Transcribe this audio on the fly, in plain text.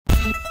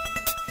On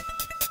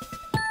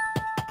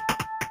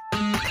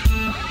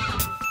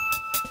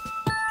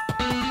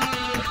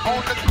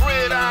the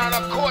gridiron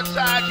or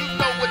courtside, you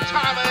know what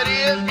time it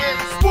is.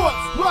 It's Sports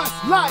plus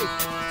life.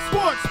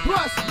 Sports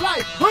plus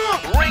life.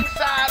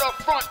 ringside or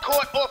front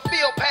court or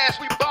field pass,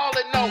 we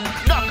ballin' no.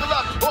 Knuckle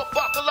up or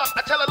buckle up,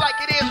 I tell it like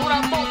it is when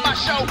I'm on my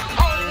show.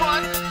 Home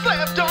run,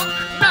 slam dunk,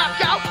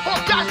 knockout, or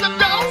gossip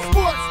go.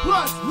 Sports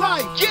plus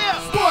life. Yeah.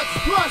 Sports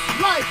plus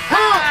life.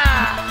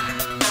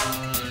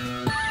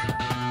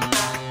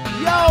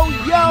 Yo,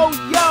 yo,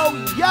 yo,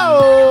 yo.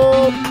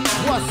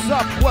 What's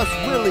up? What's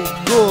really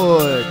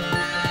good?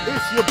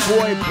 It's your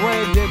boy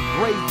Brandon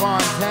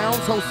Brevon Towns,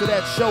 host of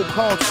that show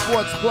called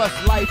Sports Plus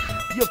Life.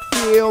 You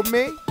feel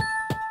me?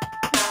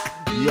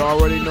 You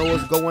already know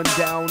what's going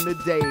down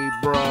today,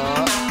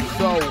 bruh.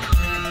 So,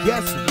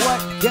 guess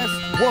what? Guess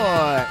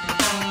what?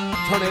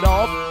 Turn it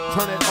off,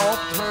 turn it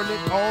off, turn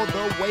it all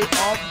the way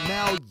off.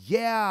 Now,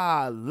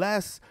 yeah,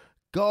 let's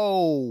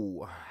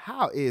go.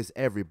 How is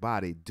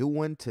everybody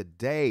doing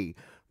today?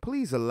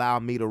 Please allow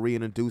me to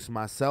reintroduce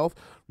myself.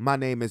 My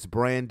name is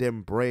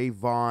Brandon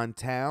Brevon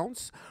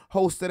Towns,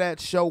 host of that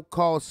show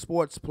called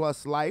Sports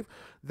Plus Life,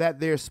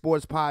 that their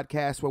sports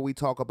podcast where we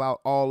talk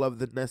about all of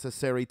the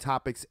necessary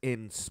topics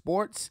in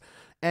sports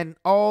and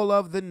all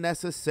of the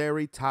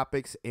necessary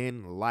topics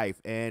in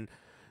life. And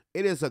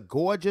it is a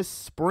gorgeous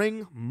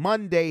spring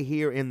Monday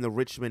here in the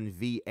Richmond,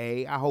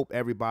 VA. I hope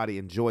everybody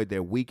enjoyed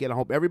their weekend. I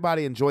hope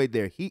everybody enjoyed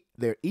their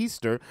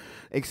Easter.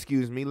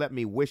 Excuse me. Let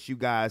me wish you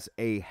guys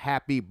a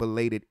happy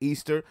belated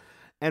Easter.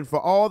 And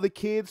for all the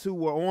kids who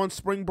were on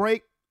spring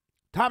break,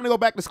 time to go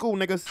back to school,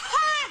 niggas.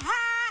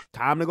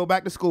 Time to go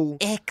back to school.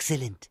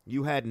 Excellent.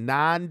 You had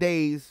 9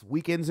 days,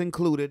 weekends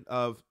included,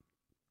 of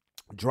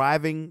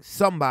driving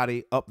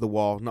somebody up the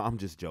wall. No, I'm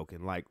just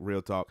joking. Like,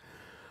 real talk.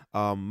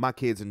 My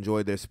kids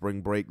enjoyed their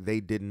spring break. They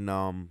didn't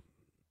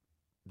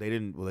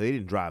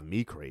drive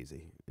me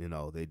crazy. You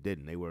know, they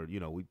didn't. They were,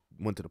 we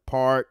went to the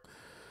park.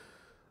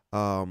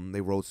 They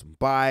rode some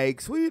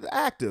bikes. We were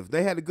active.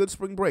 They had a good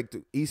spring break.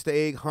 The Easter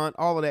egg hunt,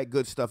 all of that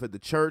good stuff at the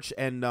church.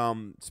 And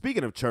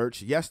speaking of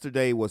church,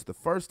 yesterday was the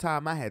first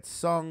time I had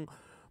sung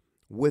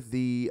with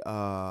the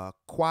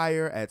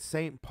choir at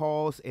St.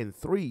 Paul's in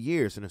 3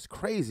 years. And it's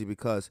crazy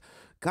because,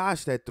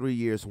 gosh, that 3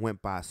 years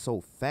went by so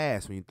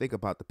fast when you think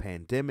about the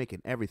pandemic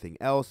and everything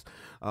else.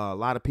 A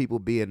lot of people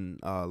being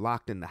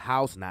locked in the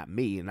house, not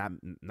me, and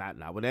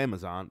not with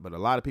Amazon, but a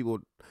lot of people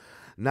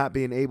not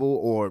being able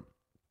or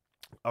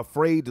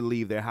afraid to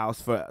leave their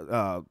house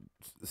for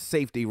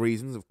safety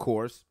reasons, of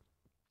course.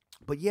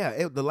 But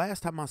yeah, the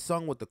last time I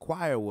sung with the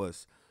choir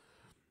was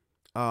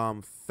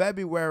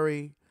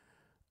February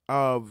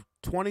of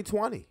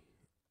 2020.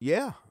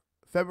 Yeah,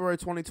 February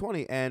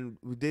 2020. And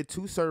we did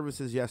 2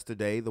 services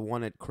yesterday, the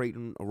one at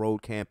Creighton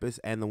Road campus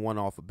and the one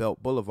off of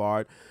Belt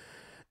Boulevard.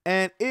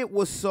 And it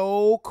was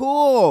so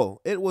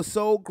cool. It was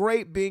so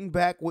great being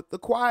back with the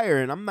choir.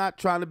 And I'm not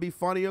trying to be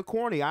funny or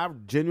corny. I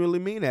genuinely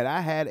mean that.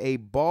 I had a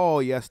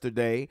ball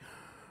yesterday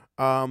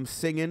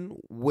singing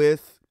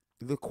with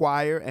the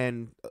choir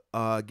and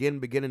again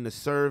beginning to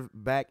serve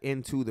back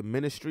into the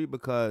ministry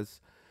because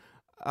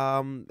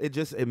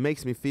it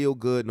makes me feel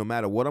good no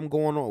matter what I'm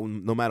going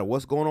on, no matter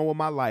what's going on with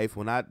my life.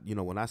 When I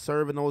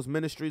serve in those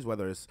ministries,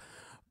 whether it's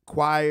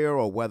choir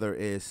or whether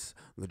it's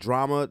the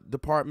drama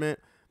department,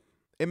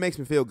 it makes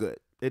me feel good.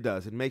 It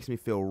does. It makes me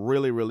feel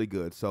really, really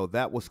good. So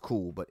that was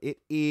cool. But it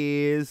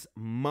is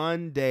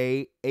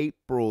Monday,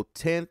 April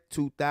 10th,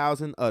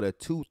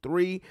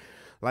 2023.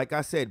 Like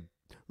I said,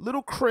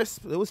 little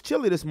crisp. It was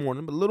chilly this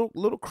morning, but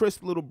little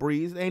crisp, little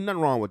breeze. Ain't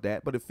nothing wrong with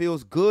that. But it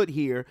feels good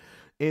here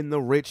in the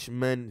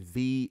Richmond,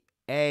 VA.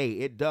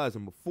 It does.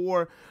 And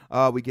before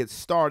we get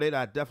started,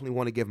 I definitely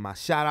want to give my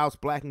shout outs,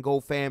 Black and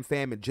Gold fam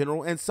in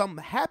general, and some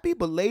happy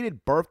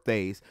belated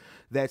birthdays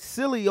that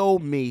silly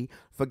old me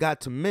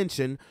forgot to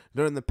mention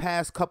during the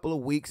past couple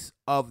of weeks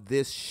of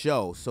this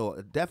show.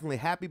 So definitely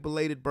happy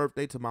belated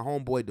birthday to my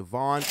homeboy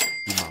Devon.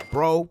 He's my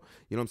bro.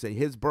 You know what I'm saying?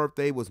 His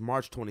birthday was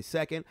March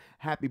 22nd.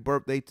 Happy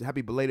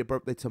belated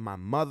birthday to my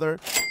mother.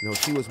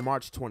 She was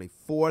March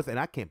 24th, and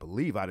I can't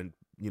believe I didn't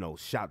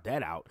shout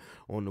that out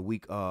on the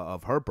week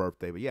of her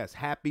birthday. But yes,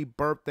 happy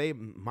birthday.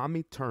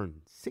 Mommy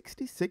turned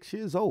 66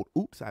 years old.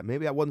 Oops,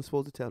 maybe I wasn't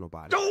supposed to tell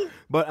nobody.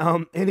 But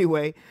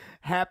anyway,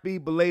 happy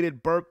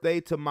belated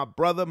birthday to my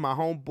brother, my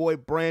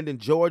homeboy Brandon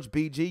George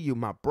BG. You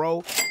my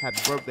bro.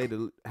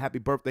 Happy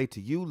birthday to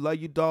you. Love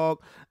you,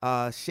 dog.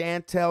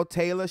 Chantel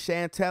Taylor,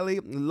 Chantelli,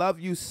 love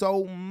you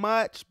so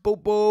much. Boo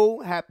boo.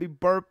 Happy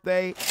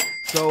birthday.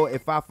 So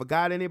if I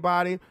forgot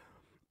anybody,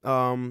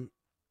 my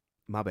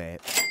bad.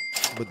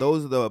 But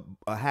those are the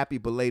happy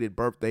belated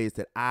birthdays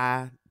that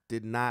I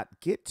did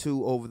not get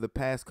to over the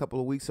past couple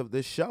of weeks of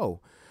this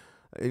show.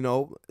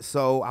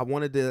 So I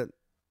wanted to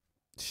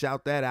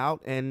shout that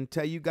out and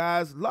tell you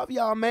guys, love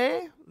y'all,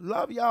 man.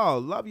 Love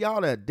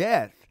y'all to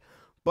death.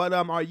 But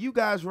are you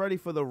guys ready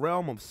for the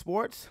realm of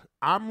sports?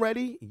 I'm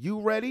ready. You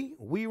ready?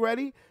 We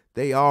ready?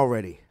 They all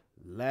ready.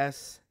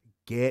 Let's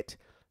get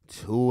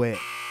to it.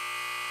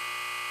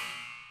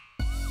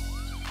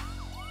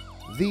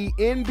 The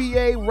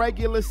NBA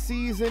regular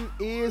season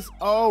is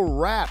a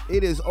wrap.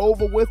 It is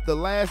over with. The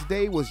last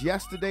day was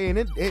yesterday,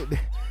 and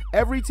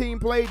every team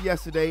played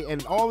yesterday,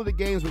 and all of the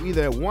games were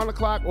either at 1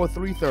 o'clock or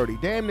 3:30.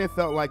 Damn near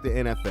felt like the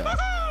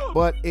NFL.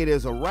 But it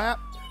is a wrap.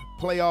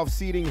 Playoff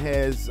seeding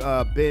has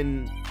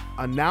been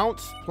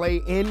announced.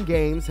 Play-in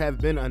games have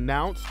been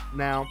announced.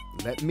 Now,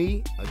 let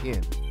me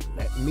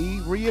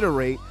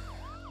reiterate,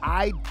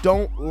 I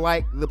don't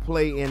like the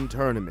play-in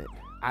tournament.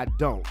 I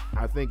don't.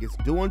 I think it's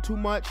doing too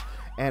much.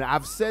 And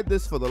I've said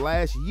this for the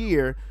last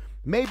year,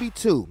 maybe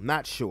two,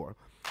 not sure.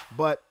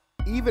 But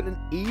even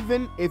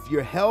if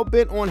you're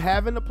hell-bent on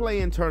having a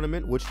play-in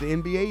tournament, which the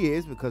NBA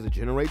is because it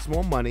generates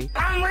more money,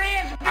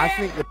 I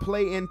think the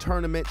play-in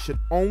tournament should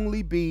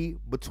only be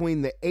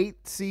between the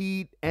 8th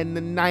seed and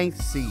the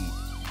 9th seed.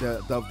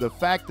 The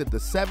fact that the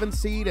 7th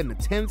seed and the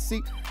 10th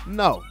seed,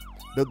 no.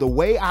 The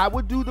way I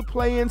would do the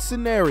play-in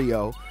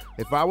scenario,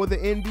 if I were the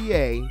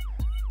NBA,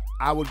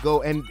 I would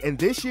go, and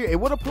this year it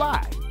would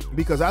apply,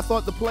 because I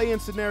thought the play-in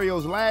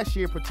scenarios last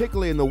year,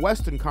 particularly in the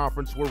Western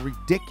Conference, were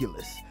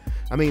ridiculous.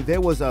 I mean,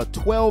 there was a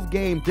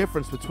 12-game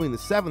difference between the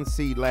 7th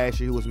seed last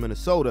year, who was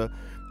Minnesota,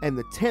 and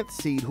the 10th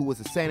seed, who was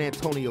the San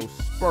Antonio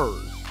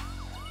Spurs.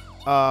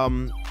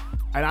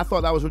 And I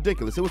thought that was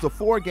ridiculous. It was a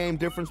 4-game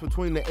difference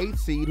between the 8th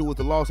seed, who was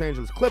the Los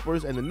Angeles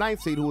Clippers, and the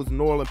 9th seed, who was the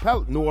New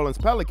Orleans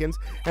Pelicans,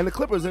 and the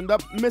Clippers ended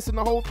up missing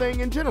the whole thing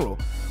in general.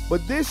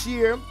 But this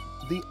year,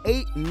 the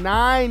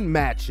 8-9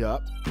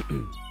 matchup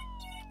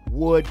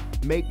would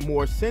make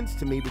more sense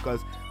to me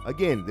because,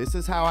 again, this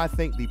is how I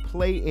think the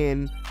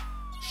play-in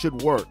should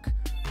work.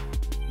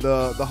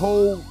 The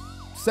whole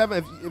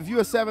 7, if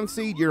you're a 7th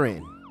seed, you're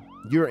in.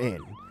 You're in.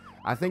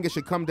 I think it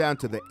should come down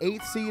to the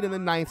 8th seed and the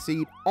 9th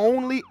seed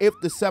only if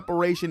the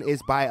separation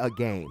is by a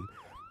game.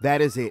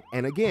 That is it.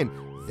 And again,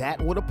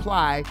 that would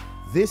apply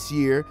this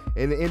year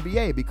in the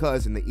NBA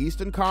because in the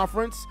Eastern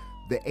Conference,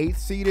 the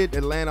 8th-seeded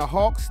Atlanta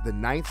Hawks, the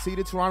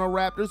 9th-seeded Toronto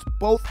Raptors,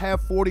 both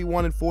have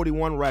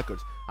 41-41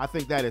 records. I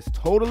think that is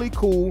totally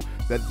cool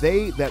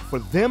that for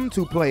them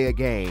to play a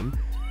game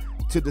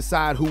to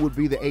decide who would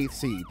be the 8th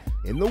seed.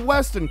 In the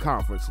Western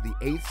Conference, the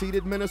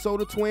 8th-seeded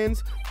Minnesota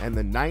Twins and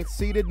the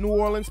 9th-seeded New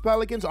Orleans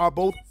Pelicans are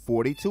both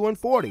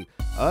 42-40.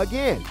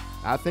 Again,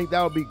 I think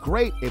that would be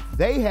great if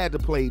they had to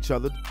play each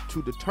other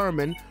to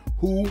determine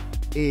who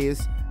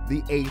is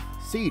the 8th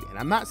seed. And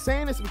I'm not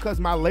saying this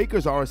because my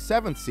Lakers are a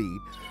 7th seed,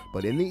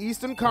 but in the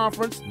Eastern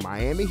Conference,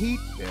 Miami Heat,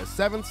 they're a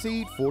 7th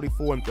seed,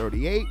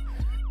 44-38.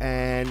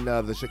 And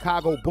the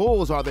Chicago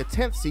Bulls are the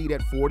 10th seed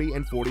at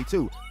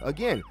 40-42.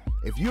 Again,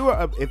 if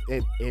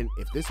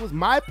this was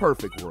my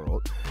perfect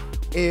world,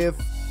 if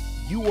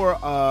you were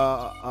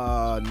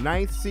a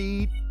 9th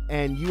seed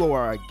and you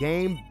are a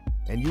game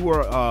and you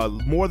were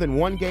more than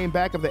one game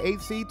back of the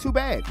 8th seed, too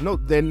bad. No,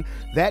 then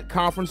that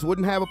conference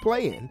wouldn't have a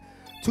play-in.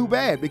 Too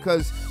bad,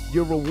 because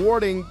you're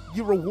rewarding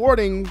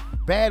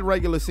bad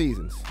regular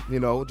seasons. You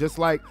know, just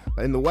like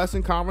in the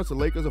Western Conference, the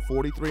Lakers are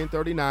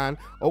 43-39.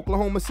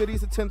 Oklahoma City is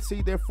the 10th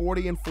seed; they're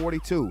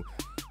 40-42.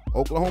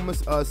 Oklahoma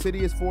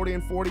City is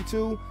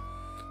 40-42.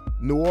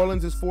 New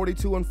Orleans is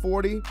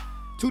 42-40.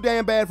 Too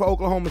damn bad for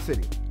Oklahoma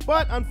City.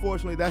 But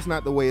unfortunately, that's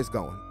not the way it's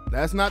going.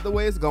 That's not the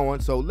way it's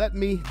going. So let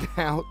me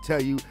now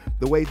tell you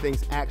the way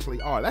things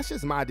actually are. That's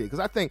just my idea,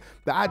 because I think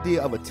the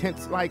idea of a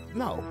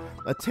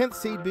 10th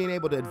seed being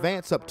able to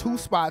advance up 2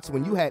 spots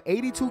when you had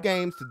 82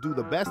 games to do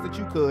the best that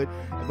you could,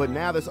 but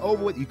now that's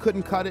over with. You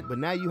couldn't cut it, but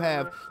now you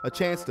have a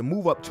chance to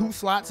move up 2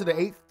 slots to the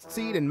 8th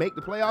seed and make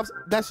the playoffs.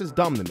 That's just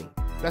dumb to me.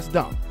 That's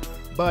dumb.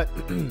 But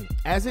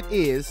as it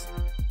is,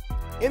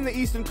 in the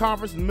Eastern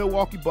Conference, the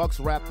Milwaukee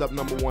Bucks wrapped up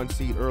number 1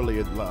 seed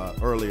earlier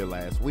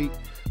last week.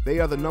 They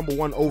are the number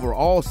 1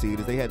 overall seed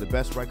as they had the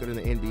best record in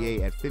the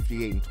NBA at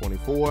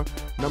 58-24.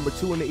 Number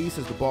 2 in the East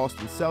is the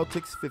Boston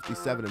Celtics,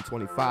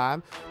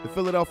 57-25. The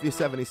Philadelphia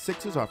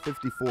 76ers are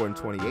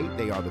 54-28.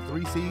 They are the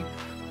 3 seed.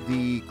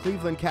 The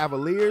Cleveland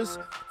Cavaliers,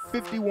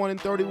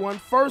 51-31.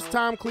 First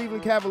time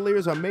Cleveland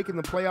Cavaliers are making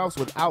the playoffs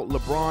without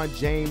LeBron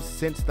James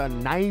since the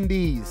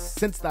 90s.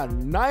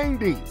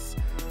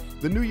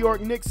 The New York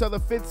Knicks are the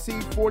 5th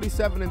seed,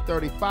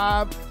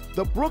 47-35.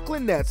 The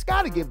Brooklyn Nets,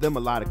 got to give them a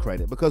lot of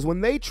credit, because when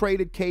they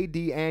traded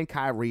KD and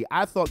Kyrie,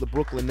 I thought they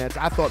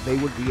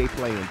would be a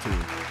play-in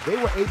team. They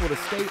were able to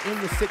stay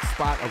in the 6th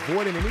spot,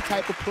 avoiding any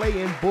type of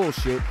play-in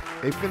bullshit.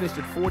 They finished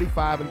at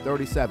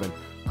 45-37.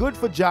 Good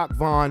for Jock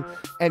Vaughn,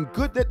 and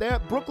good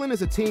that Brooklyn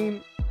is a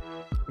team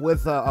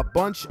with a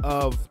bunch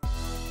of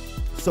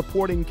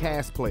supporting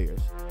cast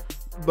players.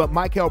 But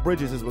Mikal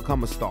Bridges has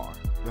become a star.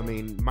 I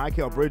mean,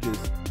 Mikal Bridges,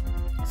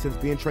 since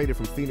being traded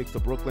from Phoenix to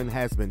Brooklyn,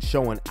 has been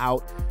showing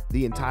out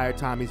the entire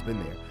time he's been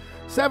there.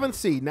 7th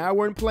seed, now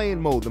we're in playing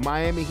mode. The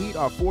Miami Heat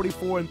are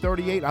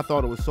 44-38. I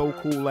thought it was so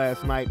cool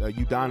last night.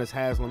 Udonis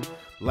Haslem,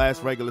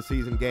 last regular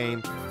season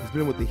game. He's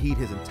been with the Heat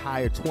his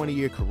entire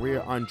 20-year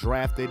career,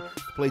 undrafted.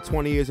 Played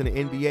 20 years in the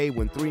NBA,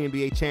 won 3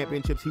 NBA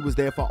championships. He was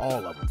there for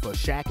all of them. For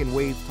Shaq and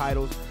Wade's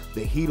titles,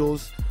 the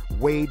Heatles,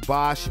 Wade,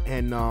 Bosh,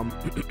 and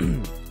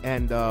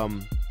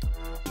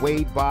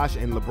Wade, Bosh,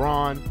 and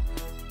LeBron.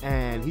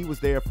 and he was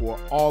there for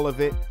all of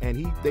it.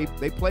 And they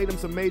played him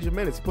some major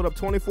minutes. Put up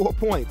 24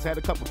 points, had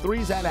a couple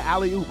threes, had an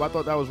alley-oop. I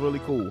thought that was really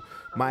cool.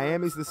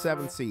 Miami's the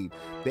 7th seed.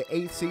 The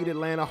 8th seed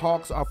Atlanta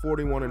Hawks are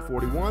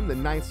 41-41. The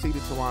 9th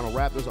seeded Toronto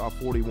Raptors are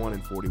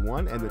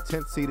 41-41. And the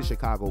 10th seeded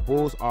Chicago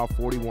Bulls are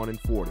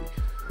 41-40.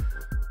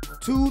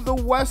 To the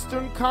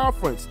Western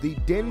Conference, the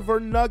Denver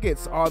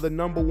Nuggets are the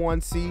number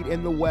 1 seed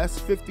in the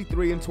West,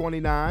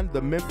 53-29.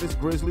 The Memphis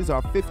Grizzlies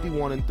are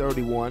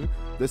 51-31.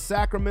 The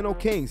Sacramento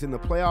Kings in the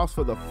playoffs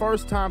for the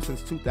first time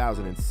since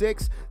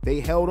 2006.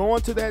 They held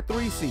on to that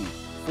 3 seed,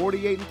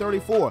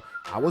 48-34.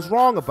 I was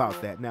wrong about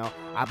that. Now,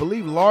 I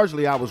believe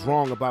largely I was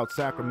wrong about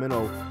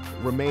Sacramento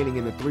remaining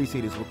in the 3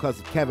 seed is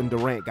because Kevin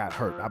Durant got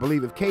hurt. I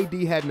believe if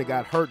KD hadn't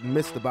got hurt and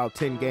missed about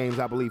 10 games,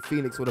 I believe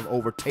Phoenix would have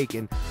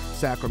overtaken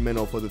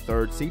Sacramento for the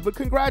 3rd seed. But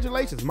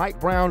congratulations, Mike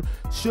Brown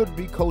should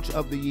be Coach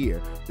of the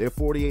Year. They're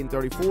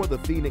 48-34. The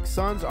Phoenix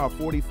Suns are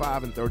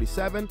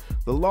 45-37.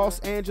 The Los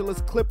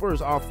Angeles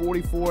Clippers are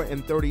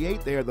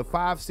 44-38. They are the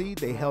 5 seed.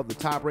 They held the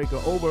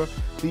tiebreaker over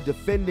the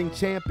defending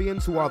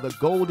champions, who are the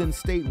Golden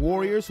State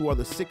Warriors, who are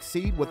the 6th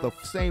seed with the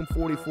same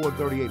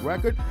 44-38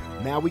 record.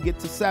 Now we get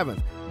to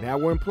 7th. Now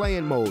we're in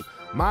playing mode.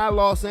 My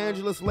Los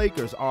Angeles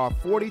Lakers are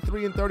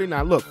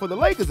 43-39. Look, for the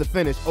Lakers to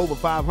finish over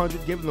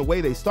 500, given the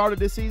way they started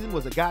this season,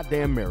 was a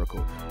goddamn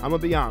miracle. I'm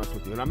going to be honest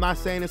with you. And I'm not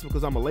saying this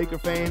because I'm a Laker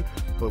fan,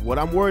 but what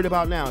I'm worried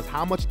about now is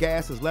how much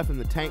gas is left in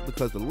the tank,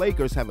 because the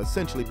Lakers have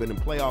essentially been in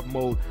playoff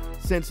mode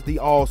since the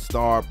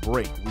All-Star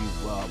break.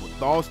 With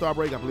the All-Star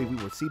break, I believe we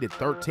were seeded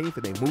 13th,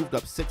 and they moved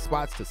up 6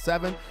 spots to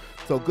 7.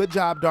 So good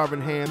job, Darvin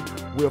Ham.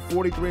 We're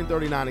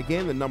 43-39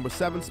 again, the number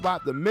 7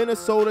 spot. The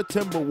Minnesota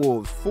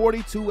Timberwolves,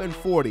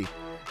 42-40.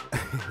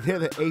 They're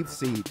the 8th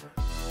seed.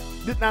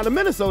 Now, the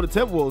Minnesota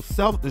Timberwolves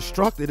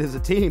self-destructed as a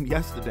team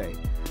yesterday.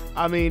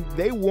 I mean,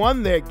 they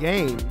won their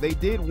game. They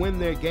did win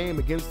their game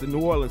against the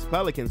New Orleans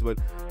Pelicans, but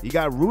you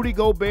got Rudy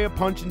Gobert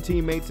punching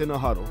teammates in a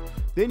huddle.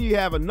 Then you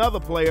have another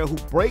player who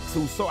breaks,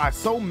 I'm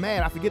so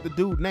mad, I forget the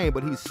dude's name,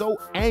 but he's so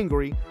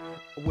angry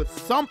with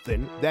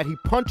something that he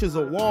punches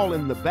a wall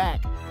in the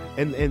back,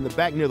 in the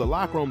back near the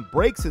locker room,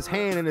 breaks his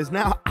hand, and is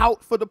now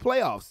out for the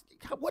playoffs.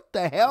 What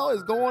the hell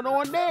is going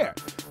on there?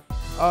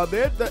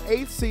 They're the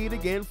 8th seed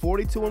again,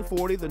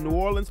 42-40. The New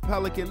Orleans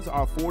Pelicans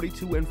are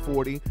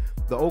 42-40.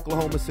 The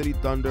Oklahoma City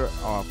Thunder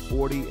are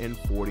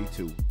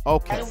 40-42.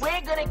 Okay. And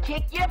we're gonna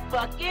kick your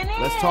fucking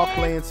ass. Let's talk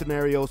play-in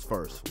scenarios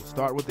first. We'll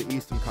start with the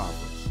Eastern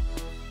Conference.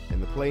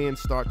 And the play-ins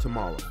start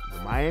tomorrow.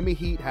 The Miami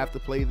Heat have to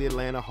play the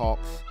Atlanta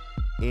Hawks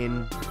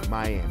in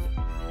Miami.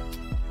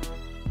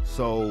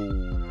 So,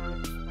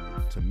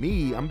 to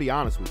me, I'm gonna be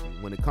honest with you,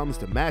 when it comes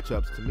to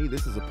matchups, to me,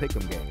 this is a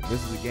pick'em game.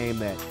 This is a game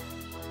that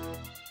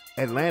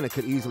Atlanta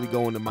could easily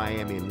go into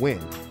Miami and win.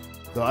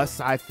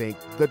 Thus, I think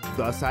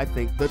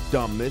the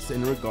dumbness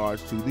in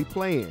regards to the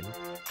play-in,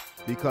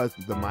 because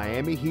the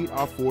Miami Heat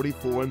are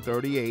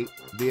 44-38,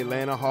 the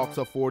Atlanta Hawks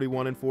are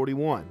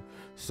 41-41.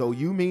 So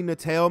you mean to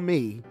tell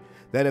me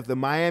that if the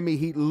Miami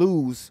Heat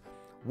lose,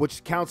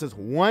 which counts as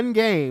one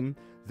game,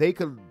 they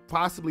could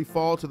possibly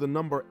fall to the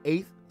number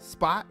 8th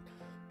spot,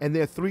 and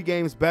they're 3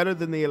 games better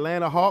than the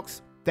Atlanta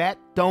Hawks? That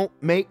don't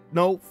make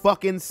no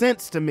fucking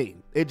sense to me.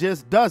 It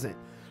just doesn't.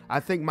 I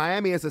think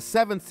Miami as a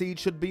 7th seed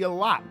should be a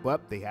lot,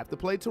 but they have to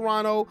play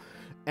Toronto,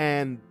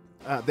 and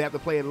they have to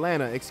play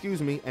Atlanta,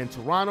 and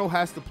Toronto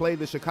has to play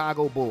the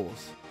Chicago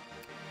Bulls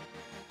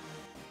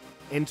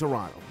in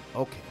Toronto.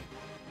 Okay.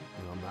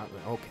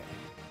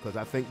 Because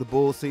I think the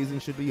Bulls season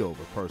should be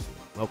over,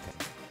 personally. Okay.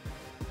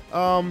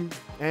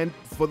 And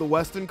for the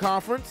Western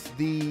Conference,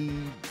 the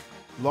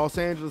Los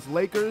Angeles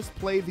Lakers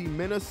play the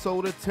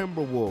Minnesota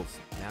Timberwolves.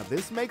 Now,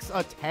 this makes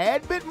a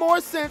tad bit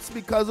more sense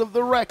because of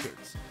the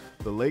records.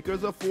 The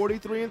Lakers are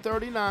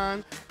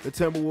 43-39. The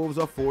Timberwolves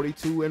are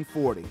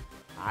 42-40.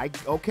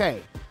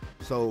 Okay.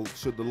 So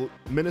should the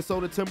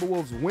Minnesota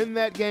Timberwolves win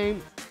that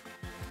game,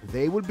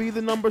 they would be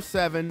the number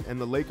 7,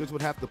 and the Lakers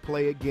would have to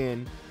play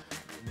again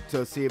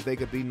to see if they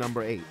could be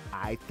number 8.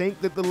 I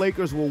think that the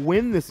Lakers will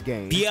win this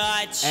game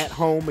at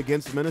home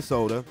against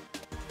Minnesota,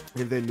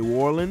 and then New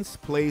Orleans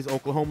plays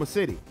Oklahoma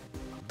City.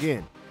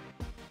 Again,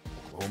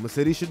 Oklahoma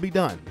City should be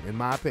done, in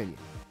my opinion.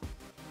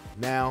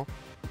 Now,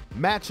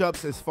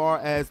 matchups as far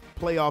as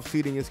playoff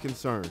seeding is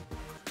concerned.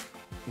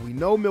 We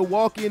know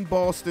Milwaukee and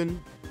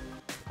Boston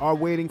are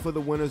waiting for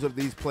the winners of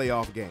these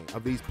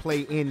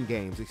play-in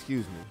games,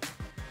 excuse me.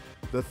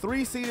 The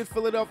 3-seeded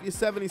Philadelphia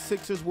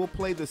 76ers will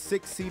play the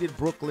 6-seeded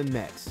Brooklyn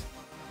Nets.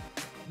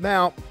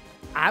 Now,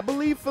 I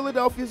believe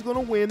Philadelphia is going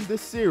to win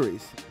this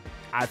series.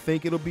 I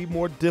think it'll be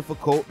more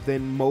difficult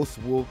than most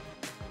will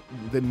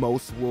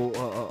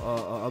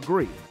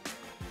agree.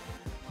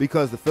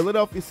 Because the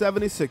Philadelphia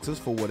 76ers,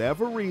 for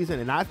whatever reason,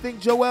 and I think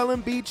Joel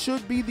Embiid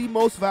should be the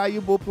most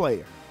valuable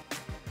player.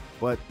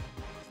 But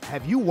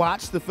have you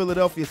watched the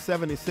Philadelphia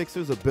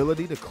 76ers'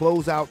 ability to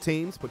close out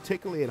teams,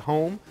 particularly at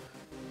home?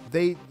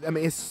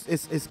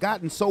 It's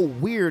gotten so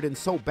weird and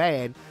so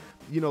bad.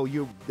 You know,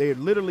 they're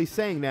literally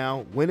saying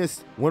now, when are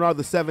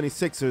the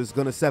 76ers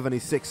going to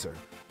 76er?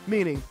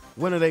 Meaning,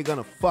 when are they going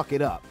to fuck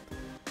it up?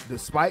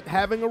 despite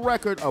having a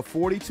record of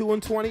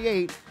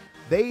 42-28,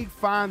 they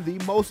find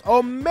the most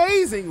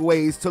amazing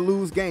ways to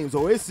lose games.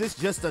 Or is this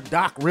just a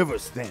Doc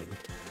Rivers thing?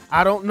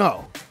 I don't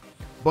know.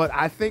 But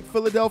I think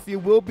Philadelphia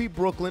will beat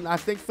Brooklyn. I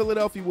think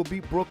Philadelphia will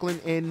beat Brooklyn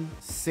in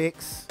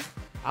 6.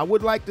 I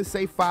would like to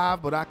say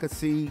 5, but I could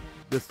see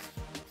the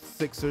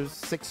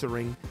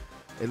Sixering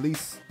at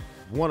least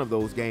one of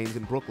those games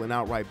and Brooklyn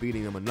outright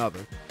beating them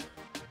another.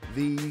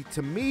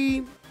 To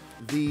me,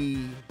 there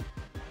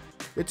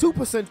are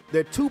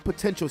two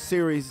potential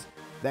series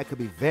that could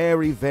be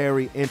very,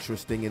 very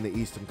interesting in the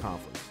Eastern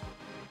Conference.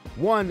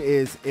 One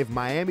is if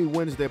Miami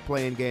wins their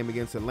play-in game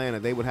against Atlanta,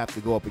 they would have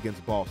to go up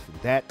against Boston.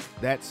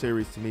 That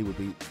series to me would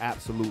be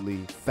absolutely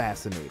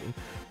fascinating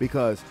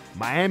because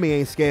Miami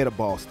ain't scared of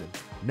Boston,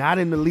 not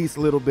in the least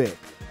little bit.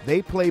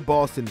 They play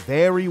Boston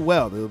very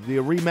well. It'll be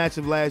a rematch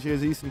of last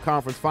year's Eastern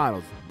Conference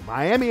Finals.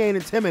 Miami ain't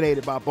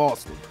intimidated by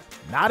Boston,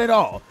 not at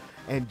all.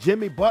 And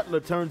Jimmy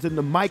Butler turns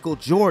into Michael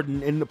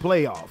Jordan in the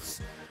playoffs.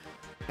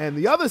 And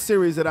the other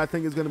series that I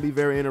think is going to be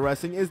very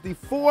interesting is the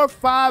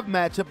 4-5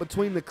 matchup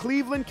between the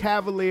Cleveland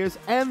Cavaliers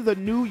and the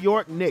New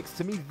York Knicks.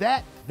 To me,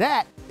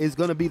 that is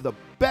going to be the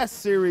best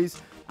series,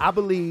 I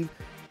believe,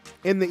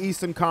 in the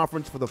Eastern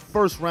Conference for the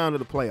first round of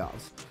the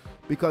playoffs.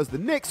 Because the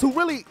Knicks, who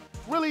really,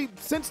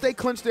 since they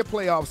clinched their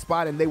playoff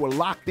spot and they were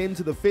locked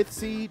into the 5th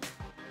seed,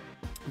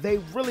 they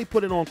really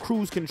put it on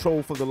cruise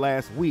control for the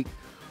last week,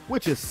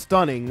 which is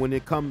stunning when you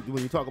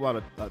talk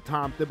about a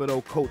Tom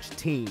Thibodeau coach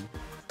team.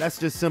 That's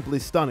just simply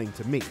stunning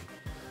to me.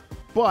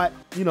 But,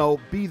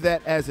 be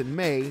that as it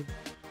may,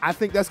 I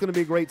think that's going to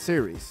be a great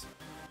series.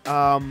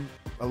 A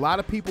lot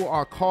of people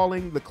are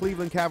calling the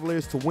Cleveland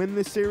Cavaliers to win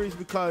this series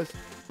because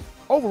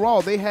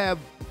overall they have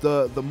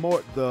the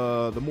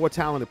more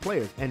talented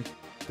players, and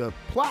the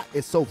plot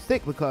is so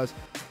thick because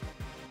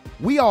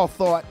we all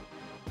thought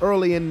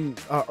early in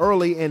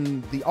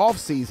the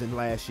offseason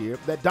last year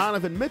that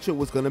Donovan Mitchell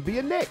was going to be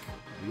a Knick.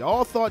 We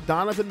all thought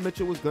Donovan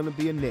Mitchell was going to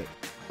be a Knick,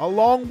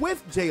 along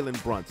with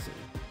Jalen Brunson.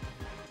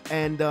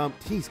 And,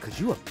 could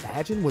you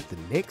imagine what the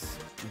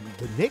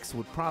Knicks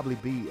would probably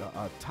be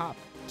a top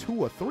 2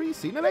 or 3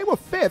 seed. Now, they were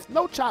 5th,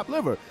 no chopped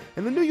liver.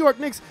 And the New York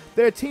Knicks,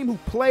 they're a team who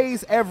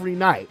plays every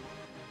night.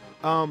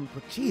 But,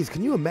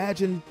 can you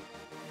imagine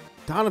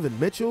Donovan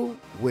Mitchell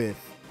with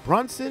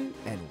Brunson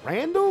and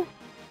Randall?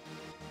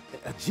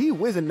 Gee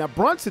whiz. And now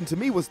Brunson, to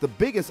me, was the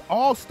biggest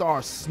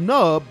all-star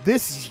snub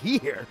this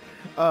year.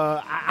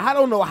 I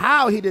don't know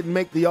how he didn't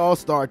make the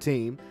all-star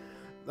team.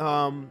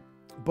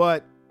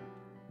 But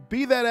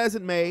be that as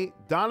it may,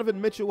 Donovan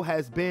Mitchell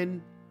has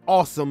been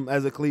awesome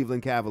as a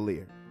Cleveland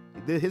Cavalier.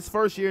 His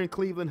first year in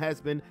Cleveland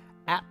has been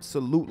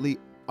absolutely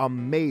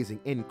amazing,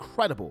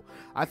 incredible.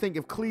 I think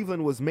if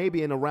Cleveland was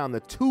maybe in around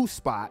the 2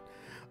 spot,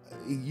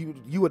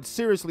 you would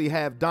seriously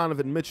have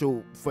Donovan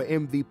Mitchell for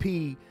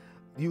MVP.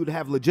 You would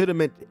have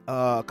legitimate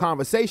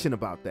conversation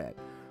about that.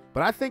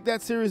 But I think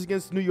that series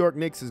against New York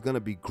Knicks is going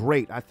to be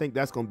great. I think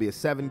that's going to be a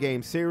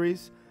 7-game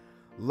series.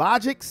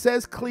 Logic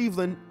says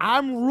Cleveland.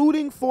 I'm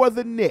rooting for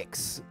the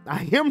Knicks.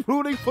 I am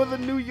rooting for the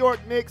New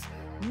York Knicks.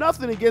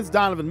 Nothing against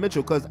Donovan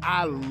Mitchell because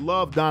I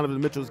love Donovan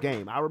Mitchell's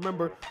game. I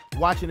remember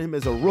watching him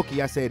as a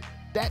rookie. I said,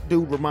 that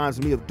dude reminds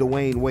me of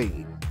Dwayne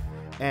Wade.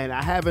 And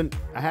I haven't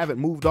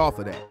moved off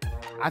of that.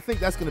 I think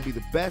that's going to be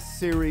the best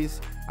series.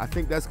 I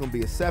think that's going to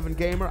be a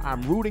 7-gamer.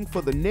 I'm rooting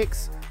for the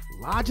Knicks.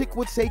 Logic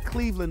would say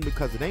Cleveland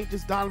because it ain't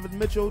just Donovan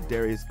Mitchell,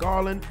 Darius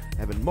Garland,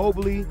 Evan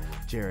Mobley,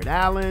 Jared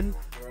Allen.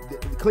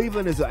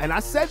 Cleveland is, and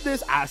I said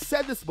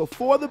this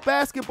before the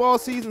basketball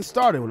season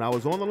started when I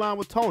was on the line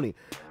with Tony.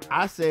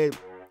 I said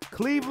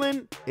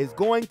Cleveland is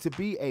going to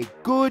be a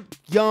good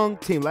young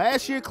team.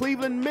 Last year,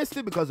 Cleveland missed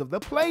it because of the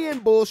play-in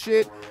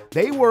bullshit.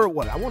 They were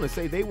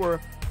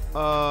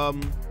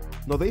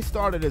they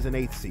started as an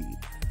 8th seed.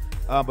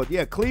 But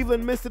yeah,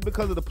 Cleveland missed it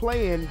because of the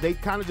play-in. They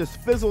kind of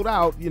just fizzled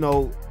out,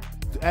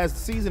 as the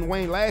season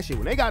waned last year.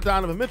 When they got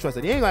Donovan Mitchell, I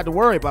said, you ain't got to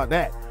worry about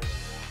that.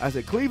 I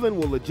said, Cleveland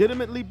will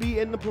legitimately be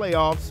in the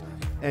playoffs.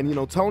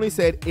 And, Tony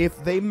said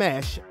if they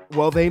mesh,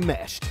 well, they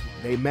meshed.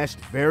 They meshed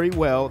very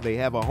well. They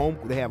have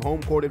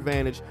home court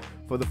advantage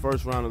for the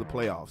first round of the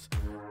playoffs.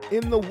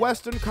 In the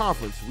Western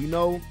Conference, we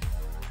know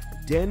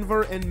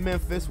Denver and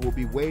Memphis will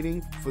be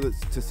waiting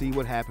to see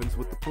what happens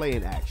with the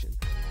play-in action.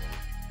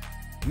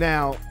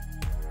 Now,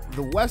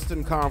 the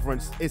Western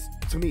Conference is,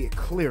 to me,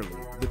 clearly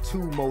the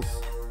two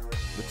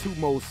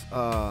most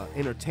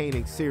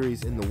entertaining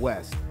series in the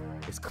West.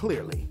 Is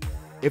clearly,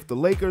 if the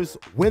Lakers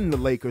win, the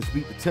Lakers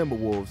beat the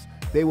Timberwolves,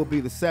 they will be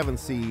the 7th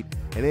seed,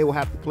 and they will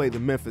have to play the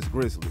Memphis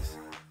Grizzlies.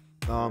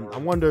 I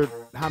wonder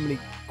how many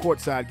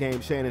courtside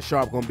games Shannon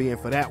Sharp going to be in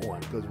for that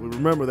one, because we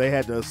remember they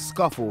had the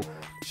scuffle.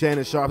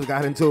 Shannon Sharp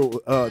got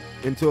into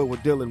it with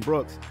Dylan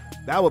Brooks.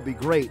 That would be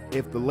great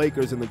if the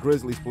Lakers and the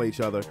Grizzlies play each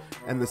other.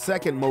 And the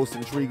second most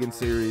intriguing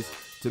series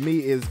to me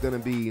is going to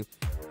be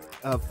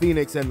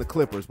Phoenix and the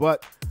Clippers.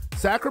 But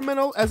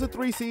Sacramento as a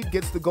 3 seed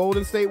gets the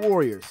Golden State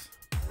Warriors.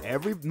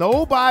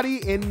 Nobody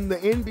in the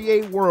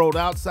NBA world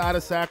outside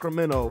of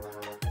Sacramento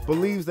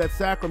believes that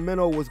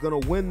Sacramento was going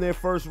to win their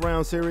first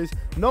round series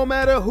no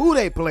matter who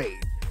they played.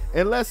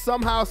 unless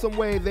somehow, some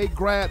way they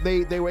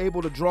were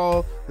able to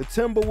draw the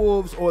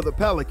Timberwolves or the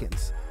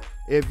Pelicans.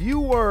 If you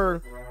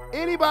were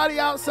anybody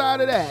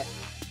outside of that,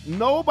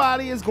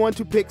 nobody is going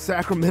to pick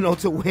Sacramento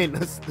to win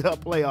the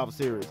playoff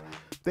series.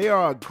 They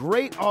are a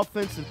great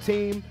offensive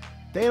team.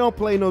 They don't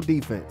play no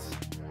defense.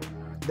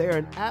 They're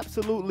an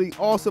absolutely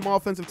awesome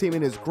offensive team,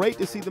 and it's great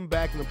to see them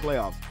back in the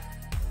playoffs.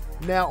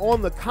 Now,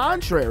 on the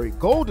contrary,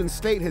 Golden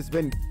State has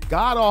been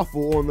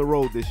god-awful on the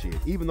road this year,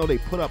 even though they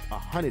put up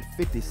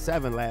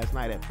 157 last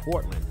night at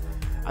Portland.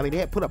 I mean, they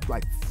had put up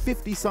like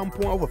 50-some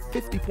points, over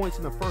 50 points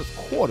in the first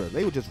quarter.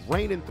 They were just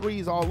raining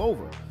threes all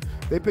over.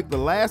 They picked the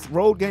last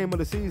road game of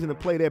the season to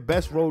play their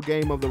best road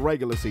game of the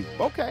regular season.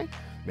 Okay,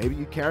 maybe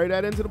you carry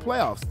that into the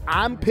playoffs.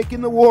 I'm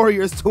picking the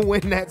Warriors to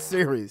win that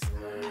series.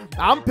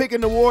 I'm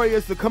picking the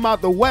Warriors to come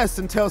out the West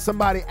until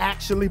somebody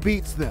actually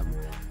beats them.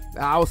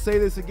 I'll say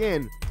this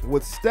again.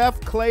 With Steph,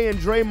 Clay, and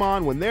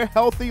Draymond, when they're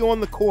healthy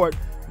on the court,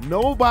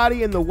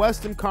 nobody in the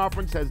Western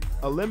Conference has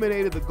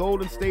eliminated the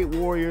Golden State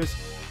Warriors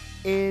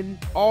in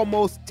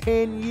almost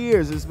 10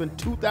 years. It's been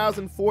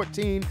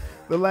 2014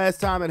 the last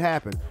time it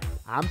happened.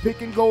 I'm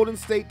picking Golden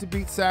State to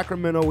beat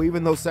Sacramento,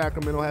 even though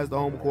Sacramento has the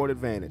home court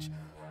advantage.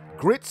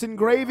 Grits and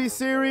Gravy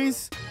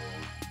series,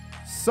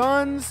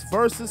 Suns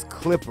versus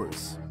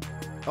Clippers.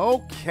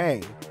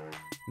 Okay.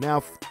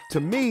 Now, to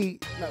me,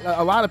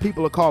 a lot of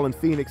people are calling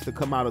Phoenix to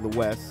come out of the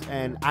West,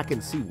 and I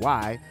can see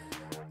why.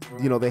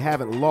 You know, they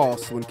haven't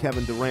lost when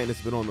Kevin Durant has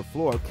been on the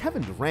floor.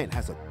 Kevin Durant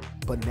has a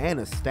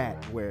banana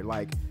stat where,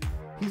 like,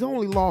 he's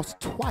only lost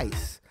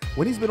twice.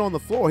 When he's been on the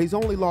floor, he's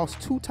only lost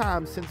 2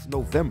 times since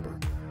November.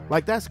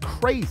 Like, that's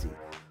crazy.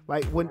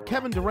 Like, when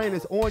Kevin Durant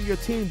is on your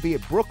team, be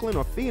it Brooklyn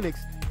or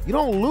Phoenix, you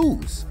don't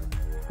lose.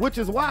 Which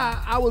is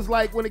why I was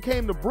like, when it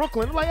came to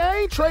Brooklyn, I'm like, I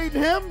ain't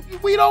trading him.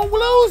 We don't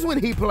lose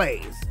when he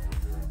plays.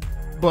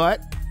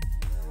 But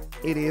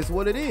it is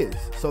what it is.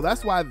 So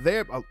that's why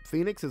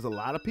Phoenix is a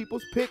lot of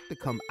people's pick to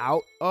come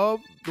out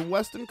of the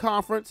Western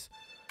Conference.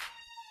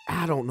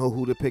 I don't know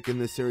who to pick in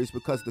this series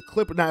because the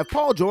Clippers. Now, if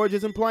Paul George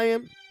isn't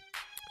playing,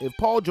 if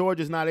Paul George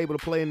is not able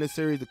to play in this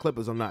series, the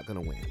Clippers are not going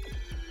to win.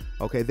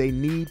 Okay, they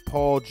need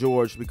Paul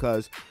George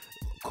because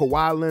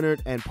Kawhi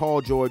Leonard and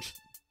Paul George,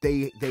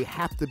 they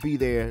have to be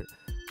there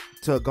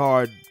to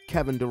guard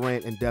Kevin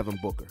Durant and Devin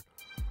Booker.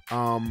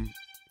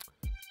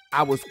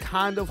 I was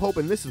kind of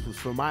hoping, this was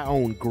for my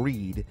own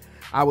greed,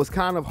 I was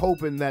kind of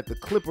hoping that the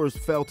Clippers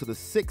fell to the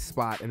 6th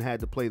spot and had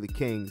to play the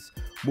Kings,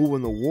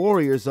 moving the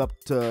Warriors up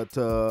to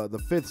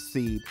the 5th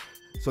seed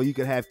so you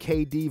could have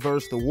KD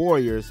versus the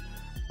Warriors,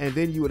 and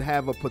then you would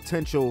have a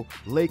potential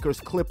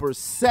Lakers-Clippers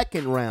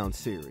second round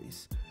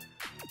series.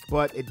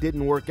 But it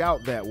didn't work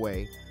out that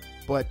way.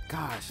 But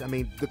gosh, I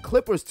mean, the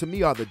Clippers to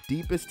me are the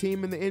deepest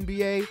team in the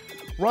NBA.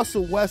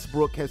 Russell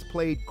Westbrook has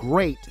played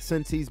great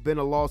since he's been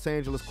a Los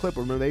Angeles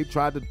Clipper. Remember, they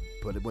tried to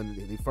put it when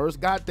they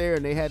first got there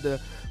and they had the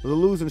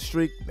losing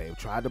streak. They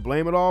tried to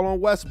blame it all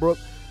on Westbrook,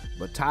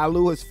 but Ty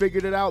Lue has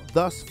figured it out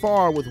thus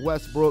far with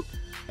Westbrook,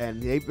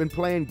 and they've been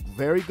playing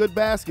very good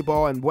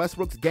basketball, and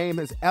Westbrook's game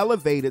has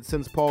elevated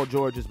since Paul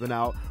George has been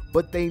out.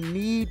 But they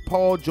need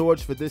Paul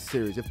George for this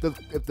series. If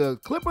the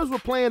Clippers were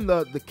playing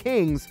the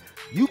Kings,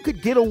 you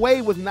could get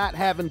away with not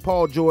having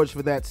Paul George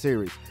for that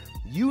series.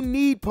 You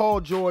need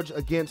Paul George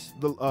against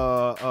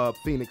the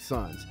Phoenix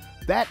Suns.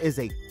 That is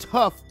a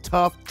tough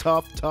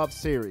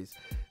series.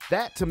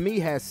 That, to me,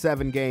 has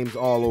 7 games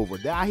all over.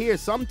 I hear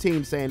some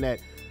teams saying that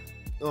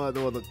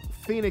the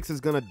Phoenix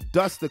is going to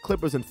dust the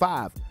Clippers in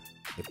 5.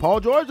 If Paul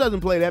George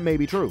doesn't play, that may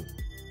be true.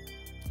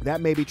 That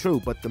may be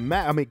true, but you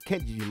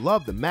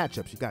love the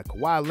matchups. You got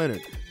Kawhi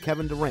Leonard,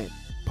 Kevin Durant,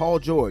 Paul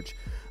George,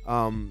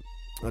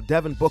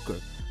 Devin Booker,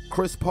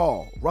 Chris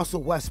Paul,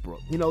 Russell Westbrook.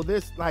 You know, the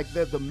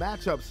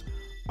matchups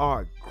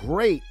are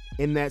great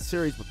in that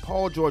series. But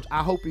Paul George,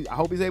 I hope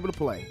he's able to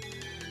play.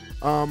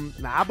 Now,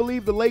 I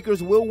believe the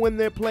Lakers will win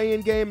their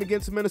play-in game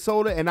against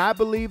Minnesota, and I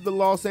believe the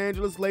Los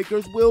Angeles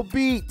Lakers will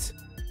beat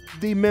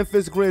the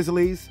Memphis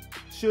Grizzlies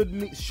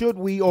should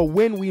we or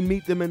when we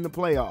meet them in the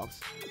playoffs.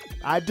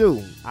 I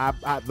do.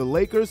 The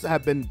Lakers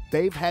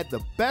they've had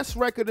the best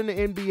record in the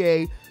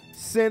NBA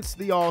since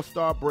the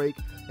All-Star break,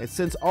 and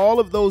since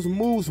all of those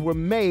moves were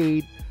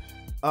made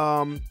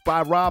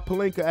by Rob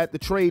Pelinka at the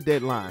trade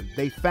deadline.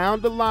 They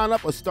found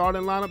a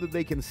starting lineup that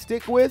they can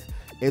stick with.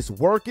 It's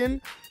working.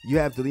 You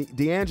have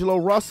D'Angelo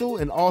Russell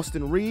and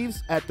Austin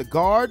Reeves at the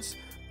guards.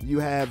 You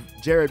have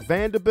Jared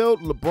Vanderbilt,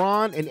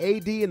 LeBron, and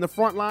AD in the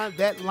front line.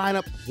 That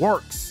lineup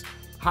works.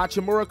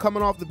 Hachimura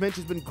coming off the bench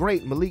has been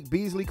great. Malik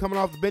Beasley coming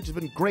off the bench has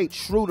been great.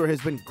 Schroeder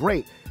has been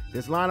great.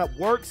 This lineup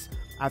works.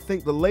 I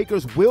think the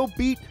Lakers will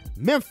beat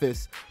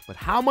Memphis, but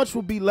how much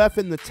will be left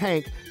in the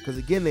tank? Because,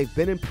 again, they've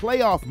been in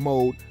playoff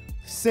mode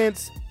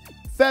since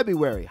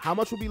February. How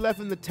much will be left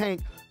in the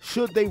tank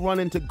should they run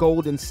into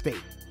Golden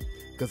State?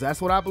 Because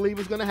that's what I believe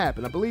is going to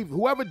happen. I believe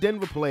whoever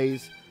Denver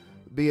plays,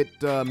 be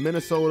it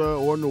Minnesota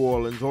or New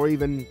Orleans or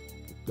even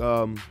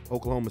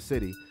Oklahoma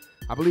City,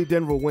 I believe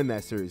Denver will win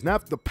that series. Now,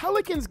 if the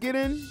Pelicans get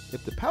in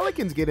at the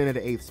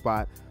 8th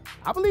spot,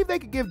 I believe they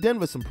could give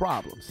Denver some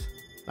problems.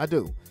 I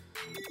do.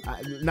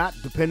 not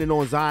depending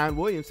on Zion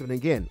Williamson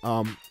again.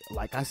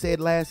 Like I said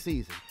last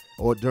season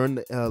or during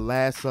the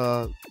last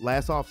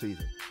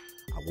offseason,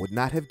 I would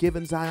not have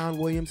given Zion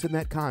Williamson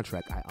that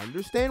contract. I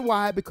understand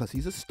why, because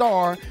he's a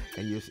star,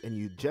 and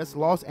you just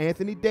lost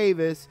Anthony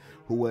Davis,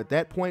 who at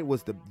that point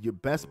was your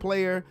best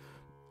player,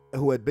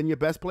 who had been your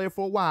best player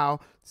for a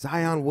while.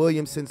 Zion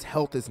Williamson's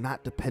health is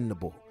not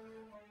dependable.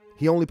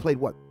 He only played,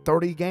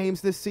 30 games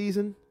this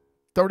season?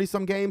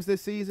 30-some games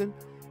this season?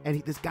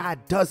 And this guy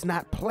does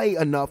not play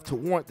enough to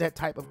warrant that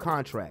type of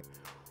contract.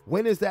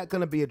 When is that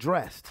going to be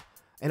addressed?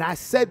 And I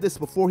said this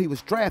before he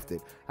was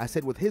drafted. I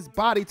said with his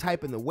body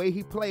type and the way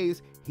he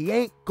plays, he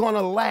ain't going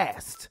to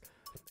last.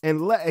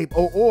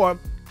 Or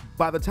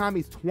by the time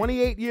he's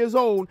 28 years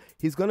old,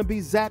 he's going to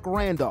be Zach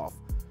Randolph.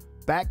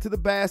 Back to the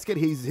basket.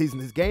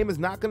 His game is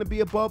not going to be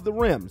above the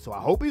rim. So I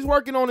hope he's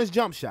working on his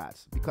jump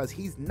shots, because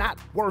he's not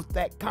worth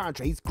that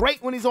contract. He's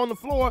great when he's on the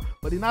floor,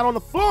 but he's not on the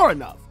floor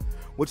enough.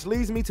 Which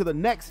leads me to the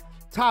next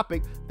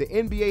topic. The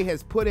NBA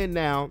has put in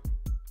now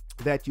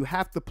that you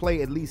have to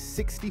play at least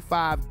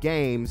 65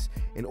 games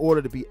in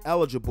order to be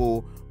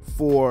eligible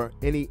for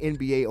any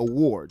NBA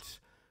awards.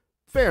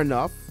 Fair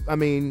enough. I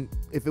mean,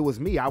 if it was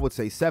me, I would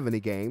say 70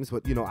 games.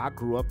 But, I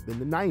grew up in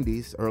the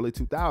 90s, early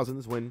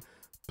 2000s, when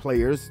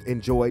players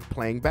enjoyed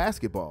playing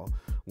basketball,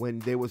 when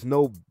there was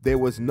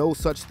no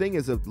such thing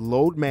as a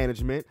load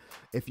management.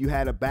 If you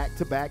had a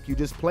back-to-back, you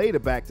just played a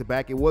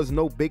back-to-back. It was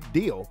no big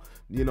deal.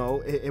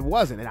 It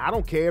wasn't. And I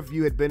don't care if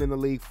you had been in the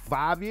league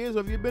 5 years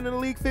or if you'd been in the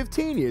league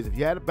 15 years. If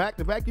you had a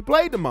back-to-back, you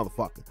played the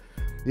motherfucker.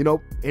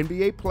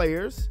 NBA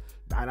players,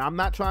 and I'm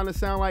not trying to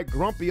sound like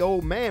grumpy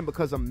old man,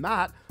 because I'm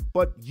not,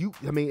 but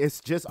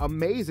it's just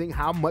amazing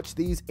how much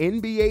these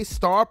NBA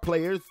star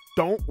players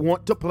don't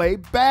want to play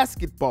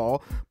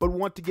basketball, but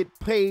want to get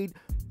paid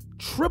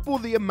triple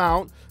the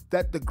amount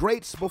that the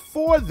greats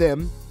before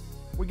them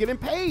were getting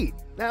paid.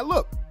 Now,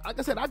 look, like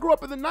I said, I grew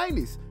up in the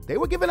 90s. They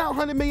were giving out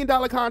 $100 million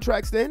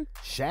contracts then.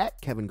 Shaq,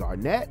 Kevin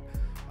Garnett,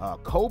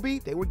 Kobe,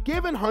 they were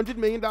giving $100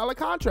 million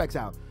contracts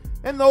out.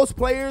 And those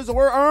players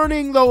were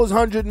earning those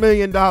 $100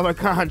 million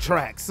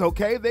contracts,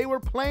 okay? They were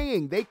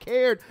playing. They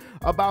cared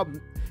about,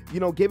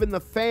 giving the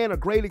fan a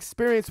great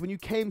experience when you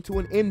came to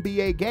an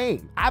NBA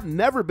game. I've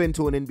never been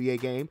to an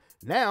NBA game.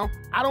 Now,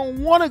 I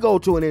don't want to go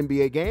to an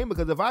NBA game,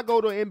 because if I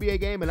go to an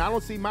NBA game and I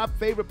don't see my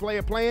favorite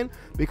player playing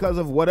because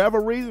of whatever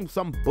reason,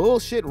 some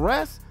bullshit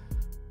rest,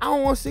 I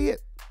don't want to see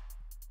it.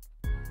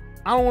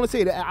 I don't want to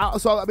see it.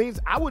 So that means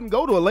I wouldn't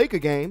go to a Laker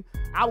game.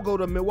 I would go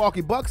to a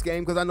Milwaukee Bucks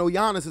game, because I know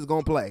Giannis is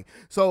going to play.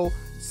 So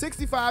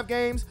 65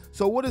 games.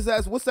 So what's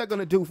that going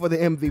to do for the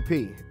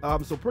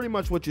MVP? So pretty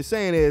much what you're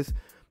saying is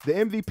the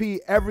MVP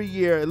every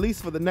year, at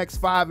least for the next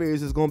 5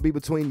 years, is going to be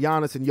between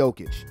Giannis and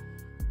Jokic.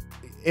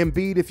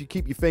 Embiid, if you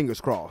keep your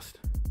fingers crossed.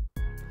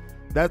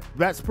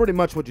 That's pretty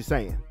much what you're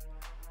saying.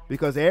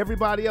 Because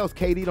everybody else,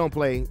 KD don't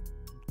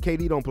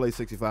play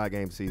 65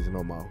 game season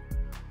no more.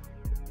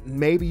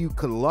 Maybe you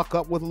could luck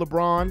up with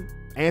LeBron.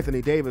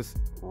 Anthony Davis,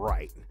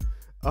 right.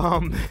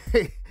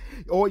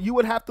 Or you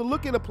would have to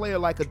look at a player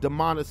like a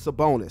Domantas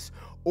Sabonis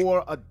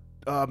or a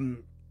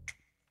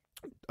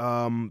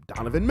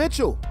Donovan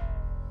Mitchell.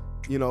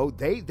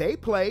 They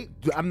play.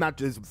 I'm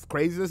not as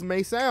crazy as it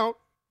may sound.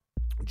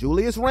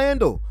 Julius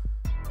Randle,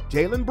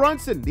 Jalen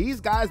Brunson,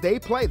 these guys, they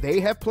play. They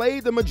have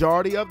played the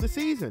majority of the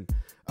season.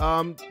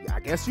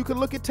 I guess you could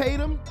look at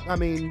Tatum.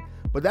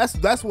 But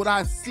that's what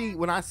I see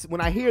when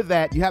I hear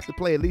that you have to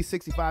play at least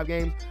 65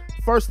 games.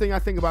 First thing I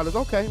think about is,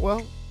 okay,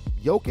 well,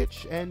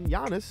 Jokic and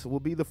Giannis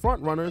will be the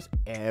front runners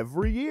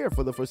every year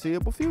for the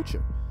foreseeable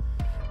future.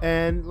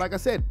 And like I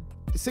said,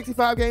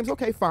 65 games,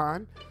 okay,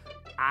 fine.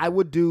 I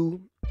would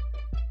do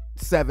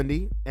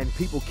 70, and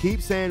people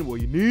keep saying, well,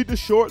 you need to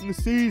shorten the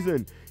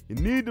season. You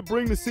need to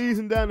bring the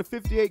season down to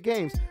 58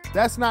 games.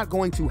 That's not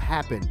going to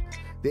happen.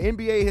 The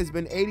NBA has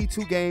been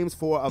 82 games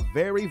for a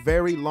very,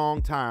 very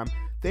long time.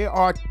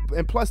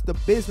 And plus the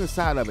business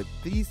side of it,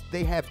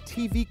 they have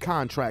TV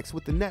contracts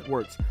with the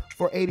networks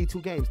for 82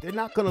 games. They're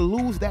not going to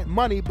lose that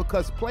money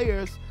because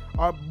players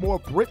are more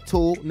brick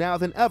tool now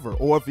than ever.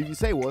 Or if you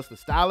say, well, it's the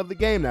style of the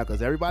game now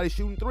because everybody's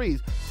shooting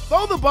threes,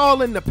 throw the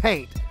ball in the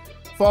paint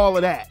for all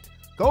of that.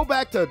 Go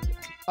back to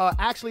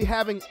actually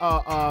having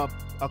a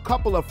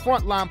couple of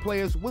frontline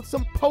players with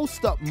some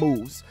post-up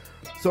moves,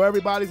 so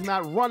everybody's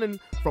not running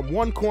from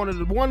one corner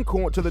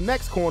to the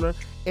next corner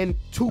in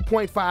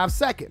 2.5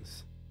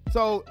 seconds.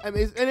 So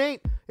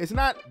it's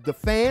not the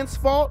fans'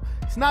 fault.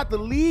 It's not the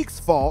league's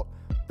fault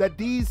that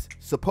these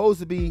supposed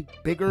to be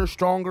bigger,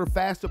 stronger,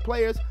 faster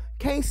players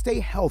can't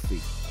stay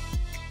healthy.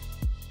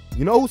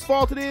 You know whose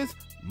fault it is?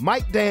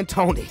 Mike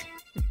D'Antoni.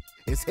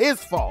 It's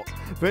his fault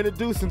for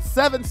introducing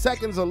 7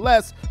 seconds or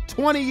less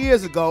 20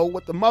 years ago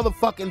with the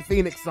motherfucking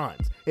Phoenix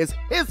Suns. It's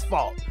his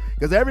fault.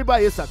 Because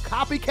it's a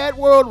copycat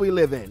world we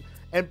live in.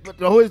 But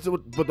the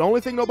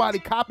only thing nobody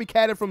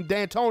copycatted from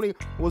D'Antoni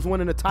was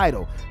winning a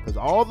title. Because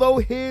although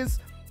his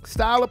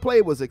style of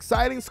play was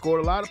exciting,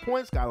 scored a lot of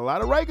points, got a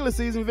lot of regular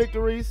season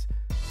victories,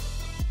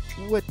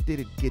 what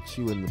did it get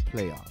you in the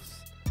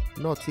playoffs?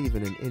 Not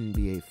even an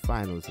NBA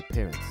Finals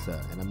appearance, sir.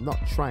 And I'm not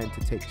trying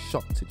to take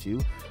shots at you.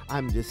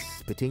 I'm just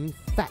spitting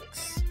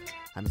facts.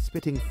 I'm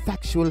spitting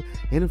factual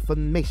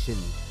information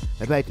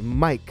about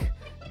Mike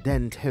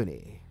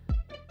D'Antoni.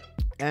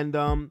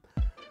 And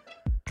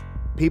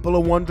people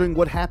are wondering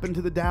what happened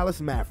to the Dallas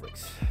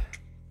Mavericks.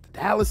 The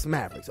Dallas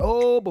Mavericks.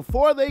 Oh,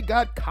 before they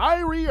got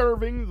Kyrie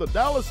Irving, the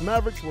Dallas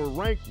Mavericks were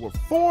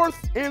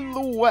 4th in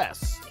the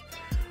West.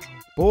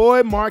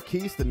 Boy,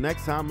 Marquise, the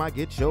next time I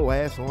get your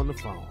ass on the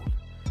phone.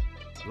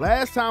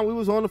 Last time we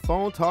was on the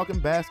phone talking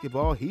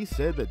basketball, he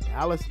said the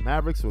Dallas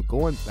Mavericks were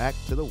going back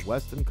to the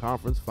Western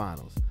Conference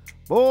Finals.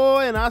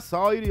 Boy, and I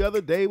saw you the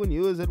other day when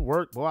you was at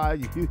work. Boy,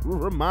 you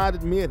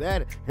reminded me of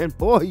that. And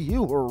boy,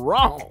 you were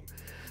wrong.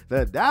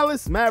 The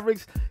Dallas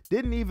Mavericks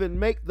didn't even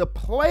make the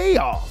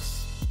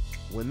playoffs.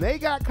 When they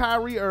got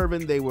Kyrie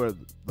Irving, they were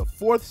the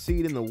 4th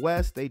seed in the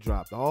West. They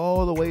dropped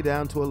all the way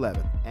down to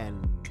 11.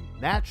 And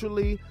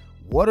naturally,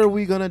 what are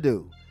we going to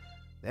do?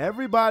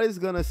 Everybody's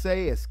going to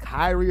say it's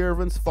Kyrie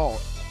Irving's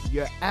fault.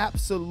 You're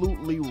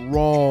absolutely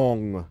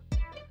wrong.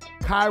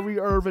 Kyrie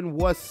Irving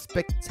was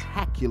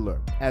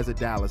spectacular as a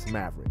Dallas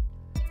Maverick.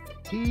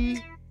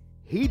 He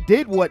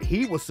did what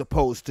he was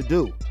supposed to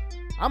do.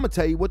 I'm going to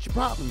tell you what your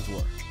problems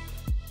were.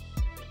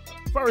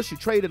 First, you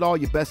traded all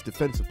your best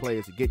defensive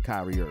players to get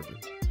Kyrie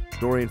Irving.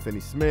 Dorian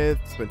Finney-Smith,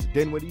 Spencer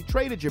Dinwiddie. You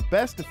traded your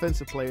best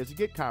defensive players to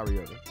get Kyrie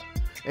Irving.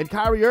 And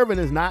Kyrie Irving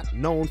is not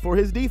known for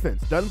his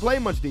defense. Doesn't play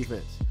much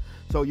defense.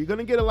 So you're going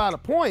to get a lot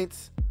of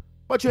points,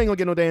 but you ain't going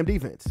to get no damn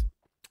defense.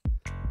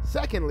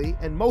 Secondly,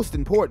 and most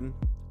important,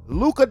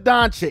 Luka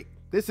Doncic.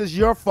 This is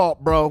your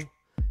fault, bro.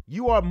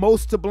 You are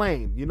most to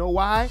blame. You know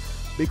why?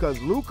 Because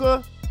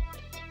Luka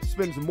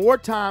spends more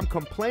time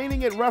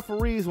complaining at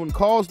referees when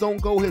calls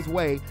don't go his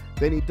way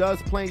than he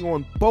does playing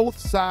on both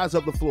sides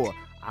of the floor.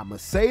 I'm going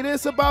to say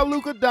this about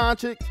Luka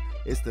Doncic.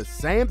 It's the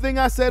same thing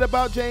I said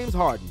about James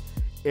Harden.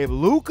 If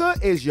Luka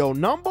is your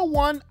number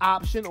one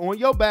option on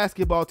your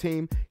basketball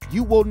team,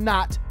 you will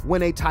not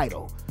win a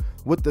title.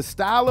 With the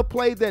style of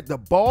play that the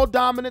ball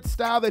dominant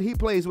style that he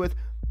plays with,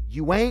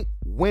 you ain't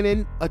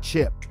winning a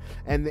chip.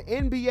 And the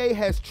NBA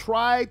has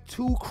tried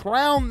to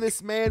crown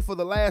this man for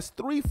the last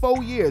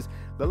 3-4 years.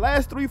 The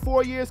last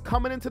 3-4 years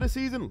coming into the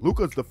season,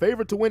 Luka's the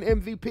favorite to win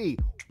MVP.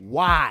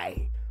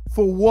 Why?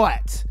 For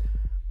what?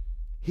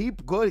 He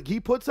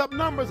puts up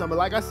numbers. I mean,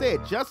 like I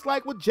said, just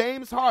like with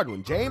James Harden.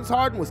 When James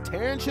Harden was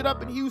tearing shit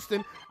up in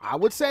Houston, I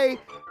would say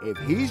if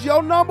he's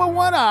your number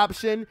one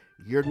option,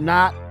 you're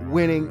not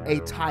winning a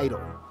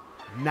title.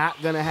 Not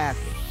going to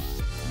happen.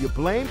 You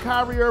blame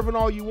Kyrie Irving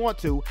all you want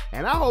to,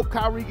 and I hope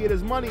Kyrie get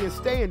his money and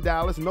stay in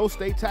Dallas, no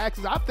state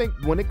taxes. I think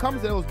when it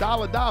comes to those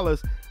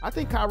dollars, I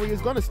think Kyrie is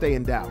going to stay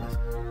in Dallas.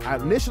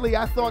 Initially,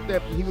 I thought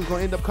that he was going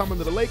to end up coming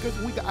to the Lakers.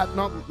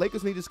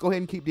 Lakers need to just go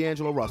ahead and keep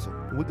D'Angelo Russell.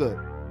 We're good.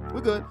 We're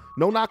good.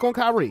 No knock on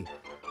Kyrie.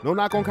 No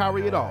knock on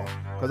Kyrie at all,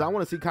 because I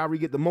want to see Kyrie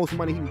get the most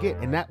money he can get,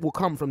 and that will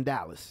come from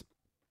Dallas.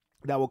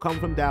 That will come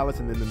from Dallas,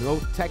 and then the no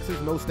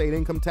Texas, no state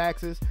income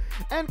taxes.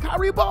 And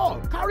Kyrie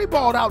balled. Kyrie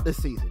balled out this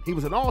season. He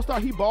was an all-star.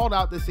 He balled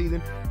out this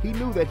season. He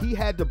knew that he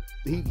had to,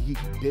 he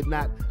did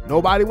not,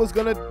 nobody was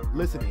going to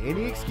listen to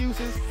any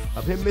excuses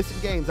of him missing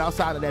games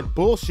outside of that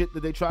bullshit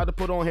that they tried to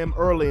put on him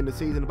early in the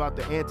season about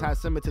the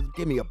anti-Semitism.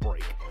 Give me a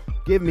break.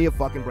 Give me a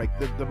fucking break.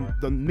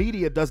 The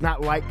media does not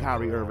like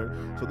Kyrie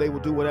Irving, so they will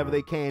do whatever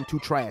they can to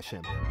trash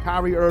him.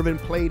 Kyrie Irving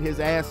played his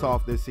ass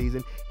off this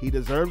season. He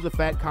deserves a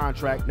fat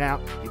contract. Now,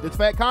 get this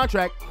fat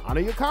contract.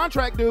 Honor your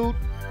contract, dude.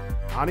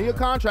 Honor your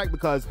contract,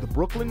 because the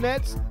Brooklyn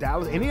Nets,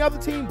 Dallas, any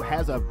other team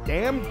has a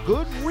damn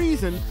good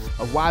reason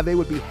of why they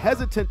would be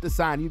hesitant to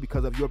sign you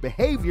because of your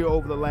behavior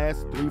over the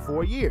last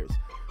 3-4 years.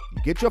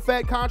 You get your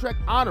fat contract,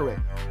 honor it.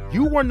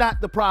 You were not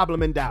the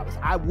problem in Dallas.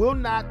 I will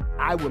not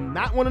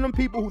one of them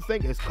people who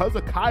think it's because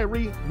of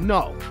Kyrie.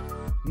 No,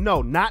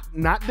 not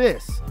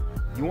this.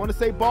 You want to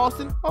say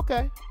Boston?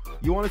 Okay.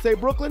 You want to say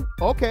Brooklyn?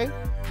 Okay.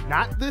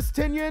 Not this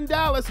tenure in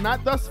Dallas,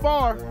 not thus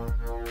far.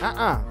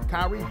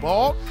 Kyrie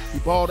balled. He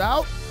balled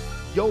out.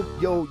 Yo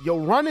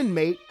running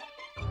mate,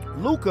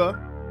 Luka,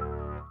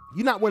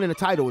 you're not winning a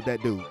title with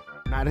that dude.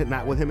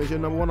 Not with him as your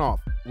number one off.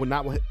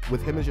 Not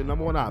with him as your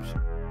number one option.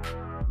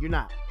 You're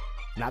not.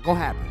 Not going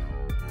to happen.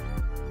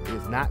 It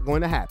is not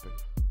going to happen.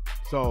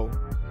 So,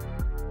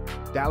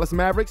 Dallas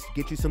Mavericks,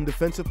 get you some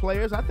defensive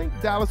players. I think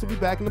Dallas will be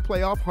back in the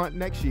playoff hunt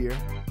next year.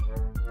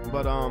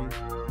 But,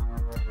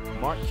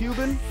 Mark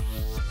Cuban,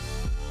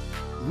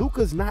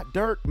 Luka's not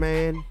Dirk,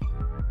 man.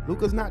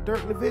 Luka's not Dirk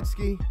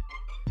Nowitzki.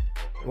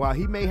 While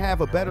he may have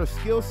a better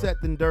skill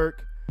set than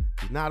Dirk,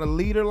 he's not a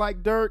leader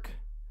like Dirk.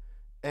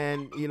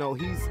 And, you know,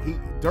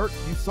 Dirk,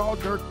 you saw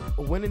Dirk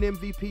win an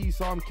MVP. You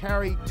saw him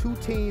carry 2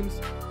 teams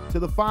to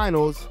the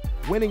finals,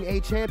 winning a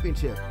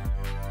championship.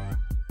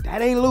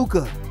 That ain't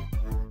Luka.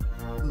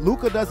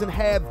 Luka doesn't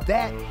have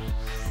that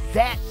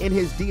in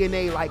his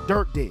DNA like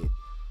Dirk did.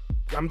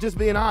 I'm just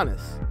being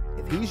honest.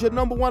 If he's your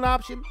number one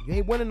option, you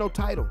ain't winning no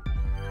title.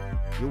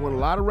 You'll win a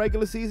lot of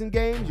regular season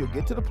games. You'll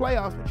get to the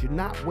playoffs, but you're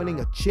not winning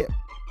a chip.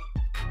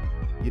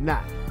 You're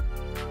not.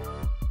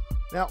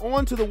 Now,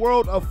 on to the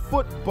world of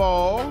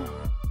football.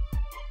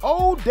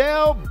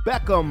 Odell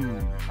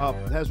Beckham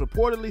has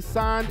reportedly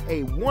signed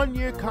a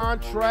one-year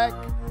contract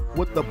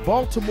with the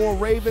Baltimore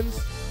Ravens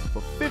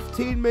for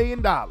 $15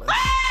 million.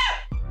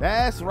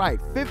 That's right,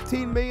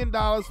 $15 million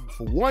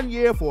for 1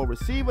 year for a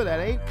receiver that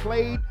ain't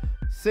played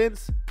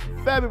since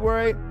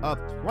February of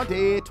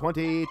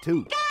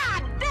 2022.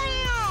 God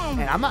damn!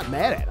 And I'm not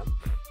mad at him.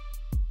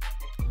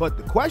 But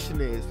the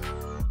question is,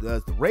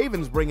 does the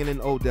Ravens bringing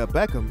in Odell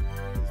Beckham,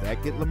 does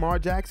that get Lamar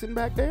Jackson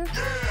back there?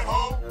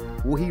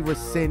 Will he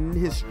rescind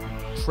his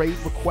trade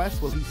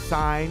request? Will he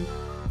sign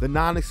the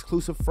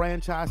non-exclusive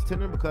franchise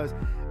tender? Because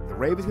the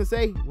Ravens can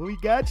say, well, we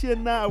got you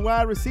a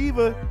wide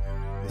receiver.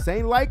 This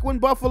ain't like when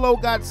Buffalo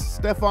got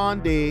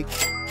Stephon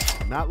Diggs.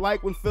 Not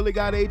like when Philly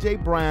got A.J.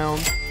 Brown.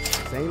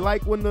 This ain't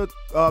like when the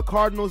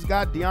Cardinals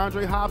got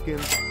DeAndre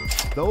Hopkins.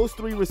 Those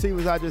three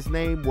receivers I just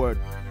named were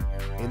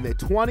in their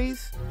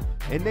 20s,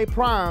 in their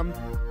prime,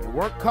 and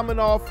weren't coming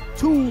off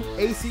 2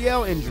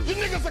 ACL injuries. You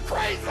niggas are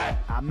crazy.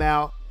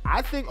 Now,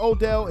 I think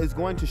Odell is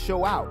going to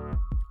show out,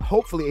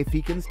 hopefully, if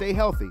he can stay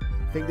healthy.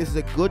 I think this is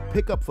a good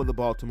pickup for the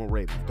Baltimore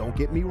Ravens. Don't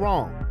get me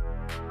wrong.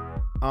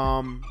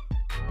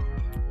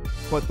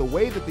 But the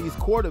way that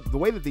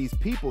these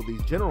people,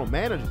 these general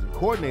managers and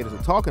coordinators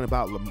are talking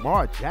about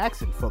Lamar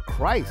Jackson, for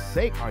Christ's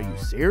sake, are you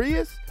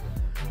serious?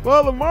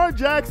 Well, Lamar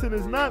Jackson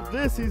is not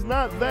this, he's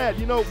not that.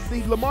 You know,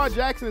 Lamar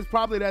Jackson is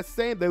probably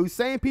those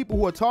same people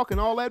who are talking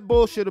all that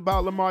bullshit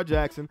about Lamar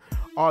Jackson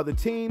are the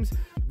teams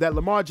that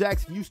Lamar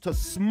Jackson used to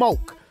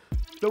smoke.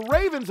 The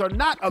Ravens are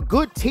not a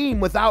good team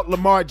without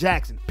Lamar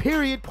Jackson.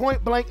 Period,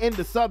 point blank, end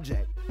of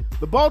subject.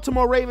 The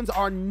Baltimore Ravens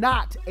are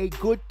not a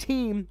good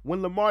team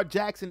when Lamar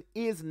Jackson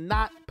is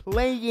not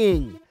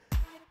playing.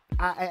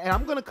 And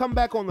I'm going to come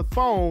back on the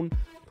phone.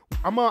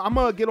 I'm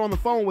gonna get on the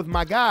phone with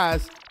my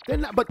guys.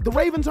 But the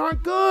Ravens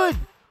aren't good.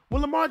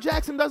 When Lamar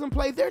Jackson doesn't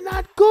play, they're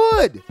not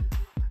good.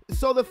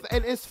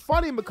 And it's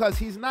funny because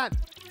he's not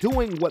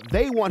doing what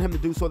they want him to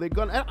do. So they're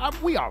gonna.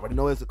 We already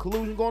know there's a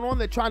collusion going on.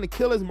 They're trying to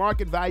kill his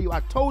market value.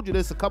 I told you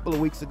this a couple of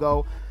weeks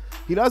ago.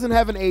 He doesn't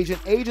have an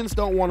agent. Agents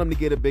don't want him to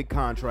get a big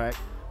contract.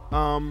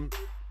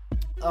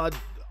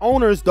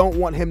 Owners don't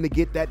want him to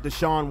get that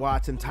Deshaun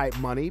Watson type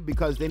money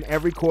because then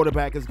every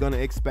quarterback is going to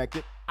expect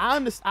it. I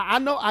understand. I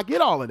know. I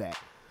get all of that.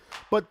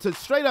 But to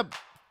straight up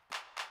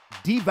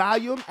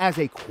devalue him as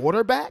a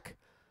quarterback,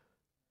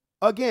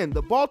 again,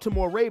 the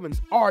Baltimore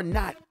Ravens are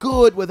not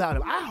good without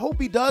him. I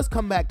hope he does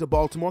come back to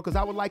Baltimore because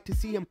I would like to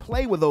see him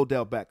play with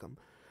Odell Beckham.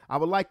 I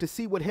would like to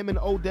see what him and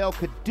Odell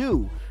could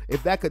do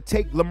if that could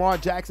take Lamar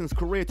Jackson's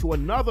career to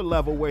another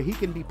level where he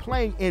can be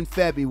playing in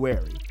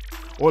February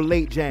or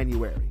late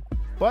January.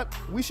 But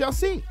we shall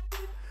see.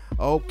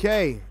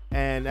 Okay,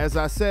 and as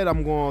I said,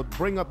 I'm going to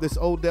bring up this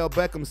Odell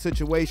Beckham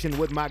situation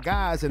with my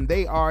guys, and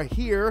they are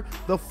here,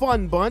 the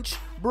fun bunch,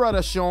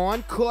 Brother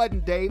Sean, Cord,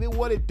 and David.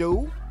 What it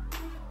do?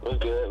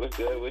 What's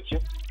good with you?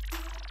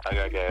 I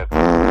got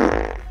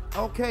gas.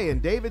 Okay,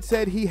 and David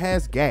said he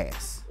has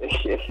gas.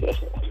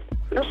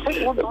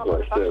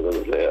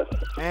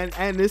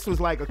 And this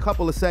was like a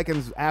couple of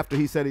seconds after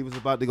he said he was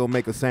about to go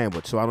make a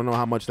sandwich, so I don't know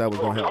how much that was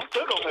going to help. I'm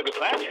still going to make a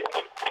sandwich.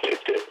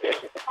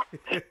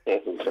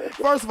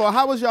 First of all,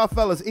 how was y'all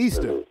fellas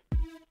Easter?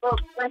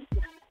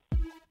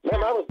 Man,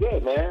 I was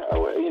good, man.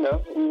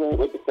 We went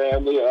with the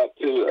family up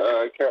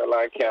to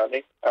Caroline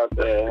County. Out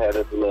there, had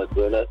us a little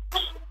dinner.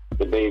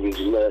 The babies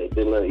did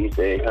a little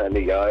Easter egg hunt in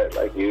the yard,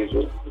 like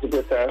usual. It was a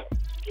good time.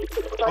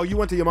 Oh, you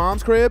went to your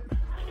mom's crib?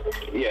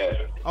 Yeah.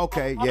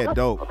 Okay, yeah,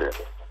 dope.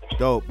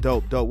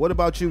 Dope. What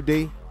about you,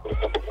 D?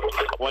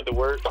 Went to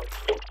work,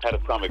 had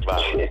a stomach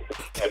virus,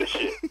 had a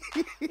shit.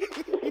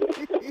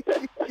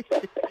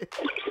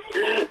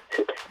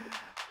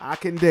 I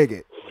can dig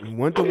it.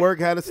 Went to work,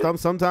 had a stomach.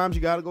 Sometimes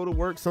you got to go to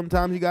work.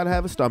 Sometimes you got to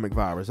have a stomach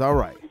virus. All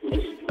right.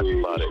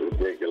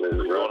 Ridiculous,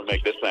 bro. Going to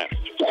make this sandwich.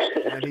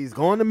 And he's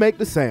going to make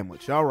the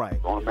sandwich. All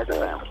right. Going to make the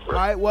sandwich. All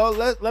right. Well,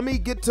 let me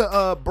get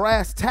to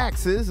brass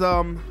taxes.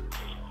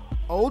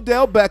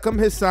 Odell Beckham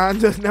has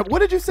signed. Now, what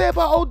did you say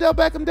about Odell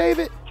Beckham,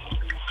 David?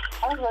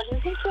 I was like,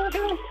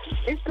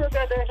 he still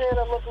got that head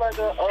that looks like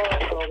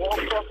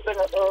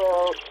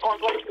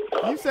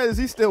a You said, is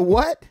he still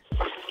what?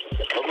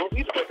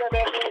 He still got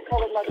that hair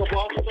color like a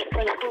blonde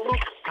thing.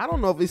 I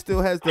don't know if he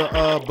still has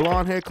the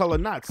blonde hair color or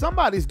not.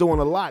 Somebody's doing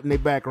a lot in their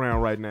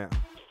background right now.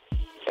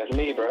 That's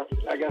me, bro.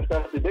 I got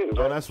stuff to do,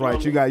 bro. Oh, that's right.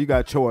 You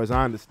got chores.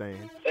 I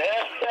understand.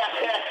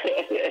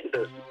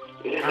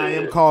 I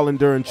am calling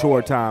during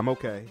chore time.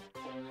 Okay.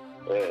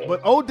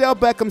 But Odell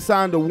Beckham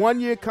signed a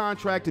one-year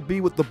contract to be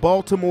with the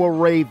Baltimore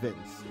Ravens.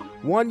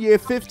 1 year,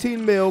 $15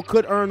 million,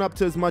 could earn up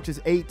to as much as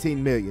 $18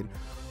 million.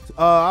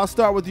 I'll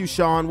start with you,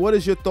 Sean. What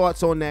is your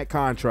thoughts on that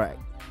contract?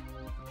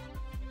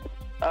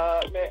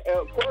 Man,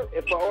 of course,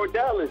 for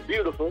Odell, it's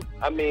beautiful.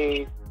 I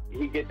mean,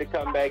 he get to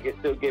come back and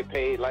still get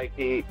paid like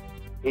he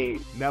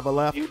never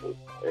left.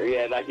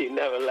 Like he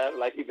never left.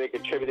 Like he's been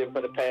contributing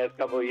for the past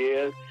couple of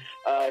years.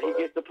 He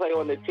gets to play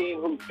on the team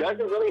who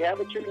doesn't really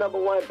have a true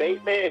number one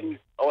baseman.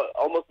 Who's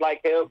almost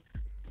like him,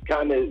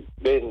 kind of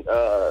been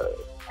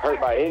hurt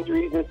by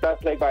injuries and stuff,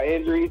 plagued by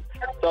injuries.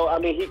 So, I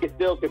mean, he can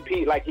still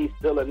compete like he's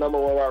still a number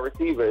one wide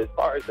receiver. As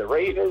far as the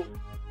Ravens,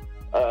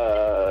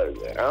 I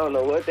don't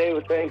know what they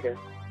were thinking.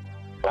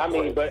 I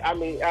mean,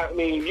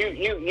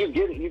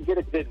 you get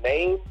a good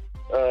name,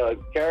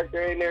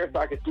 character in there, so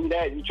I can see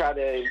that. You try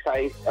to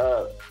entice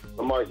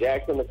Lamar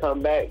Jackson to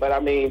come back, but I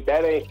mean,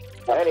 that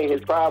ain't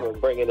his problem,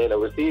 bringing in a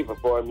receiver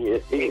for him.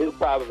 His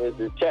problem is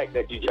the check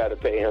that you try to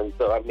pay him.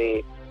 So, I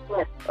mean,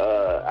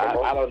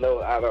 I don't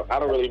know. I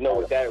don't really know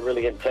what that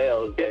really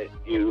entails. That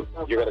you're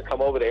going to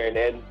come over there and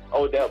then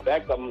Odell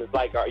Beckham is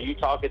like, are you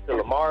talking to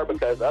Lamar?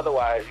 Because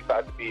otherwise you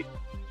got to be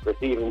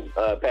receiving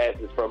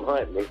passes from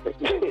Hunt.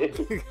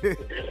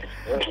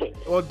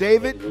 Well,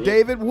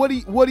 David, what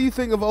do you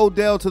think of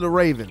Odell to the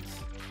Ravens?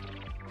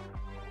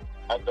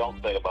 I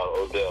don't think about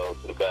Odell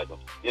to the Beckham.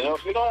 You know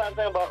what I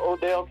think about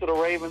Odell to the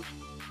Ravens?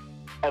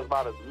 As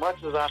about as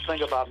much as I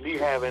think about me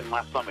having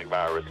my stomach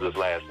virus this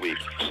last week.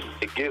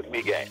 It gives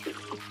me gas.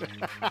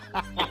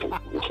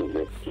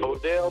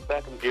 Odell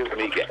Beckham gives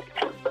me gas.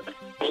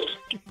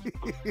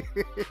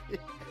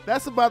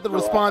 That's about the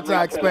response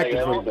I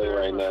expected from you.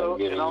 Right now,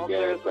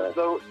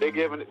 so they're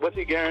giving, what's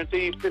he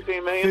guaranteed?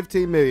 $15 million?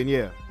 $15 million,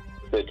 yeah.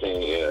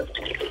 15, yeah.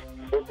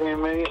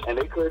 $15 million, and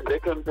they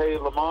couldn't pay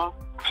Lamar,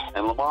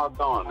 and Lamar's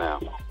gone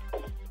now.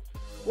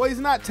 Well, he's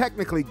not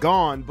technically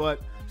gone, but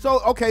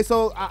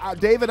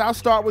David, I'll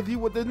start with you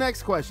with the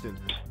next question.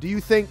 Do you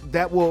think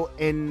that will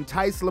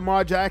entice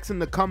Lamar Jackson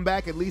to come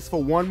back at least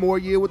for one more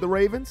year with the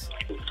Ravens?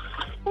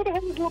 Who the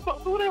hell is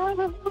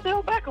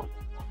Odell Beckham?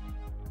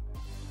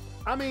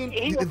 I mean,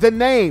 the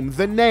name.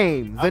 The name?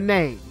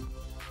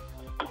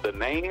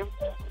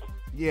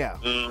 Yeah.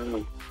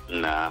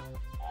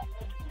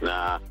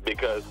 Nah,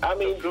 because I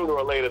mean, sooner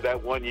or later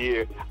that 1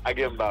 year, I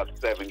give him about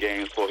 7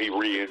 games before he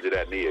re-injure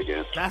that knee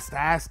again. That's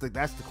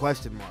the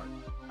question mark.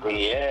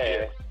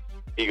 Yeah.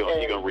 He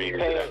gonna re-injure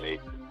that knee.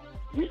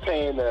 You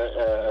paying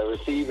a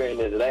receiver in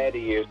his latter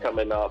years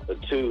coming off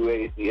of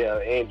 2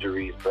 ACL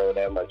injuries for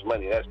that much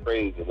money? That's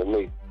crazy to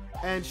me.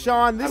 And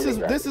Sean, this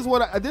is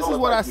what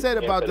I said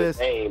about this.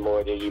 Paying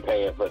more than you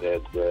paying for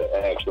the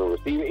actual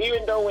receiver,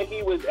 even though when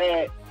he was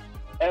at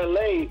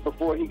LA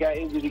before he got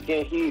injured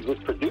again, he was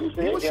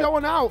producing. He was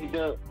showing out.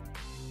 You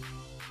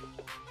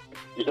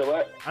said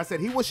what? I said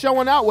he was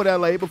showing out with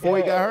LA before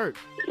he got hurt.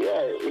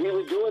 Yeah, he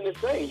was doing the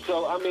same.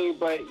 So I mean,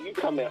 but you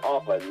coming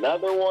off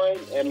another one.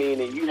 I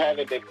mean, and you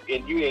haven't been,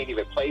 and you ain't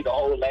even played the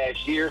whole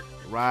last year.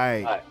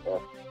 Right.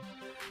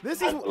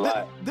 This is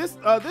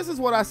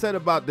what I said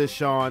about this,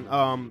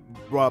 Sean.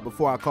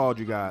 Before I called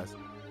you guys.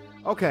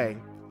 Okay.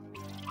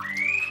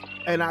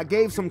 And I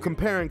gave some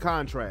compare and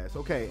contrast.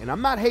 Okay, and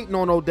I'm not hating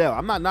on Odell.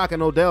 I'm not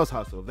knocking Odell's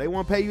hustle. If they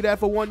want to pay you that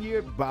for 1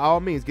 year, by all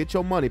means, get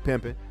your money,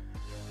 pimping.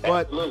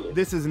 But Absolutely.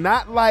 This is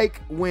not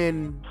like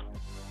when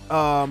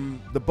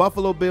the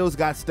Buffalo Bills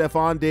got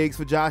Stephon Diggs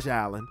for Josh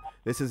Allen.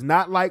 This is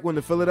not like when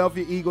the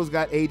Philadelphia Eagles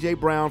got A.J.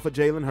 Brown for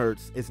Jalen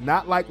Hurts. It's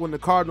not like when the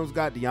Cardinals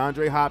got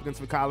DeAndre Hopkins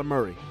for Kyler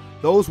Murray.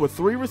 Those were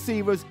 3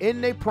 receivers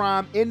in their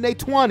prime, in their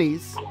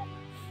 20s,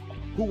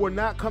 who were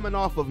not coming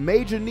off of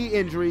major knee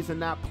injuries and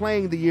not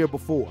playing the year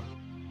before.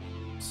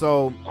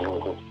 So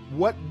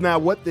what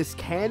this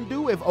can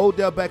do if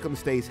Odell Beckham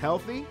stays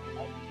healthy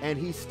and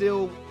he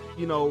still,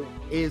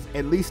 is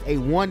at least a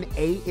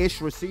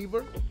 1A-ish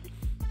receiver,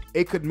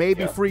 it could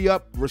maybe free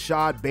up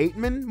Rashad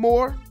Bateman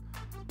more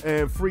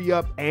and free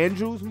up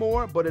Andrews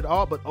more, but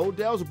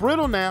Odell's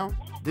brittle now.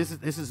 This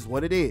is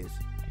what it is.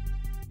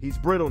 He's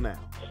brittle now.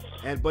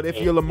 But if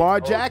you're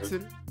Lamar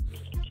Jackson,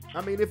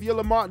 all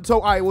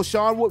right, well,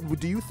 Sean, what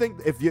do you think?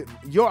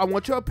 I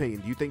want your opinion.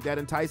 Do you think that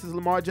entices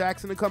Lamar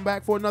Jackson to come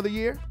back for another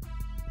year?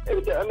 I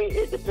mean,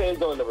 it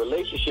depends on the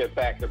relationship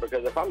factor,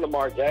 because if I'm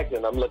Lamar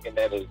Jackson, I'm looking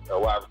at a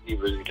wide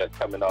receiver that's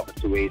coming off of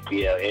 2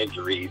 ACL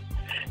injuries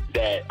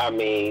that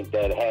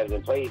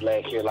hasn't played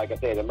last year. Like I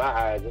said, in my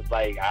eyes, it's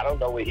like, I don't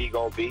know where he's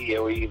going to be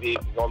or he's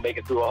going to make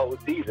it through a whole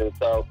season.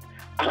 So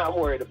I'm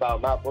worried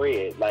about my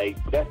bread. Like,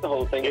 that's the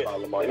whole thing about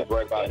Lamar. He's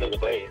worried about his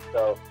bread.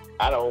 So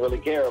I don't really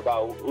care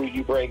about who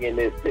you bring in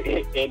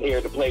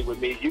here to play with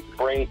me. You can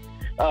bring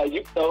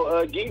you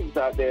throw Jesus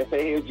out there and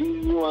say, "Hey,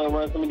 Jesus, you want to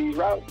run some of these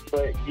routes,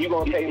 but you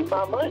gonna pay me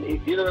my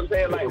money." You know what I'm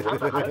saying? Like,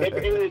 at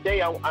the end of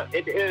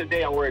the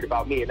day, I'm worried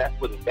about me, and that's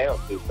what it's down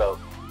to. So,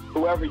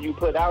 whoever you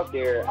put out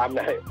there, I'm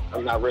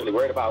not really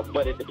worried about.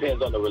 But it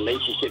depends on the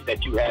relationship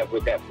that you have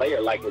with that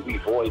player. Like, if we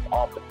boys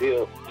off the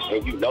field,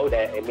 and you know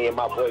that, and me and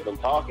my boys been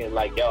talking,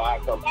 like, "Yo, I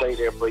come play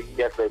there for you."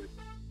 Yes, baby.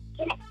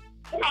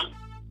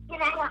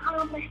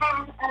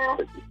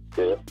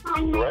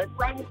 Right.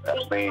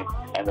 I mean,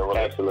 and the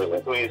relationship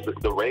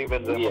between the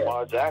Ravens and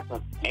Lamar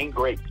Jackson ain't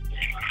great.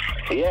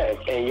 Yeah,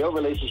 and your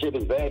relationship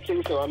is bad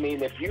too. So I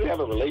mean, if you have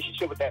a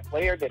relationship with that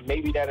player, then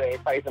maybe that'll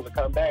entice him to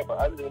come back. But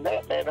other than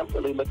that, man, I'm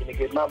really looking to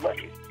get my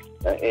money.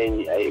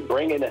 And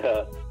bringing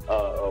a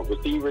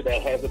receiver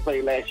that hasn't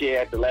played last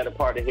year at the latter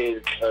part of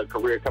his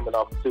career, coming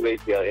off of 2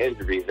 ACL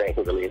injuries, ain't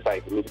really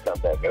enticing me to come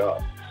back at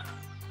all.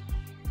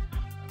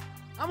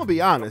 I'm going to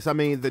be honest. I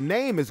mean, the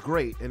name is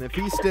great, and if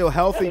he's still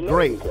healthy,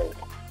 great.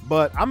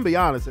 But I'm gonna be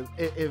honest,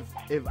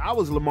 if I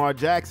was Lamar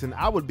Jackson,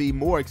 I would be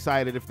more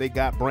excited if they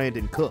got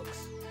Brandon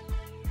Cooks.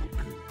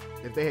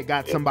 If they had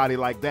got somebody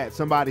like that,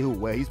 somebody who,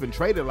 well, he's been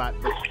traded a lot,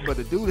 but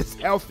the dude is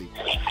healthy.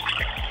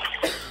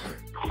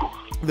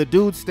 The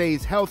dude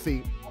stays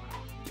healthy.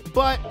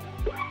 But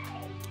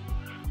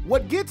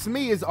what gets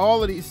me is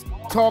all of these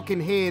talking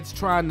heads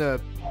trying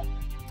to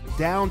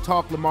down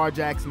talk Lamar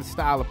Jackson's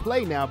style of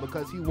play now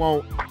because he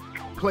won't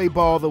play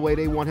ball the way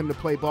they want him to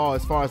play ball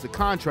as far as the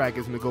contract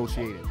is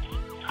negotiated.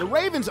 The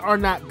Ravens are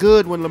not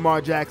good when Lamar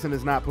Jackson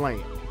is not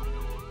playing.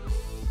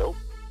 Nope.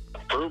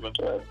 Proven.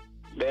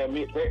 They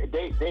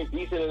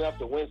decent enough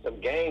to win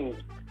some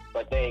games,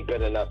 but they ain't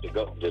good enough to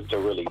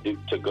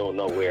go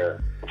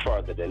nowhere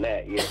farther than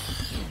that. Yeah,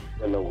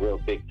 in no real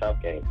big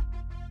tough game.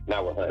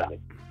 Not with Huntley.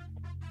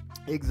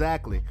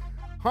 Exactly.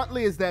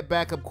 Huntley is that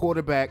backup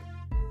quarterback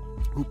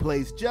who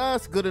plays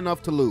just good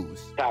enough to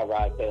lose.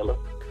 Tyrod Taylor.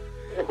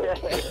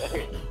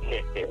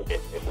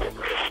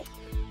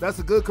 That's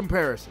a good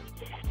comparison.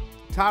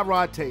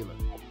 Tyrod Taylor.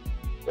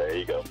 There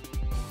you go.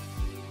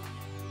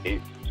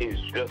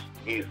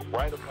 He's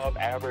right above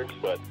average,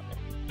 but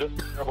just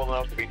terrible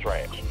enough to be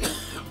trash.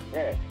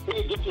 Yeah, he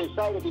can get you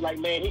excited and be like,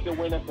 man, he can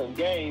win us some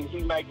games.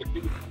 He might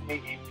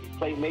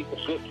make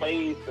some good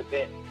plays, but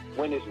then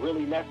when it's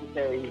really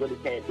necessary, he really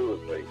can't do it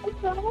for you.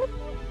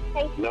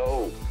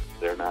 No,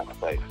 they're not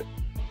safe.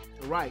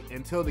 Right,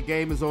 until the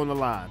game is on the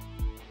line.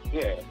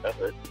 Yeah, That's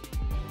it.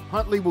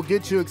 Huntley will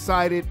get you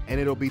excited, and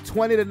it'll be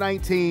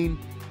 20-19,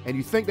 and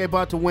you think they're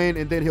about to win,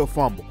 and then he'll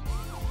fumble.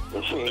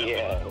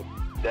 yeah,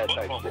 that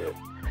type of shit.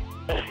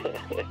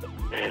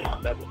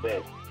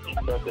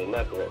 Nothing.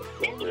 I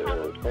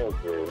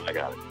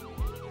got it.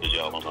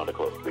 Y'all don't know the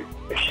close, please.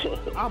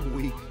 I'm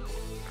weak.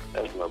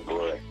 That's my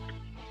boy.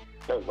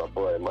 That's my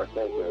boy. Mark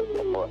Sanchez is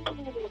my boy.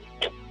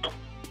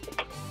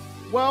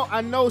 Well,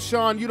 I know,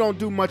 Sean, you don't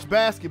do much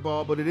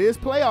basketball, but it is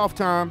playoff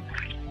time.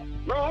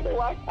 Bro, I've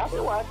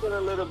been watching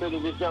a little bit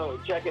of this show,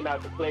 checking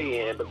out the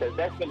play-in, because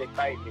that's been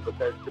exciting me.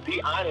 Because to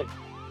be honest,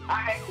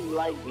 I actually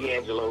like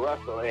D'Angelo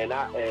Russell, and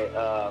I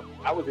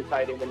was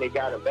excited when they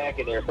got him back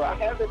in there. So I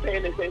have been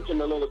paying attention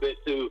a little bit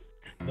to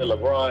the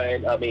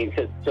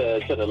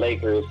to the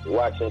Lakers,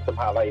 watching some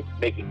highlights,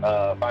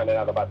 finding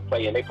out about the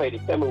play-in. They played the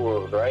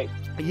Timberwolves, right?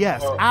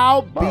 Yes,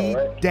 I'll be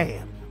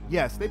damned.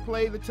 Yes, they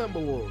play the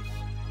Timberwolves.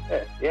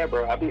 Yeah,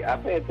 bro. I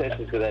pay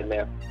attention to that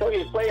now. So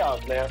it's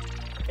playoffs now.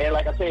 And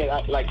like I said,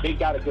 they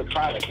got a good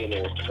product in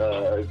there,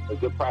 a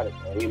good product.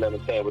 You know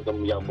what I'm saying, with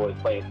them young boys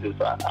playing too.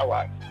 So I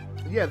watch.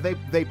 Yeah,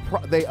 they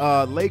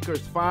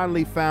Lakers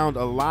finally found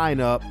a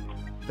lineup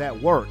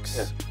that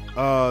works.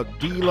 Yeah.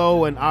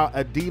 D'Lo and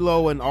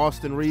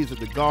Austin Reeves at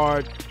the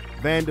guard,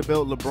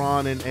 Vanderbilt,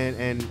 LeBron,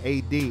 and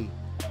AD.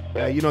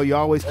 Yeah. You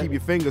always keep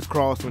your fingers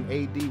crossed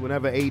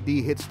whenever AD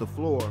hits the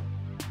floor.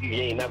 You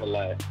ain't never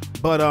lied.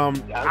 But I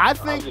think I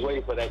was just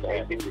waiting for that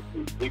guy.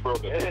 He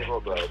broke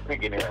a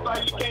pinky nail.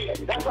 That's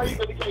why you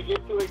really can't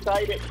get too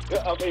excited.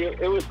 I mean,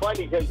 it was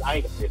funny because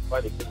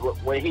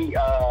when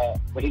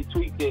he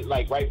tweaked it,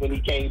 like right when he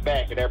came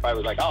back, and everybody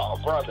was like, "Oh,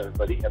 brother!"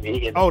 But he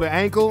ended the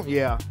ankle,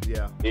 yeah.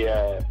 He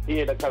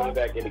ended up coming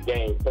back in the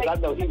game because I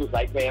know he was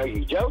like, "Man, are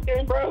you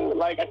joking, bro?"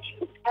 Like I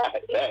just got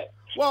that.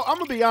 Well, I'm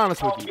gonna be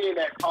honest with you. Being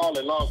that tall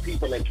and long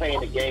people and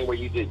playing a game where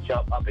you just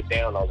jump up and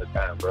down all the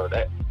time, bro.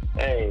 That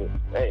ain't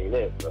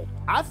it, bro.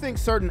 I think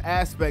certain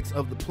aspects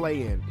of the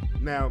play-in.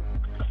 Now,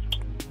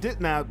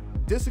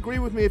 disagree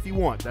with me if you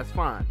want. That's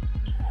fine.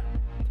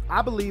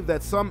 I believe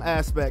that some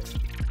aspects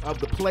of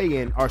the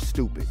play-in are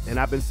stupid, and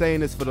I've been saying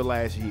this for the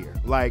last year.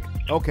 Like,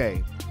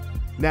 okay,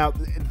 now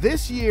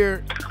this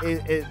year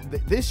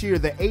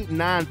the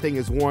 8-9 thing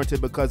is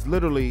warranted because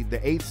literally the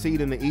 8th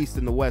seed in the East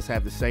and the West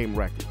have the same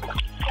record.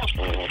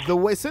 The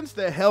way since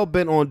they're hell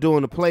bent on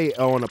doing a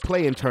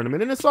play-in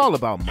tournament, and it's all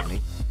about money.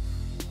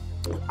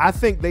 I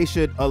think they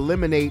should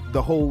eliminate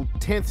the whole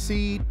 10th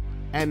seed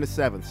and the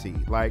 7th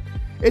seed. Like,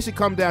 it should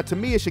come down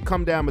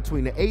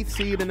between the 8th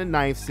seed and the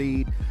 9th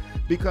seed.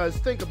 Because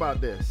think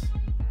about this.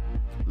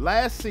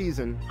 Last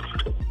season,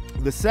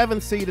 the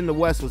 7th seed in the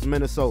West was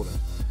Minnesota.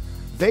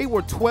 They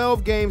were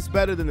 12 games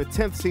better than the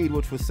 10th seed,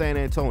 which was San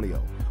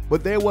Antonio.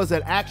 But there was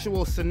an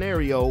actual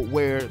scenario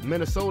where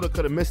Minnesota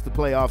could have missed the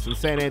playoffs and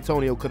San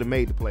Antonio could have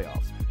made the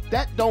playoffs.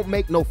 That don't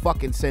make no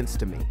fucking sense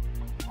to me.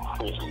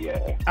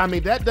 Yeah. I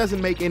mean, that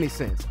doesn't make any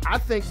sense. I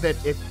think that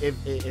if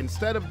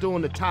instead of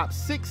doing the top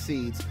 6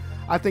 seeds,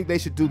 I think they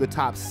should do the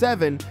top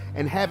 7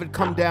 and have it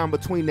come down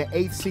between the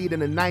 8th seed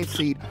and the 9th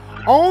seed,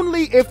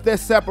 only if they're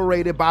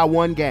separated by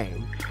 1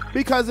 game.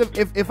 Because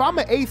if I'm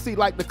an 8th seed,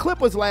 like the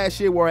Clippers last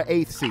year were an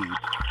 8th seed,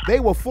 they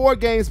were 4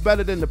 games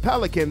better than the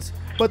Pelicans,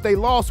 but they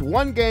lost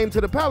 1 game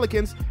to the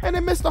Pelicans and they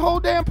missed the whole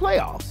damn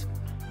playoffs.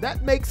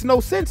 That makes no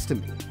sense to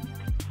me.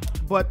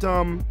 But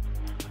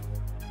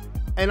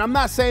and I'm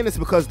not saying this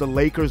because the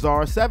Lakers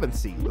are a 7th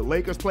seed. The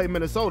Lakers play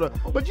Minnesota.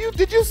 But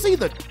did you see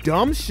the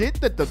dumb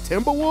shit that the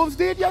Timberwolves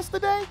did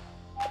yesterday?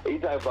 You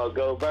talking about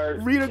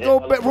Gobert?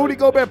 Rudy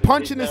Gobert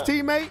punching his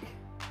teammate?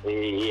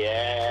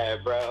 Yeah,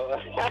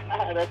 bro.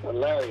 That's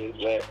hilarious,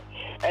 man.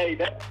 Hey,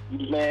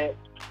 man,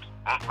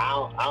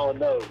 I don't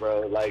know,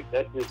 bro. Like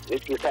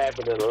it's just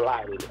happening a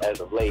lot as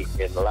of late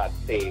in a lot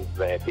of teams,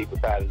 man. People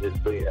try to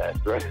just be us,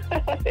 bro.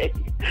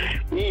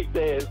 he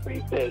said,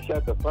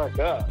 shut the fuck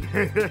up.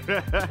 He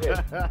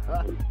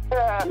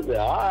said,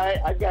 all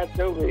right, I got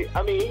Toby.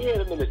 I mean, he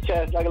hit him in the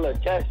chest like a little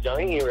chest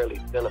joint. He ain't really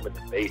still him in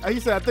the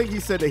face. I think he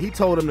said that he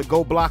told him to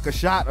go block a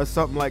shot or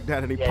something like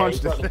that, and he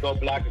punched him. He told him to go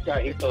block a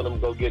shot. He told him to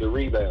go get a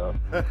rebound.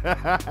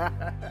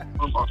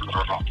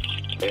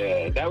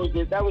 Yeah, that was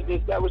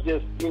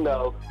just, you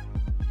know,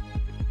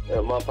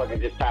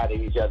 motherfuckers just tired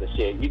of each other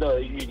shit. You know,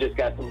 you just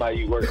got somebody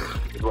you work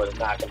with want to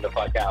knock him the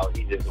fuck out.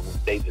 They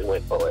just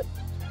went for it.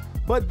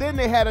 But then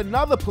they had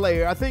another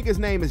player, I think his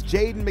name is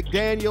Jaden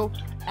McDaniel,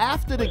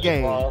 after the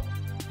game.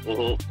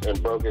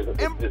 And broke his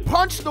and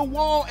punched the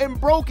wall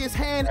and broke his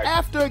hand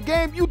after a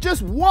game. You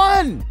just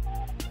won.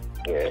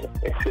 Yeah.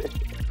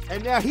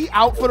 And now he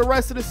out for the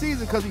rest of the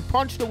season because he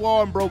punched the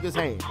wall and broke his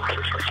hand.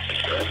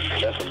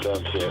 That's some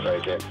dumb shit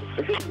right there.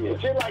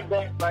 Shit like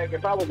that, like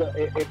if I was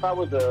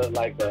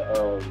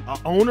a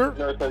owner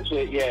or some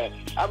shit, yeah.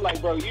 I'm like,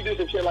 bro, you do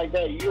some shit like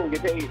that, you don't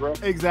get paid, bro.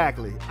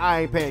 Exactly.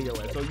 I ain't paying your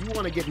ass. So you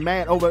want to get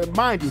mad over?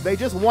 Mind you, they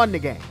just won the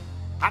game.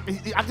 I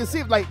can see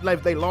it like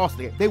they lost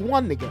the game. They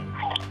won the game.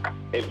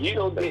 If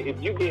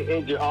you get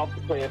injured off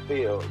the playing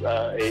field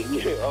and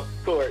you're off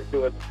the court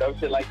doing some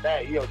shit like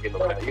that, you don't get no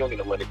money. You don't get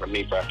no money from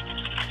me, bro.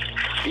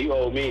 You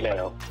owe me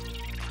now.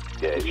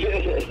 Yeah,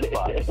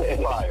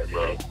 fire,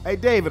 bro. Hey,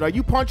 David, are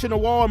you punching the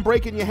wall and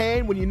breaking your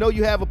hand when you know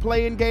you have a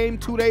playing game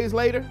 2 days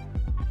later?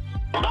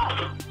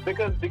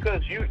 Because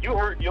you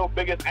hurt your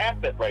biggest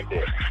asset right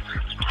there.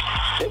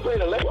 They play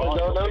the Lakers,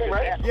 don't they,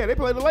 right? Yeah, they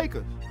play the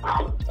Lakers.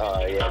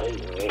 Yeah,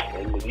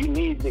 you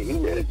need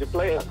your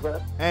players,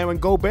 bro. And when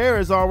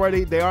Gobert is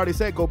they already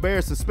said Gobert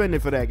is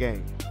suspended for that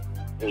game.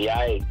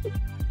 Yeah,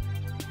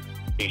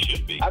 he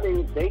should be. I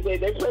mean, they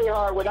play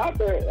hard without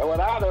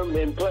him,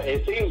 and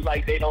it seems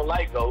like they don't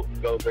like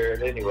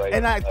Gobert anyway.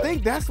 And I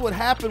think that's what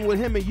happened with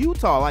him in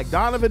Utah. Like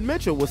Donovan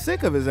Mitchell was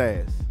sick of his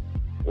ass.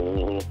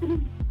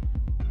 Mm-hmm.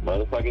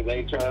 Motherfuckers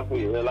ain't trying for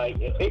you. Like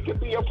it could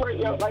be your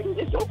person. Like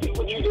it's some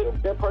people you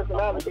just their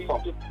personality you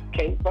just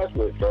can't fuck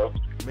with, bro.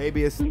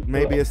 Maybe it's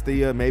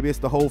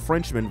the whole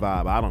Frenchman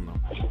vibe. I don't know.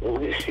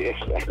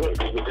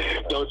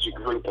 Don't you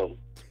group them?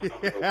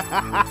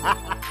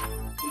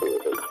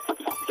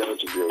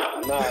 Don't you group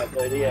them? Nah,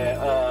 but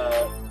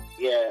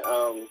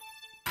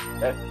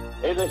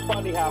it's just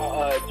funny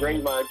how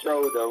Draymond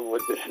trolled them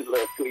with this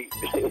little tweet.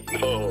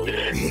 Oh,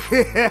 yeah.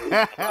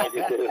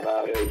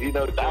 You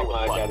know,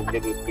 Draymond got to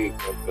get his tweet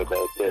for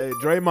that shit. Hey,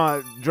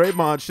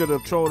 Draymond should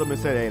have trolled him and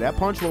said, "Hey, that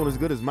punch won't as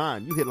good as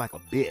mine. You hit like a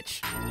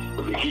bitch."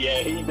 Yeah,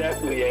 he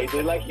definitely ain't.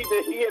 Like he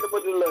hit him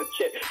with a little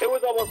chip. It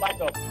was almost like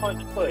a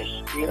punch push.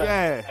 You know,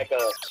 yeah. Like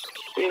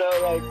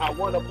like I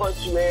want to punch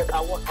you, man.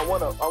 I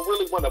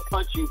really want to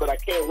punch you, but I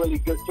can't really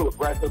get too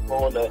aggressive in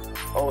front of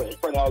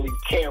all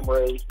these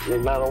cameras,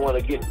 and I don't want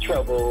to get in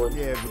trouble. And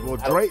yeah, well,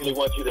 I don't really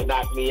want you to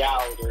knock me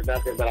out or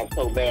nothing, but I'm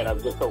so mad.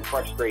 I'm just so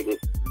frustrated.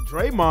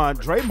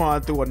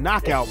 Draymond threw a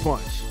knockout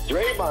punch.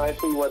 Draymond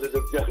threw one of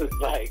them just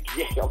like,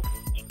 yeah.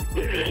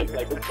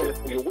 Like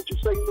what you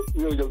say?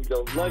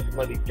 Those lunch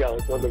money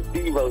jumps on the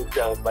zero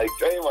jumps, like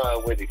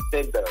Draymond with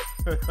extendo.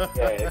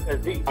 Yeah,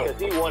 because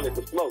he wanted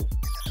to smoke.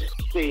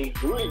 See,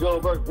 Rudy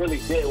Gobert really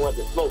didn't want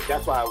to smoke.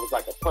 That's why it was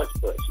like a punch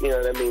push. You know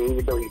what I mean?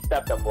 Even though he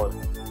stepped up on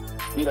him.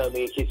 You know what I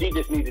mean? Because he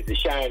just needed to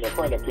shine in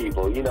front of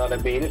people. You know what I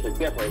mean? This is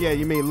different. Yeah,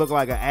 you mean look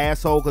like an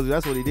asshole? Because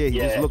that's what he did. He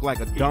just looked like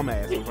a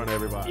dumbass in front of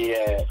everybody.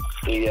 Yeah,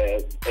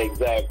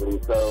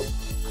 exactly. So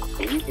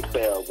you can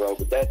tell, bro.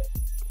 But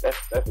that's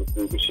some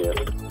stupid shit.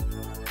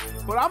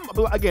 But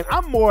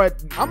I'm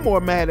more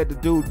mad at the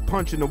dude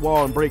punching the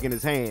wall and breaking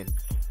his hand.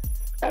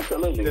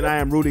 Absolutely. Than I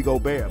am Rudy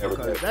Gobert,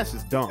 because that's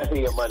just dumb. Messing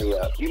your money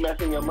up. You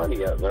messing your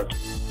money up, bro.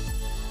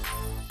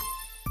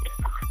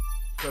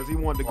 Because he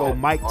wanted to go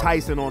Mike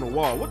Tyson on the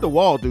wall. What the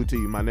wall do to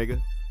you, my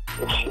nigga?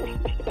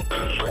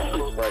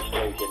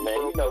 Frustration, man.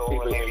 You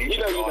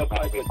know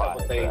punch a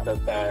couple things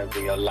sometimes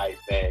in your life,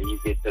 man. You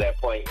get to that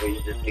point where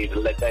you just need to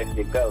let that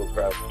shit go,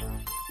 bro.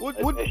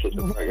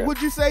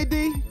 What'd you say,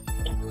 D?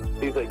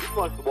 He's like, you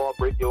punch the wall,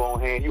 break your own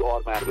hand, you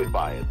automatically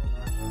biased.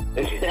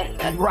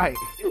 Right.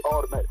 You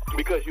automatic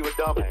because you a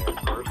dumbass,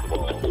 first of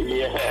all.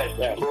 Yeah.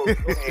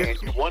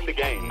 And you won the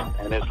game,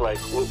 and it's like,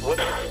 what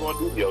are you going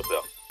to do to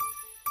yourself?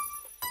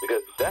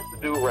 Because that's the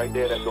dude right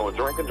there that's going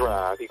to drink and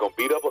drive. He's going to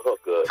beat up a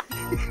hooker.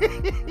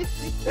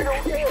 He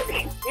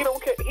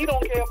don't care. He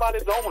don't care about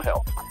his own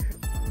health.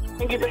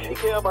 He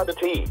care about the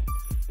team.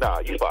 Nah,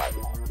 you fired.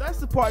 That's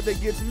the part that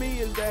gets me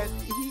is that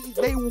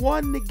they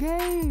won the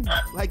game.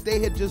 Like they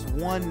had just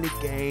won the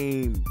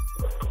game.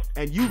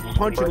 And you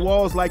punching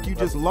walls like you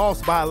just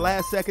lost by a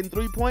last-second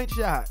three-point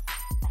shot.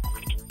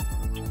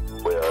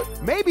 Well,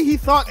 maybe he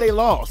thought they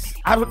lost.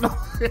 I don't know.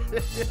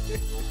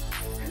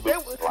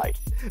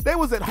 They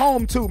was at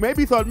home, too.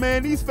 Maybe he thought,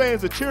 man, these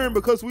fans are cheering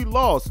because we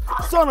lost.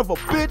 Son of a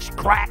bitch,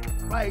 crack.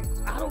 Like,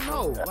 I don't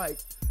know.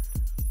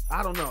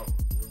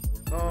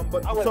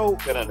 But I was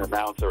an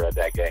announcer at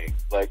that game.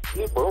 Like,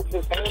 he broke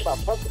his hand by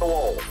punching the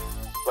wall.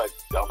 Like,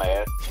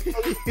 Dumbass.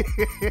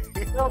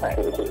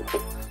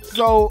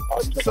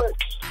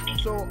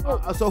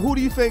 So who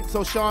do you think?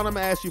 So Sean, I'm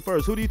gonna ask you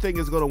first. Who do you think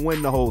is gonna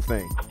win the whole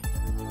thing?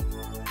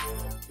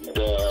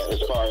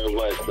 As far as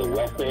what, the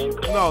West thing?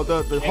 No,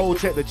 the whole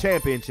the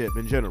championship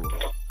in general.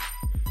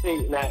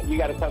 See, now you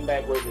got to come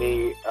back with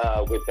me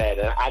with that.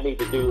 And I need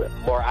to do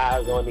more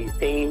eyes on these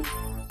teams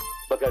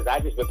because I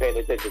just been paying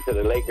attention to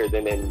the Lakers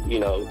and then, you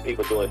know,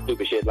 people doing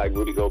stupid shit like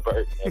Rudy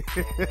Gobert.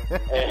 But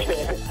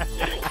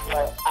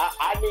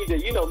I need to,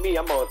 you know me,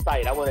 I'm on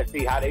site. I want to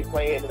see how they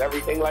playing and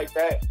everything like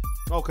that.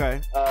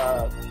 Okay.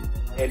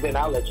 And then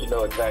I'll let you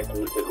know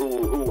exactly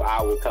who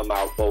I will come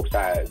out both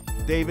sides.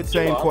 David,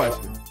 same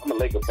question. I'm a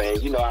Laker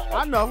fan. You know,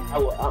 I know.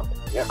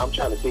 I'm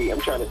trying to see them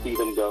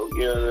go.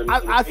 You know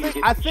what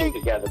I think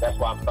together. That's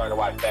why I'm starting to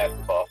watch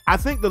basketball. I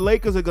think the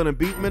Lakers are going to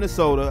beat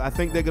Minnesota. I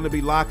think they're going to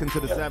be locked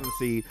into the 7th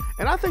seed,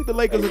 and I think the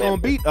Lakers are going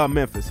to beat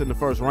Memphis in the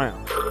first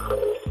round.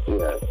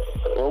 Yeah.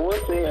 Well,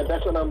 we'll see.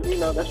 That's what I'm. You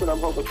know, that's what I'm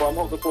hoping for. I'm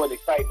hoping for an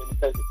excitement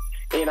because.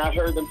 And I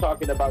heard them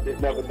talking about this.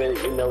 Never been,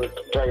 you know, it's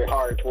very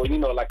hard for, you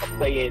know, like a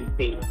play-in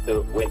team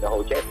to win the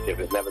whole championship.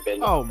 It's never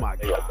been. Oh my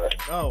God!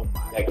 Oh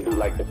my! They can do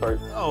like the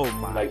first. Oh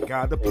my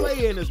God! The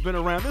play-in has been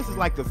around. This is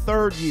like the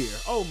 3rd year.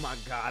 Oh my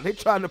God! They're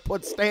trying to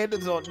put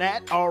standards on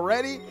that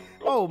already.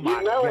 Oh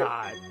my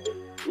God!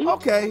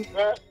 Okay.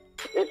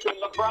 It's a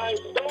LeBron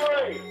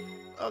story.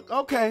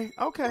 Okay.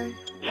 All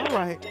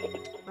right.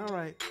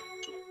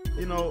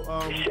 You know,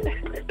 okay.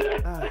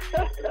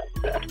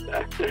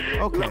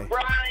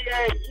 LeBron,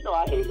 you know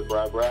I hate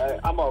LeBron, bro.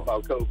 I'm all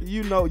about Kobe.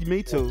 You know,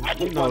 me too. I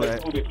just want a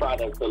Kobe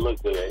product to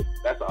look good.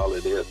 That's all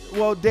it is.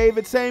 Well,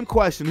 David, same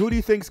question. Who do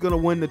you think's gonna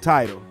win the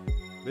title?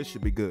 This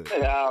should be good. I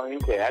don't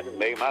even care. I just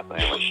made my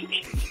sandwich.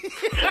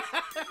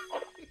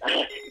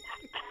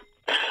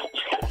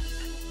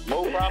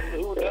 More props to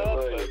who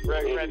does,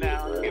 but right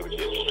now, I don't give a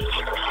shit.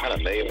 I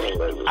done made my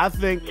sandwich. I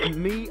think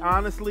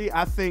honestly,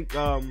 I think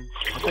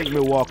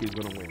Milwaukee's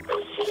gonna win.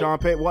 Sean,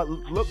 pay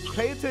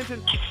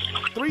attention.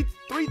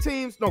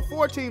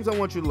 Four teams I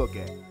want you to look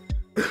at.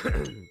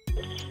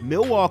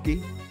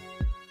 Milwaukee,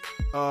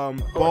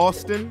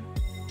 Boston,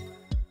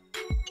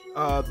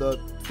 the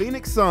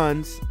Phoenix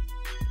Suns,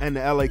 and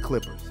the LA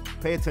Clippers.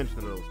 Pay attention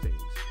to those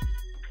teams.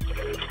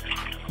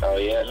 Oh,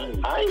 yeah.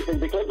 I didn't think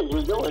the Clippers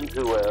were doing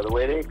too well the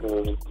way they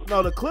could.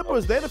 No, the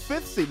Clippers, they're the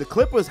 5th seed. The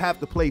Clippers have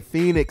to play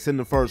Phoenix in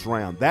the first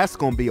round. That's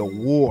going to be a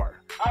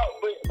war. Oh,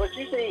 but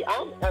you see,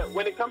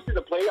 when it comes to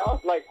the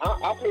playoffs, like,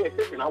 I'll pay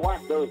attention. I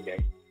watch those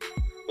games.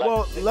 Like,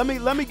 well, let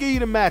me give you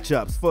the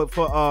matchups for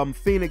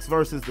Phoenix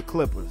versus the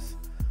Clippers.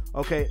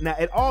 Okay, now,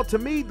 to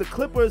me, the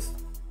Clippers,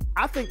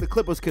 I think the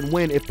Clippers can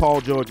win if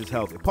Paul George is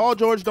healthy. If Paul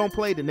George don't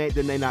play, then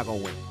they're not going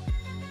to win.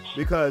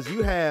 Because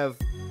you have...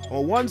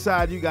 On one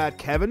side, you got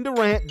Kevin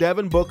Durant,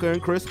 Devin Booker, and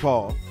Chris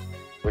Paul.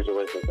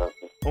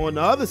 On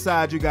the other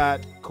side, you got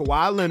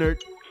Kawhi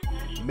Leonard,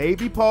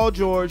 maybe Paul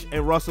George,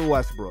 and Russell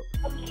Westbrook.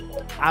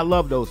 I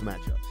love those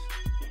matchups.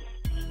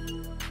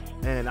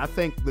 And I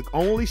think the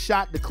only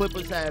shot the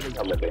Clippers have is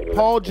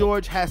Paul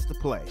George has to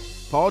play.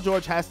 Paul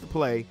George has to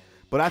play,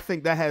 but I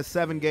think that has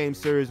 7-game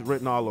series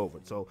written all over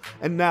it. So,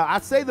 and now I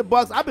say the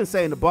Bucks. I've been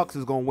saying the Bucks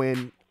is going to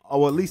win,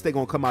 or at least they're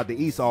going to come out the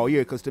East all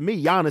year, because to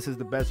me, Giannis is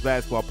the best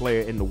basketball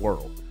player in the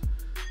world.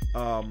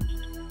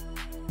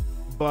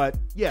 But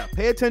yeah,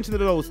 pay attention to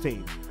those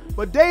teams.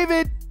 But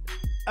David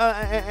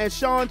and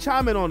Sean,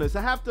 chime in on this.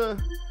 I have to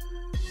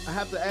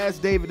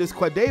ask David this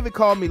question. David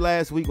called me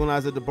last week when I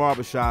was at the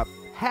barbershop,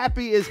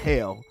 happy as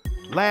hell,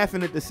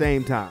 laughing at the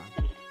same time.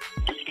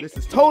 This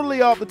is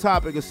totally off the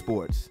topic of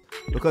sports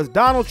because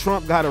Donald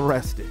Trump got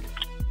arrested.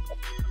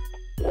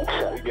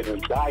 You get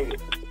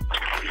indicted.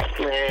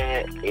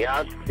 Man,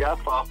 y'all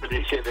fall for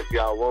this shit if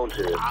y'all want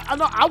to. I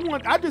know.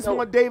 I just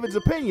want David's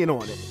opinion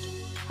on it.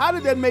 How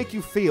did that make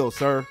you feel,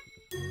 sir?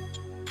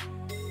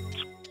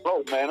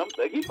 Oh man,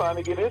 he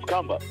finally getting his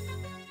come up.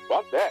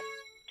 Fuck that.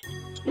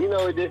 You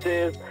know what this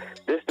is?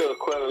 This is the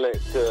equivalent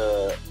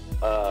to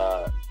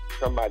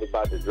somebody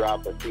about to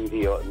drop a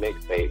CD or a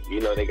mixtape.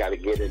 You know they got to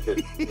get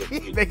into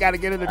they got to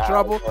get into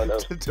trouble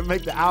to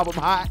make the album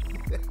hot.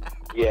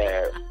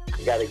 Yeah,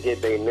 you got to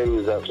get their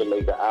news up to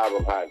make the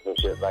album hot and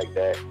shit like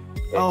that.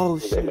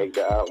 Shit! They make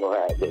the album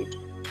hot.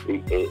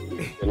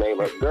 The name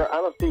of girl. I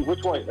don't see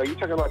which one. Are you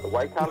talking about the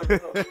white collar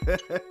girl?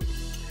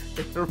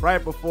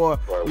 right before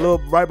Lil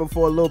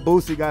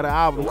Boosie got an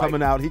album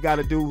coming out, he got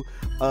to do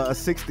a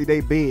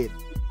 60-day bid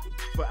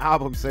for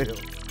album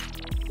sales.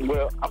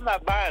 Well, I'm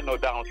not buying no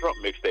Donald Trump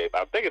mixtape.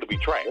 I think it'll be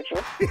trash.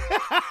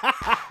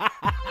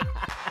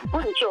 I'm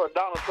pretty sure a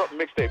Donald Trump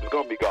mixtape is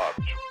gonna be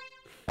garbage.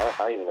 I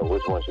don't even know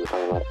which one she was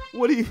talking about.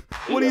 What do you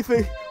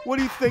think? What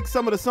do you think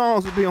some of the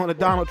songs would be on a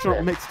Donald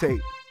Trump mixtape?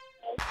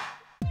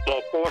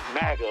 Of course,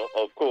 MAGA,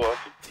 of course.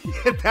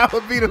 Yeah, that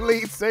would be the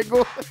lead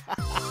single.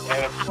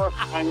 And of course,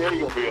 Kanye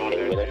gonna be on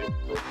there.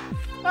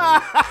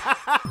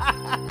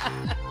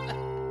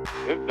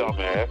 This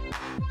dumbass.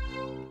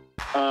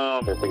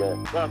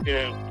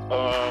 Fucking,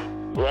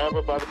 grab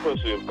her by the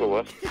pussy, of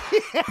course.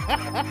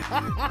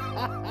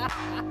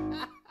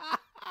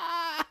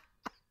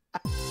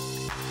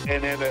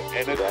 and then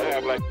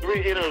have like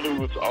 3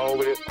 interludes all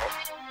with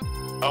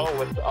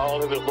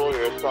all of his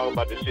lawyers talking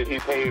about the shit he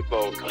paid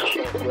for.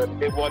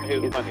 It wasn't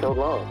his money. So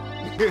long.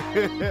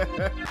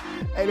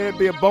 And there'd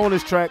be a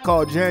bonus track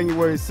called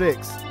January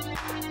 6th.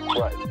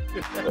 Right.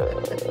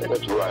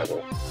 That's right.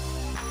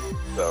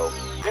 So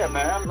yeah,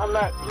 man, I'm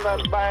not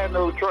buying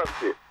no Trump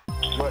shit.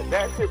 But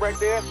that shit right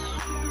there,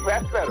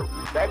 that's better.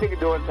 That nigga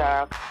doing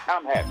time.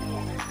 I'm happy.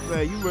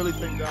 Man, you really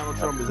think Donald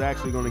Trump is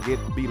actually going to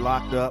be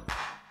locked up?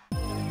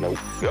 Nope.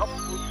 Yep.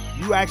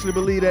 You actually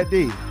believe that,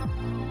 D?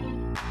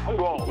 I'm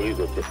going with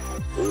it.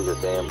 He's a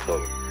damn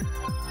fool.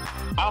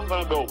 I'm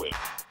gonna go with it.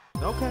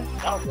 Okay.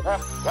 That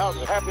was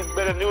the happiest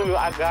bit of news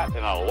I got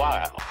in a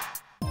while.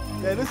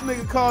 Yeah, this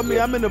nigga called me.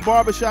 I'm in the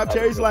barbershop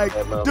chair. He's like,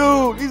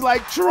 dude, he's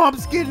like,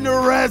 Trump's getting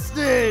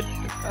arrested.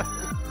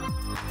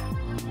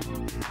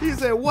 He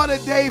said, what a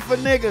day for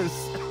niggas.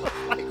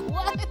 Like,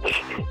 what?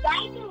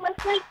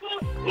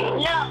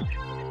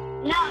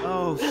 No.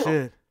 Oh,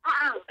 shit.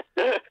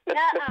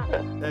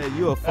 Hey,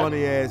 you a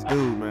funny ass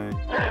dude, man.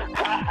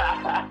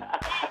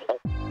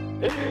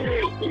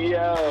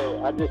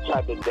 Yo, I just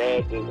tried to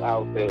dad this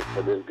outfit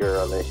for this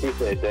girl, and she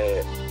said,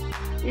 Dad,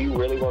 you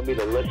really want me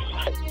to look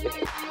like this?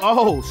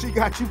 Oh, she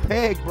got you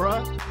pegged,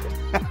 bruh.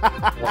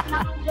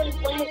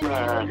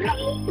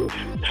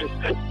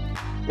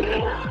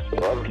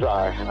 I'm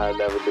sorry. I'll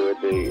never do it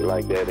to you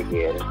like that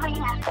again.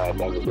 I'll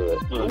never do it.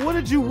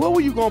 What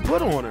were you gonna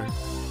put on her?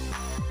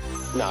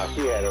 No,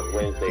 she had a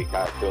Wednesday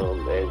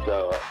costume, and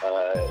so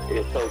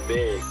it's so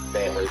big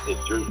that hers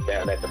just droops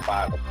down at the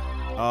bottom.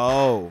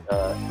 Oh.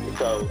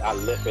 So I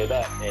lift it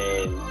up,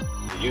 and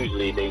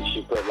usually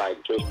Trish put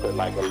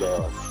like a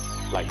little,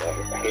 like a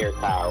hair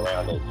tie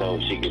around it, so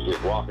she could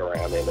just walk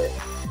around in it.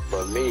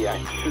 For me, I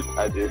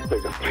just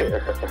took a pair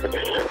of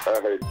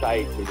her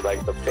tights,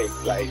 like the pink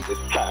lights,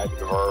 just tied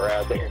them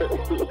around there.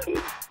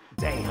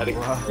 Damn, I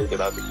didn't take it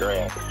off the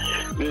ground.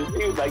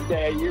 He was like,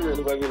 Dad, you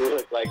really want me to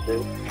look like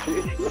this?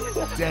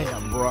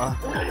 Damn, bruh.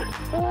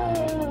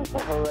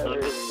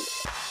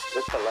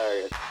 It's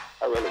hilarious.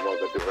 I really want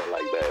to do it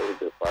like that. It was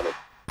just funny.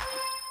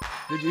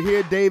 Did you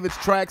hear David's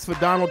tracks for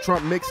Donald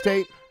Trump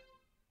mixtape?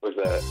 What's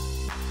that?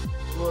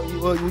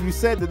 Well, you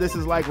said that this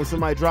is like when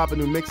somebody drop a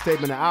new mixtape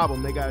in an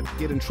album, they got to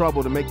get in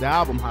trouble to make the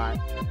album hot.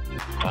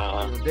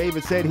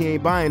 David said he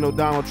ain't buying no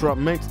Donald Trump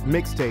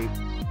mixtape.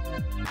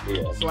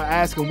 Yeah. So I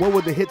asked him, what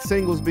would the hit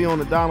singles be on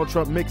the Donald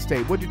Trump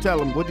mixtape? What'd you tell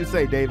him? What'd you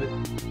say, David?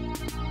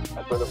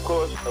 But of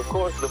course,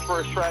 the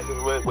first track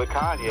is with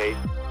Kanye.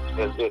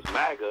 It's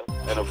MAGA,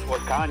 and of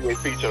course Kanye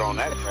featured on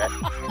that track.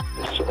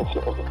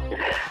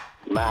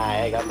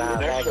 MAGA.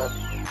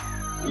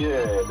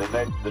 Yeah,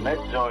 the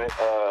next joint,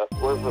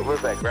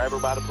 what's that? Grab her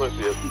by the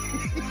pussy.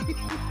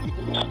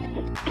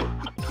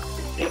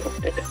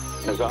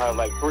 And so I have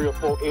like 3 or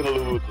 4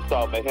 interludes to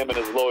talk about him and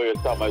his lawyers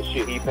talking about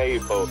shit he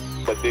paid for,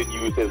 but didn't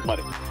use his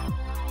money.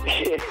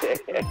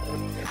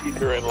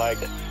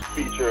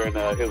 featuring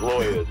his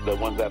lawyers, the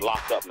ones that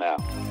locked up now.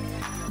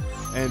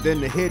 And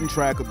then the hidden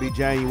track would be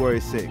January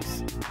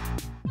 6th.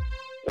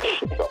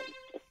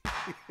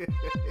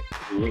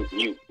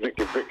 you,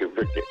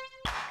 Ricky.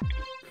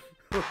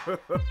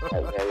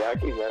 Y'all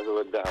keep messing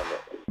with Donald.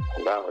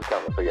 Donald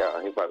coming for y'all.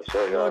 He about to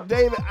show y'all. Well,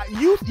 David,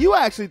 you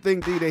actually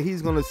think, D, that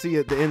he's going to see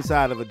at the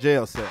inside of a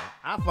jail cell?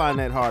 I find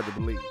that hard to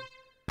believe.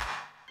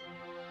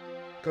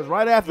 Because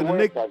right after the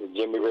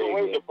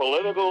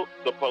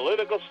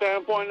political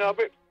standpoint of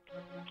it,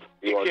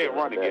 he can't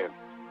run again.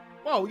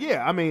 Oh,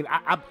 yeah. I mean,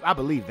 I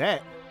believe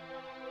that.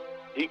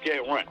 He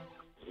can't run.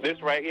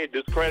 This right here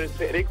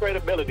discredits any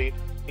credibility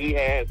he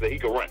has that he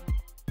can run.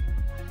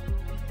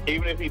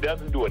 Even if he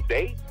doesn't do a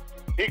date,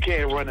 he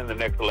can't run in the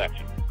next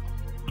election.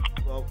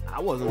 Well, I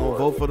wasn't going to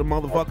vote for the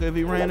motherfucker if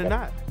he ran or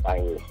not.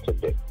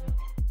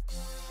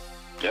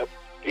 Yep.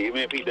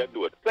 Even if he doesn't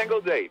do a single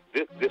date,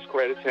 this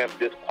discredits him,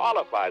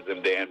 disqualifies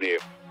him damn near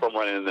from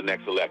running in the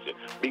next election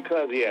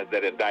because he has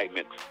that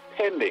indictment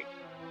pending.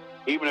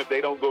 Even if they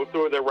don't go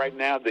through there right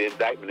now, the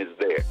indictment is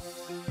there.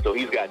 So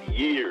he's got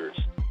years,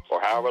 or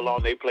however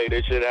long they play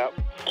this shit out,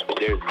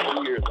 there's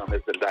years on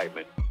this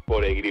indictment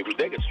before they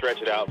can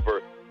stretch it out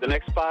for the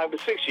next 5 to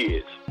 6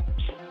 years.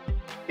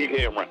 He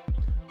can't run.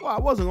 Well, I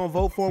wasn't going to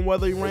vote for him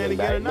whether he ran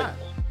again or not.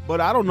 But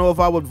I don't know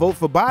if I would vote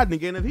for Biden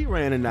again if he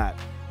ran or not.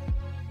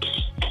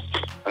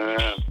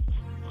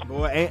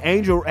 Boy,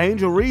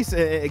 Angel Reese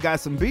got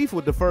some beef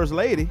with the first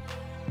lady.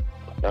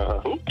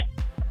 Who?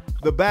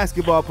 The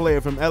basketball player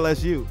from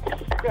LSU.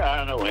 Yeah,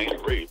 I know Angel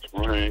Reese.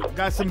 Right.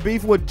 Got some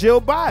beef with Jill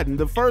Biden,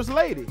 the first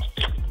lady.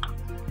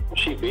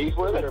 She beef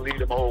with her? Leave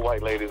them old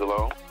white ladies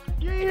alone.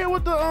 You hear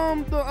what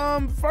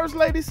the first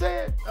lady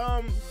said?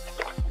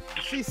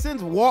 She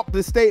since walked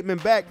the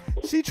statement back.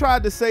 She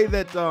tried to say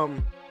that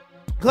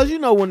because you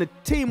know when the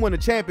team win a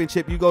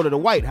championship, you go to the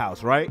White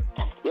House, right?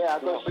 Yeah, I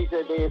thought she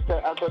said they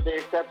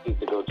accepted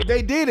to go to.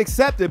 They did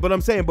accept it, but I'm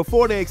saying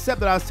before they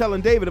accepted, I was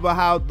telling David about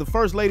how the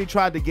first lady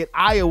tried to get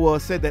Iowa,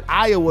 said that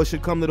Iowa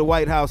should come to the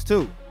White House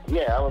too.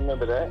 Yeah, I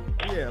remember that.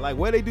 Yeah, like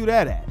where they do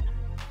that at?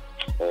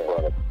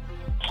 Yeah.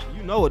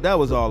 You know what that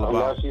was all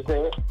about. She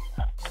said.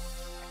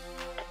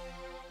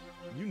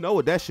 You know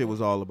what that shit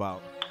was all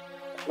about.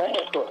 Man,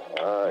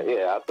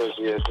 yeah, I thought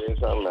she had said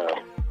something else.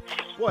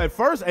 Well, at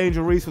first,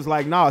 Angel Reese was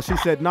like, no. She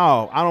said,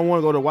 no, I don't want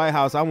to go to the White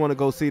House. I want to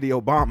go see the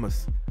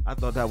Obamas. I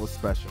thought that was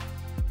special.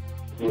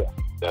 Yeah,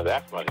 now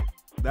that's funny.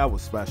 That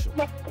was special.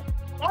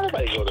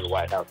 Nobody go to the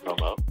White House no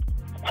more.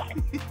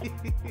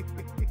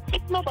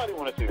 Nobody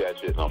want to see that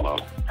shit no more.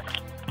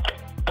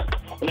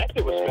 And that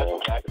shit was special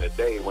back in the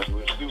day when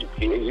we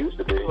used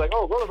to be. It was like,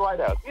 oh, go to the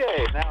White House.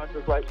 Yeah, now it's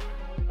just like,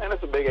 man,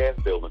 it's a big-ass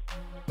building.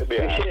 It'd be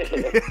all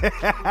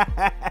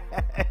right.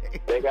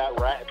 They got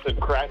rats and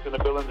cracks in the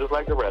building just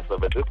like the rest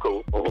of it. It's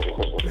cool.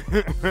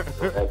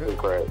 Rats and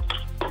cracks.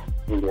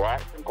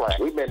 Rats and cracks.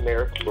 We've been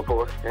there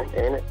before,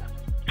 ain't it?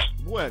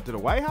 What, to the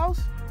White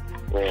House?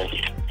 Yeah.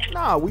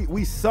 Nah,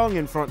 we sung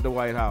in front of the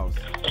White House.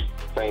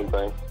 Same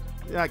thing.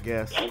 Yeah, I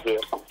guess. Yeah.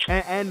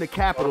 And the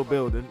Capitol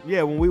building.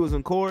 Yeah, when we was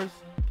in chorus.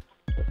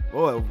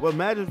 Boy, well,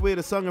 imagine if we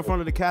had sung in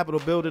front of the Capitol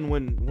building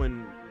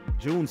when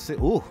June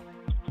 6th. Ooh.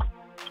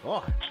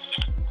 Oh,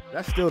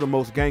 that's still the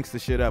most gangster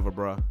shit ever,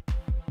 bro.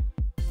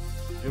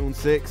 June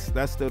 6th,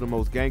 that's still the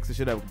most gangster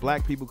shit ever.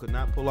 Black people could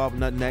not pull off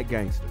nothing that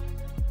gangster.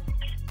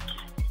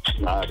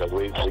 Nah, cause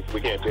we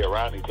can't be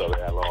around each other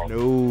that long.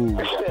 No.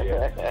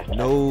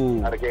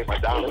 No. I'd have gave my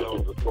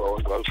dominoes a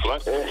lunch.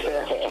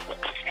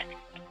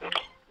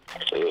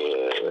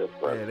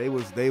 Yeah, they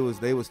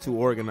was too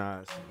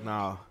organized.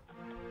 Nah.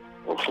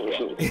 We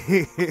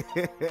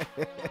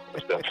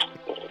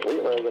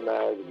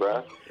organized,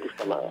 bro.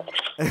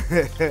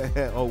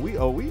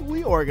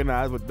 we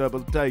organized, but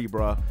I'll tell you,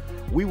 bro,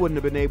 we wouldn't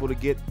have been able to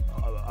get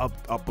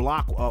a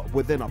block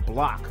within a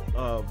block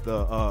of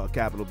the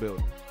Capitol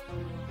building.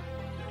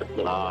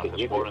 Nah,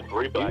 more than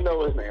 3 black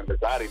people standing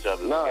beside each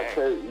other. No,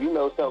 because you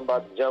know something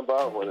about to jump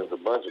off when there's a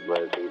bunch of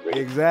black people.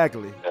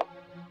 Exactly.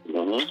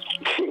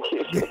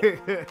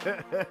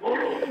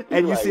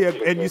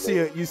 And you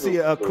see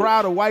a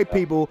crowd of white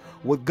people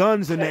with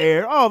guns in the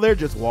air. Oh, they're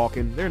just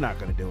walking. They're not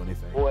going to do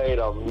anything. Wait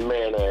a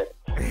minute.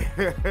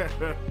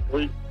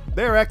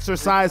 They're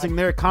exercising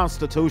their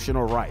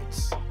constitutional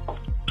rights.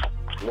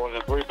 More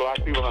than 3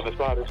 black people on the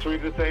side of the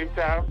street at the same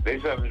time.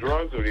 They selling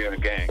drugs or they in a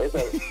gang? It's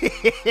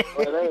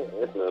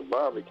a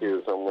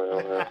barbecue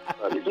somewhere.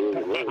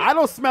 I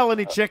don't smell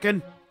any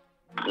chicken.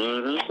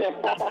 Niggas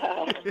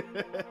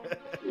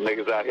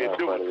out here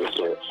doing this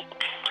shit.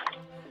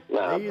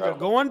 They're either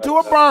going to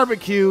a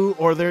barbecue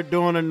or they're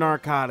doing a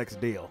narcotics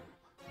deal.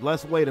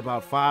 Let's wait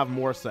about 5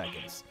 more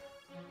seconds.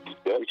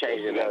 We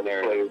changing that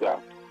narrative.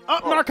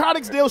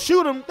 Narcotics deal,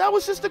 shoot him. That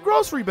was just a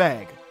grocery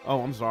bag.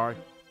 Oh, I'm sorry.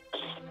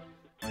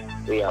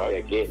 We out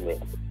there getting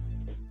it.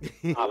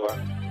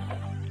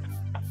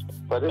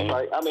 But it's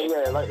like, I mean,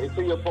 yeah, like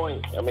to your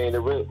point, I mean, it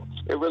really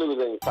was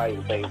an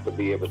exciting thing to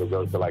be able to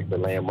go to like the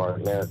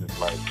landmark. Now it's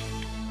just like,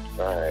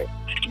 all right.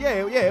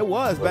 Yeah, it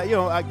was. But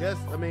I guess,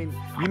 I mean,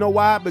 you know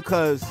why?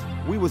 Because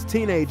we was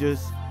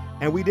teenagers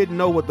and we didn't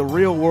know what the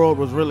real world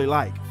was really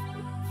like.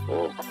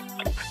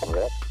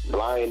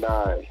 Blind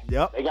eye.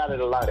 Yep. They got it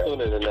a lot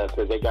sooner than us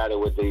because they got it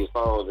with these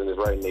phones and it's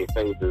right in their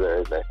faces and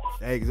everything.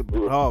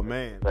 Oh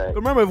man! Right.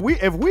 Remember,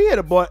 if we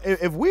had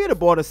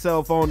bought a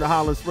cell phone to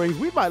Holland Springs,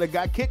 we might have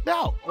got kicked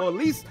out, or at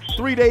least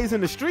 3 days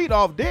in the street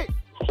off dick.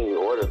 Can you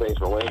order things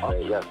for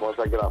Wednesday? Yes. Once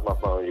I get off my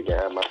phone, you can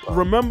have my phone.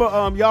 Remember,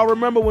 y'all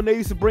remember when they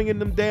used to bring in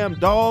them damn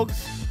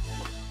dogs?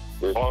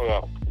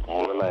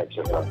 Relax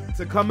yourself.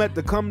 To come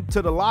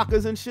to the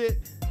lockers and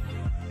shit.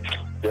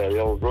 Yeah, the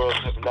old drug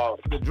sniffing dog.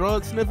 The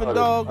drug sniffing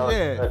dog?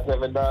 Yeah.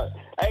 Sniffing dog.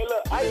 Hey,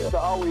 look, I used to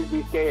always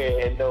be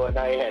scared and knowing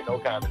I ain't had no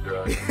kind of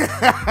drugs.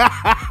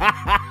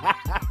 I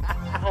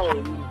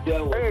ain't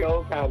dealt with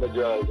no kind of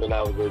drugs when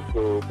I was in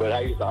school, but I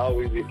used to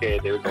always be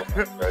scared there was no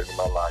kind of drugs in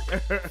my locker.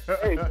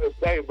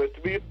 Hey, but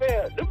to be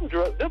fair, them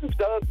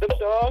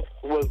dogs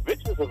was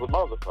vicious as a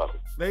motherfucker.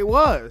 They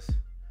was.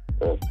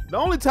 The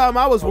only time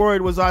I was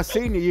worried was our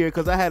senior year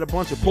because I had a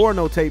bunch of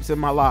porno tapes in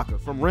my locker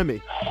from Remy.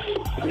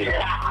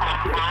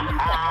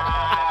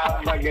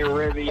 Fucking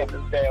Remy and the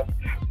damn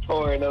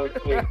porno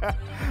tape.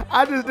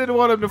 I just didn't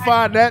want him to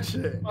find that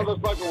shit.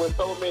 Motherfucker was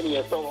so many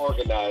and so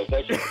organized.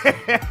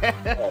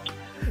 That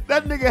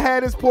nigga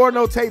had his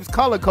porno tapes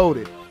color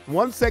coded.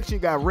 One section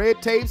got red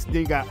tapes, then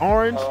you got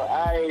orange.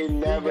 I ain't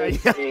never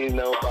seen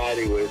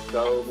nobody with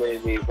so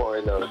many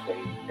porno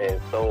tapes and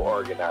so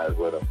organized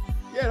with them.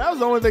 Yeah, that was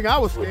the only thing I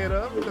was scared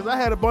of because I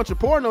had a bunch of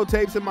porno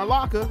tapes in my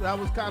locker that I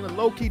was kind of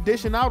low-key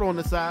dishing out on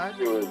the side.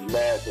 He was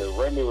massive.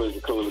 Remy was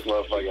the coolest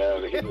motherfucker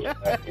ever.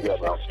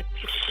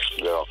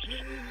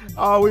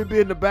 Oh, we'd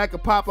be in the back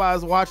of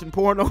Popeyes watching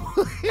porno.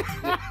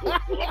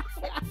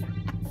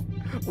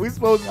 We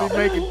supposed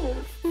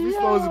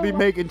to be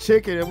making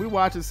chicken and we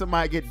watching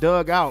somebody get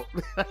dug out.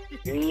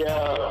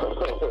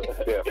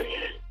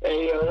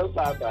 Hey, yo, those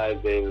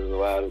Popeyes days was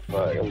wild as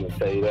fuck. I'm gonna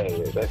tell you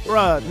that.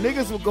 Bruh,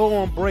 niggas would go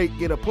on break,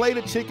 get a plate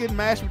of chicken,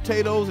 mashed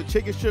potatoes, a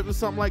chicken strip or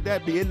something like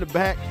that, be in the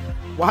back,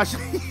 watching.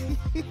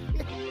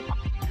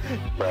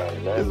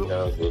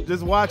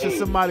 just watching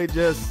somebody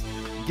just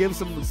give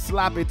some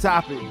sloppy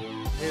toppy.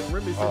 And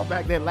Remy sitting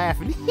back there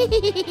laughing.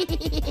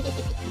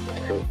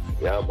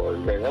 Y'all boys,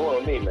 man. That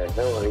wasn't me, man.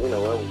 That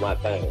was my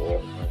thing,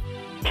 man.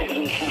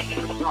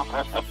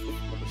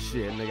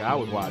 Shit, nigga, I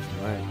was watching,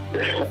 man.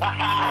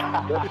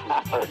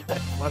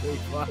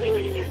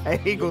 I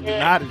ain't gonna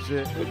deny the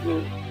shit.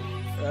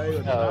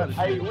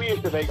 We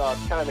used to make all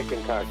kind of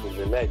concoctions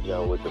in that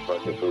joint with the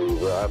fucking food,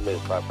 bro. I miss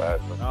Popeyes.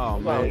 Oh,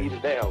 man. Eat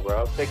it down,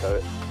 bro. I'm sick of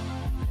it.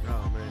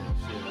 Oh, man,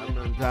 shit. I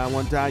remember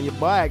one time your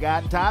boy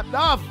got topped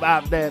off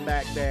out there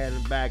back there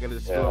in the back of the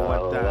store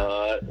one time.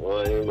 Lord.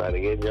 Well, you about to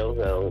get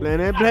yourself. Blah.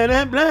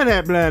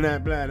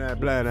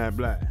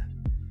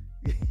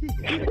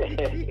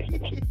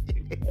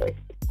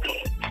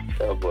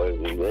 That boy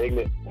was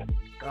ignorant.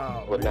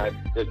 Oh, But not,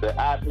 the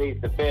I plead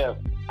the fifth.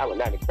 I would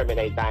not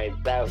incriminate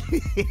myself.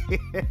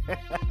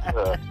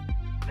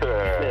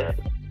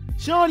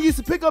 Sean used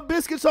to pick up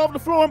biscuits off the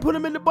floor and put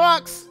them in the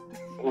box.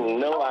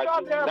 No,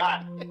 I did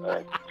not.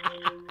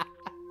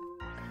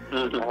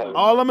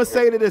 All I'm going to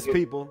say to this,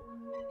 people,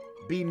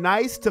 be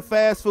nice to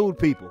fast food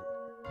people.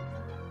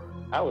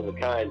 I was a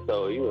kind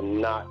soul. You will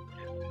not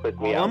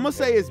put me out. All I'm going to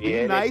say is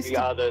be nice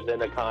to other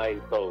than a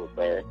kind soul,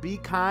 man. Be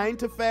kind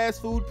to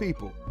fast food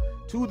people.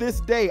 To this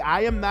day,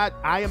 I am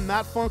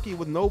not funky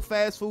with no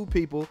fast food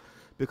people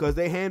because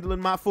they handling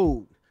my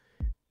food.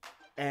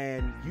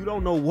 And you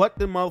don't know what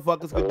the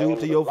motherfuckers could do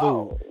to your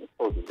food. You're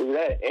supposed to do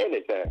that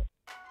anytime.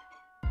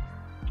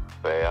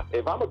 Fair.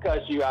 If I'm going to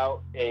cuss you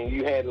out and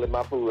you handling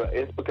my food,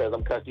 it's because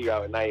I'm cussing you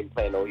out and I ain't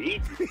planning on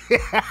eating.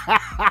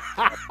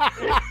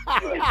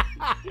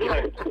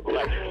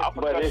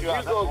 But if you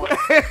go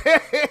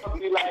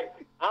be like,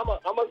 I'm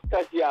gonna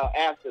cuss you out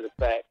after the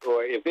fact,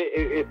 or if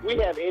we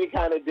have any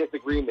kind of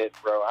disagreement,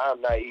 bro, I'm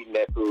not eating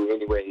that food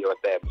anywhere in your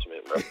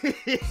establishment, bro.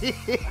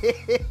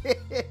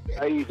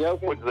 Are you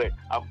joking? What you say?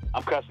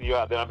 I'm cussing you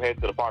out, then I'm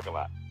heading to the parking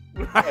lot.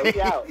 Yeah, we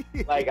out.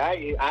 Like I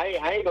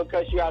ain't gonna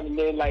cuss you out and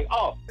then like,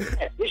 oh,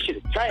 this shit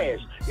is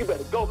trash. You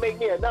better go make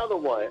me another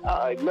one.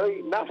 No,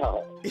 not.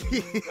 That's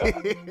the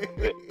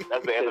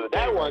end of the day.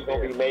 That one's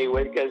gonna be made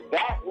with because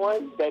that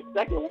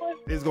second one,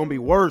 It's gonna be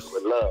worse.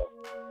 with love.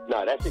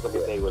 No, that shit gonna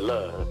be made with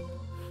love.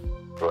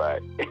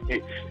 Right.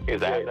 They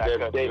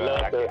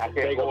love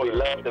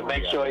to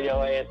make sure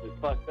your ass is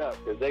fucked up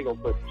because they gonna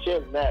put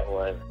shit in that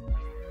one.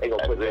 They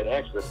gonna put that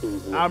extra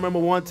food in. I remember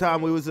one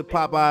time we was at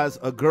Popeyes,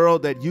 a girl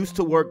that used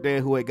to work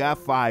there who had got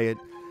fired.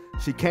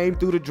 She came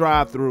through the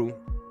drive-thru,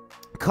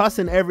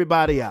 cussing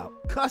everybody out.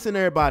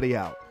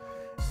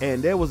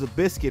 And there was a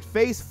biscuit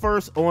face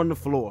first on the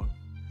floor.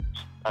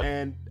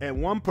 And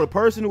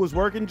person who was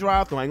working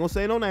drive-thru, I ain't gonna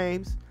say no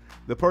names.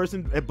 The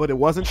person, but it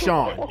wasn't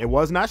Sean. It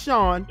was not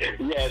Sean.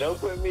 Yeah, don't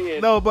put me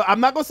in. No, but I'm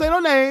not gonna say no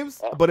names.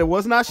 But it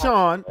was not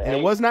Sean, and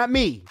it was not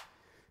me,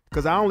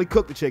 because I only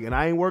cooked the chicken.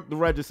 I ain't worked the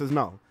registers.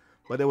 No,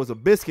 but there was a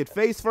biscuit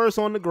face first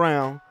on the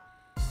ground,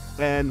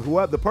 and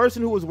the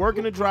person who was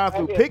working the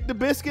drive-thru picked the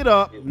biscuit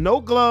up,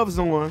 no gloves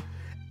on,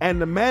 and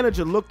the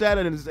manager looked at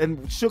it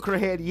and shook her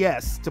head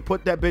yes to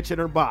put that bitch in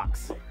her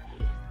box.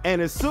 And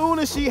as soon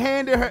as she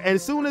handed her,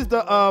 as soon as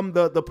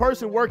the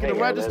person working the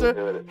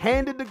register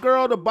handed the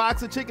girl the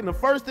box of chicken, the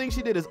first thing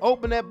she did is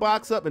open that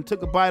box up and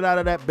took a bite out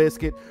of that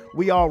biscuit.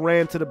 We all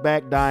ran to the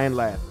back dying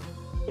laughing.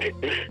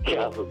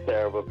 Y'all some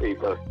terrible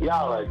people.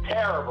 Y'all are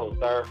terrible,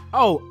 sir.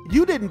 Oh,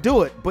 you didn't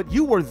do it, but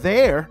you were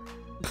there.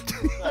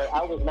 Sir,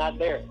 I was not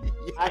there.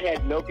 I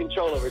had no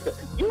control over it.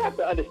 You have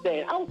to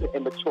understand, I was an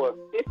immature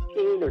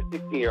 15 or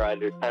 16 year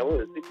old at the time. What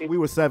was it, 16? We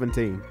were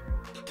 17.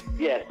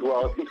 Yes,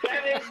 well, He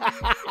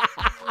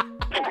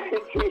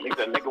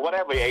said, nigga,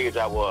 whatever age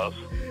I was.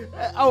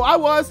 Oh, I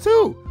was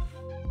too.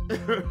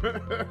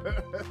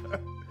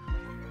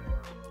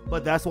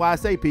 But that's why I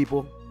say,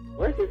 people,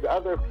 where's this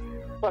other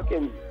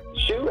fucking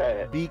shoe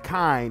at? be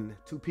kind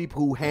to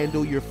people who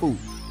handle your food.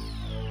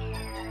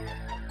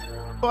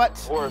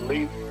 But Or at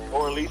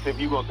least if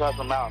you gonna cuss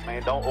them out,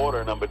 man, don't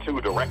order number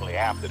 2 directly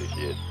after the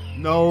shit.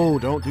 no,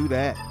 don't do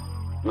that.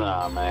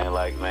 Nah, man,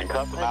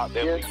 cuss them out.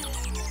 Then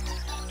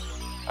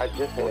I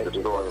just had the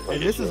store.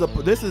 And this is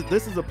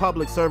a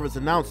public service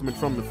announcement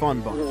from the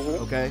Fun Bunch,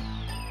 okay?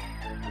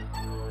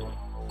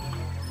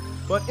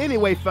 But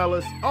anyway,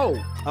 fellas,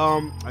 I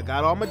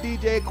got all my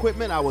DJ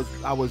equipment. I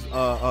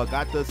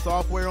got the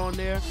software on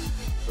there.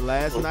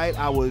 Last night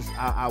I was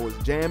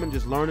jamming,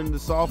 just learning the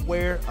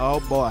software. Oh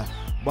boy.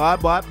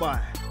 Bye.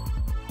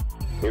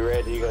 You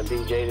ready? You gonna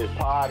DJ this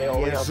party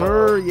over Yes,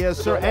 here?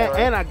 sir.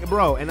 And I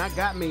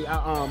got me.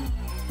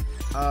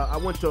 I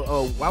went to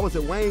I was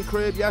at Wayne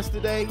crib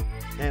yesterday,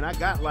 and I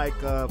got like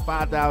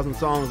 5,000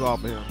 songs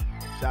off of him.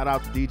 Shout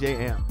out to DJ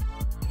Amp.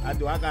 I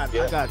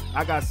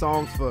got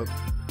songs for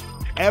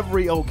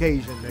every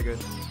occasion, nigga.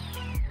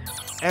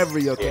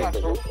 Every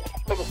occasion.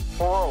 this is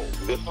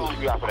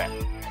you got for that.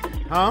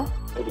 Huh?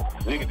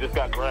 Nigga just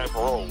got grand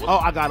parole. Oh,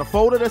 I got a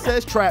folder that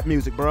says trap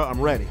music, bro. I'm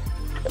ready.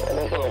 You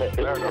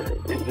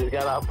just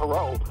got out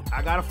parole.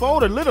 I got a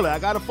folder, literally. I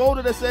got a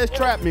folder that says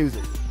trap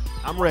music.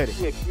 I'm ready.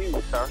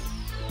 Sir.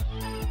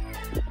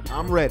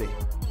 I'm ready.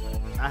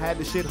 I had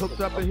the shit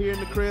hooked up in here in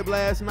the crib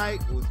last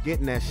night. Was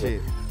getting that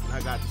shit. I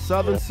got the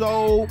Southern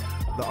Soul,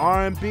 the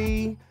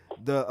R&B,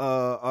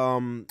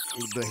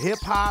 the hip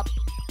hop.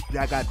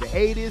 I got the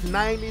 80s,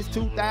 90s,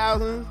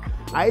 2000s.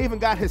 I even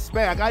got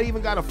Hispanic. I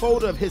even got a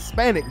folder of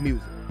Hispanic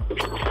music.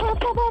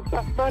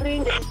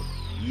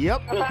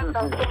 Yep.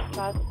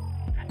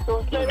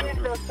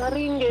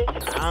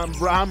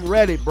 I'm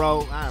ready,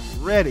 bro. I'm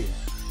ready.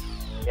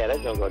 Yeah,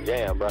 that's gonna go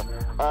jam, bro.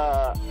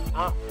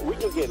 We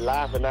can get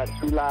live, but not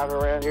too live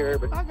around here.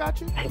 But I got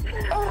you. I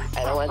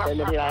don't want them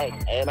to be like,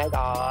 "Oh my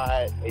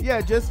god."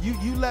 Yeah, just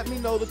you let me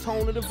know the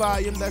tone of the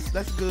volume.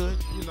 That's good,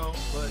 you know.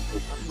 But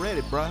I'm ready,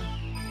 bro.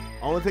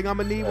 Only thing I'm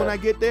gonna need when I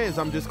get there is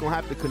I'm just gonna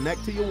have to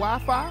connect to your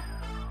Wi-Fi,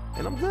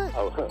 and I'm good.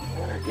 Oh,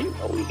 you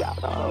know we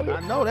got I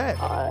know that.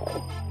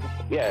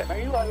 Yeah. Are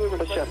you out here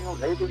respecting your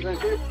neighbors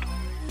and shit?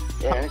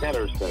 Yeah, I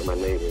gotta respect my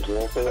neighbors, you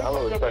know. Cause I'm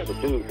a respectful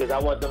dude, because I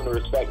want them to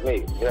respect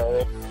me. You know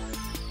what I mean?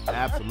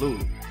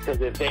 Absolutely.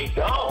 Because if they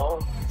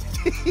don't,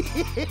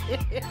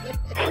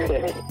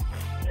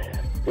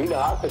 you know,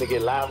 I was gonna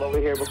get live over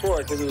here before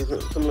because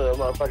some little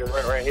motherfucker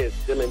running around here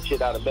stealing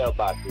shit out of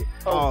mailboxes.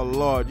 Oh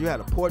Lord, you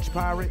had a porch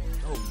pirate?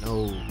 Oh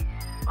no.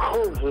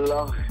 Oh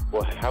Lord,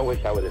 boy, I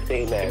wish I would have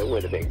seen that. It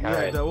would have been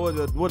kind. Yeah,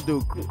 what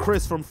dude,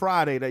 Chris from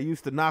Friday that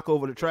used to knock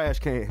over the trash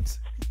cans.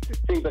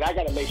 See, but I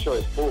gotta make sure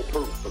it's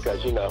foolproof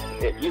because you know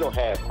if you don't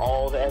have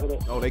all the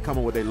evidence. Oh, they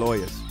coming with their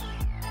lawyers.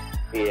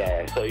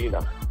 Yeah, so you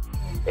know,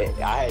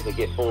 I had to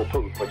get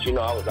foolproof, but you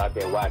know I was out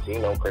there watching,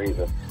 you know,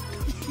 crazy.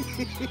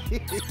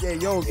 Yeah, you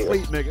don't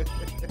sleep, nigga.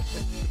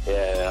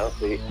 Yeah, I don't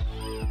sleep.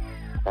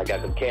 I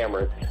got them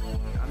cameras.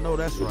 I know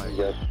that's right.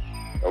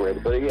 I'm ready,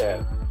 but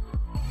yeah.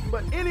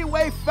 But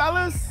anyway,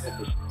 fellas,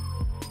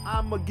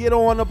 I'm gonna get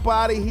on up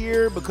out of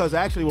here because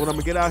actually what I'm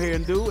gonna get out here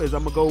and do is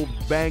I'm gonna go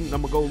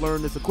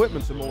learn this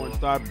equipment some more and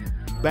start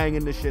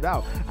banging this shit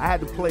out. I had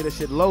to play this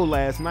shit low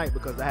last night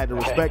because I had to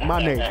respect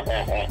my name.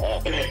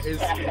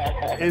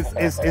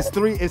 It's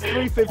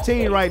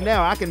 3:15 right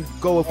now. I can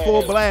go a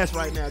full blast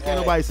right now. Can't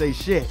nobody say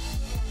shit.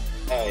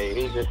 Hey,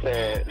 he just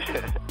said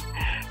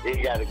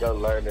you got to go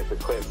learn this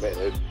equipment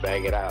and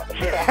bang it out.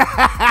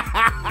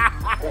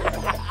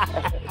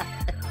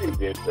 He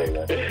did say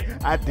that.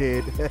 I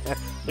did.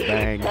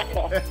 Bang.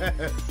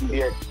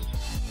 Yeah.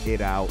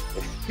 It out.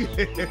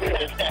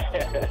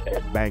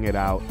 Bang it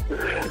out.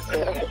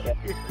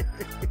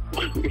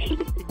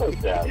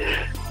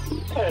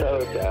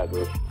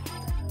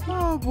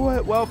 Oh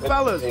boy. Well,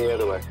 fellas,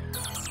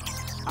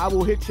 I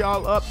will hit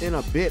y'all up in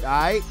a bit, all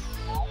right?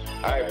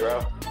 All right,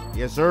 bro.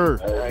 Yes, sir.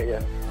 All right,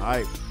 yeah. All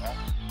right.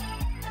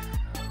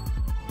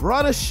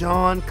 Brother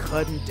Sean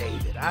cutting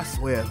David. I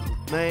swear,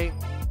 man,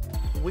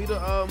 we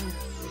the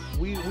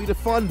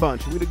fun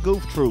bunch. We the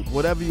goof troop,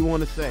 whatever you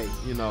want to say,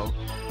 you know.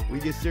 We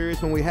get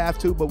serious when we have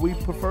to, but we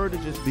prefer to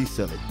just be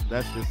silly.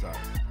 That's just us.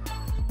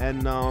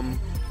 And I'm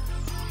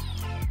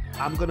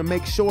gonna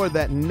make sure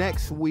that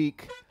next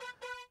week,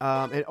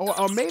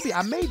 or maybe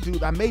I may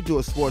do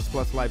a Sports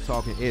Plus Life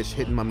Talking ish,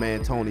 hitting my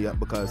man Tony up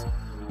because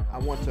I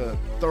want to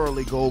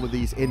thoroughly go over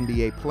these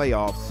NBA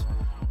playoffs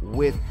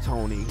with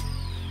Tony.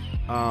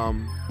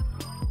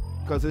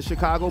 Because the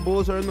Chicago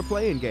Bulls are in the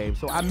play-in game,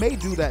 so I may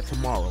do that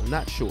tomorrow.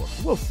 Not sure.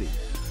 We'll see.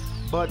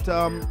 But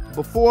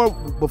before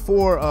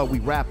we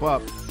wrap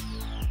up,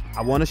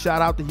 I want to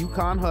shout out the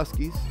UConn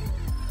Huskies.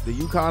 The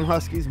UConn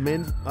Huskies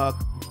men's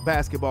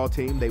basketball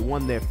team. They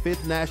won their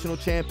 5th national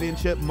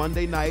championship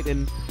Monday night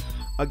in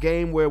a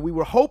game where we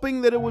were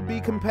hoping that it would be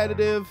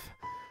competitive,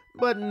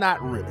 but not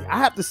really. I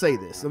have to say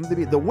this.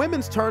 The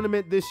women's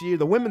tournament this year,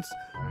 the women's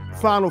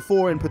Final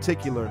Four in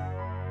particular,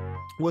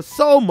 was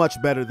so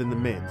much better than the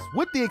men's,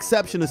 with the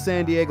exception of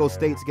San Diego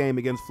State's game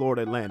against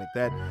Florida Atlantic.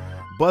 That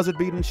buzzer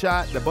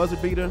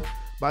beater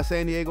by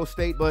San Diego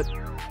State. But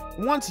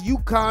once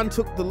UConn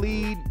took the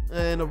lead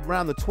and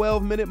around the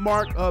 12-minute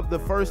mark of the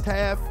first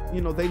half,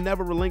 you know, they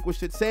never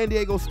relinquished it. San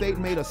Diego State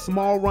made a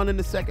small run in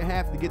the second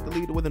half to get the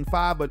lead to within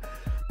 5, but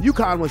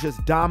UConn was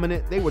just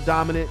dominant. They were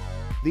dominant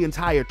the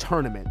entire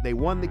tournament. They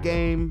won the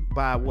game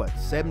by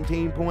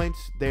 17 points.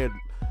 Their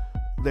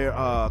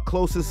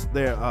closest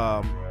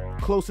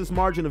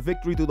margin of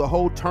victory through the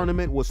whole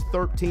tournament was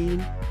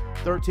 13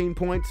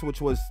 points,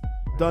 which was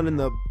done in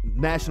the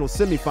national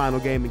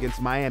semifinal game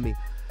against Miami.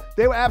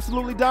 They were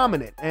absolutely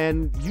dominant,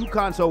 and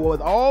UConn. So with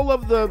all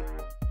of the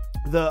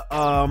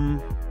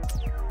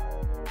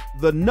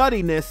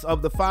nuttiness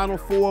of the Final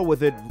Four,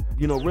 with it,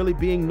 you know, really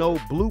being no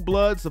blue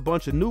bloods, a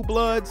bunch of new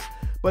bloods,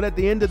 but at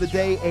the end of the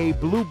day, a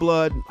blue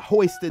blood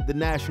hoisted the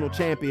national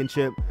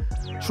championship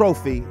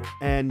trophy,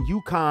 and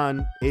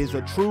UConn is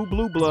a true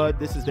blue blood.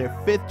 This is their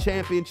 5th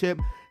championship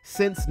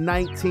since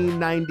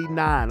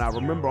 1999. I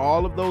remember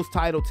all of those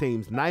title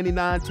teams.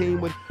 99 team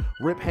with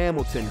Rip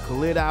Hamilton,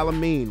 Khalid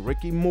Al-Amin,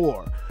 Ricky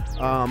Moore.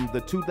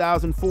 The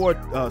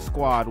 2004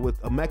 squad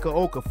with Emeka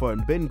Okafor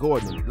and Ben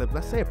Gordon.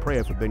 Let's say a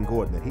prayer for Ben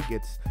Gordon that he's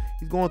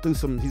going through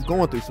some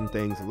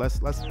things. Let's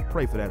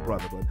pray for that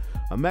brother. But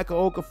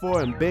Emeka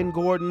Okafor and Ben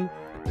Gordon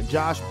and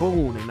Josh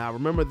Boone, and I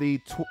remember the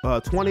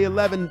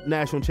 2011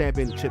 national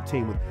championship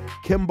team with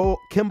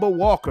Kemba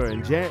Walker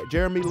and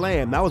Jeremy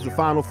Lamb. That was the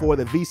Final Four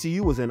that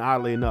VCU was in,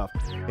 oddly enough.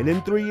 And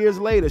then 3 years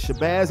later,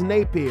 Shabazz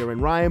Napier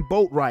and Ryan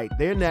Boatwright,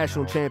 their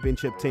national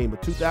championship team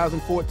with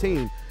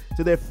 2014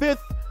 to their 5th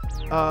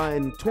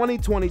in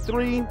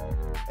 2023.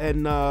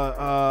 and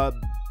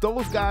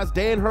those guys,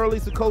 Dan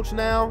Hurley's the coach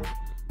now.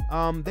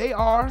 They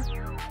are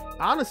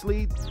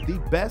honestly the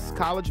best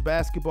college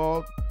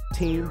basketball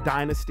team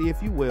dynasty,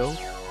 if you will,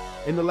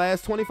 in the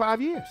last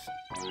 25 years.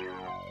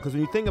 Because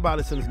when you think about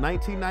it, since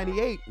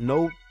 1998,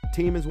 no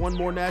team has won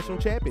more national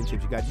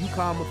championships. You got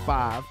UConn with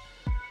 5.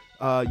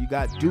 You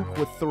got Duke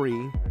with 3.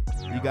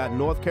 You got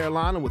North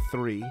Carolina with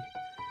 3.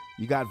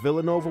 You got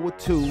Villanova with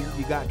 2.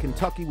 You got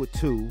Kentucky with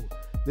 2.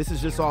 This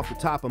is just off the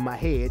top of my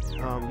head.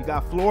 You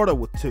got Florida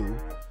with 2.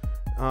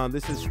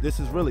 This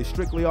is really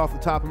strictly off the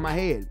top of my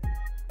head.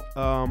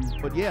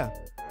 But yeah,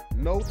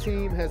 no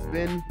team has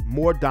been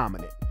more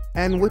dominant.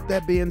 And with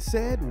that being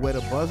said, with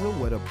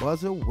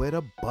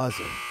a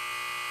buzzer.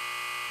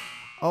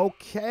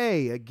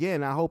 Okay,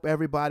 again, I hope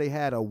everybody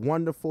had a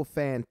wonderful,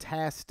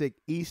 fantastic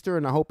Easter,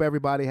 and I hope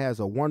everybody has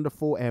a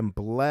wonderful and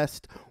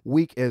blessed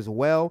week as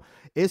well.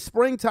 It's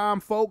springtime,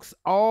 folks,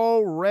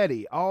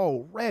 already.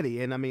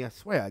 And I mean, I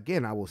swear,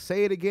 again, I will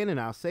say it again, and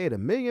I'll say it a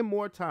million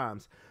more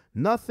times.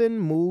 Nothing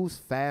moves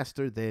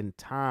faster than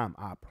time.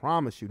 I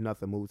promise you,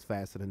 nothing moves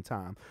faster than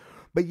time.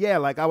 But yeah,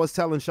 like I was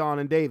telling Sean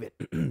and David,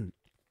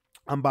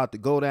 I'm about to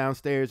go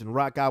downstairs and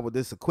rock out with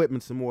this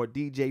equipment some more.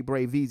 DJ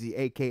Brevon,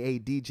 a.k.a.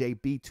 DJ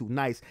B2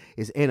 Nice,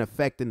 is in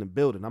effect in the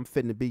building. I'm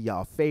fitting to be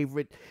y'all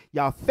favorite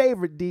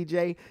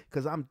DJ,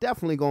 because I'm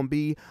definitely going to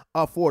be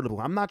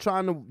affordable. I'm not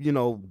trying to,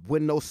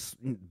 win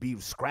be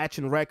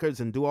scratching records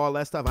and do all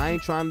that stuff. I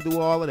ain't trying to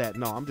do all of that.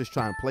 No, I'm just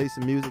trying to play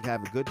some music,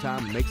 have a good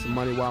time, and make some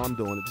money while I'm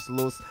doing it. Just a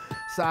little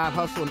side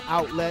hustle and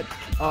outlet,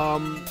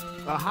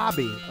 a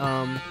hobby.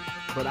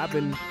 But I've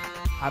been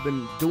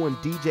doing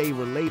DJ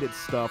related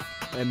stuff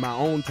in my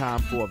own time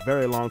for a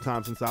very long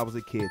time, since I was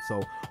a kid,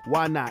 so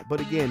why not?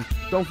 But again,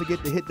 don't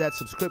forget to hit that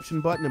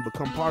subscription button and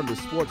become part of the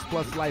Sports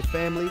Plus Life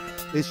family.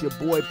 It's your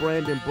boy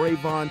Brandon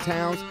Brevon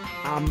Towns.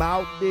 I'm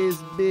out this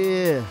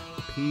beer.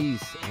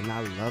 Peace, and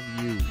I love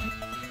you.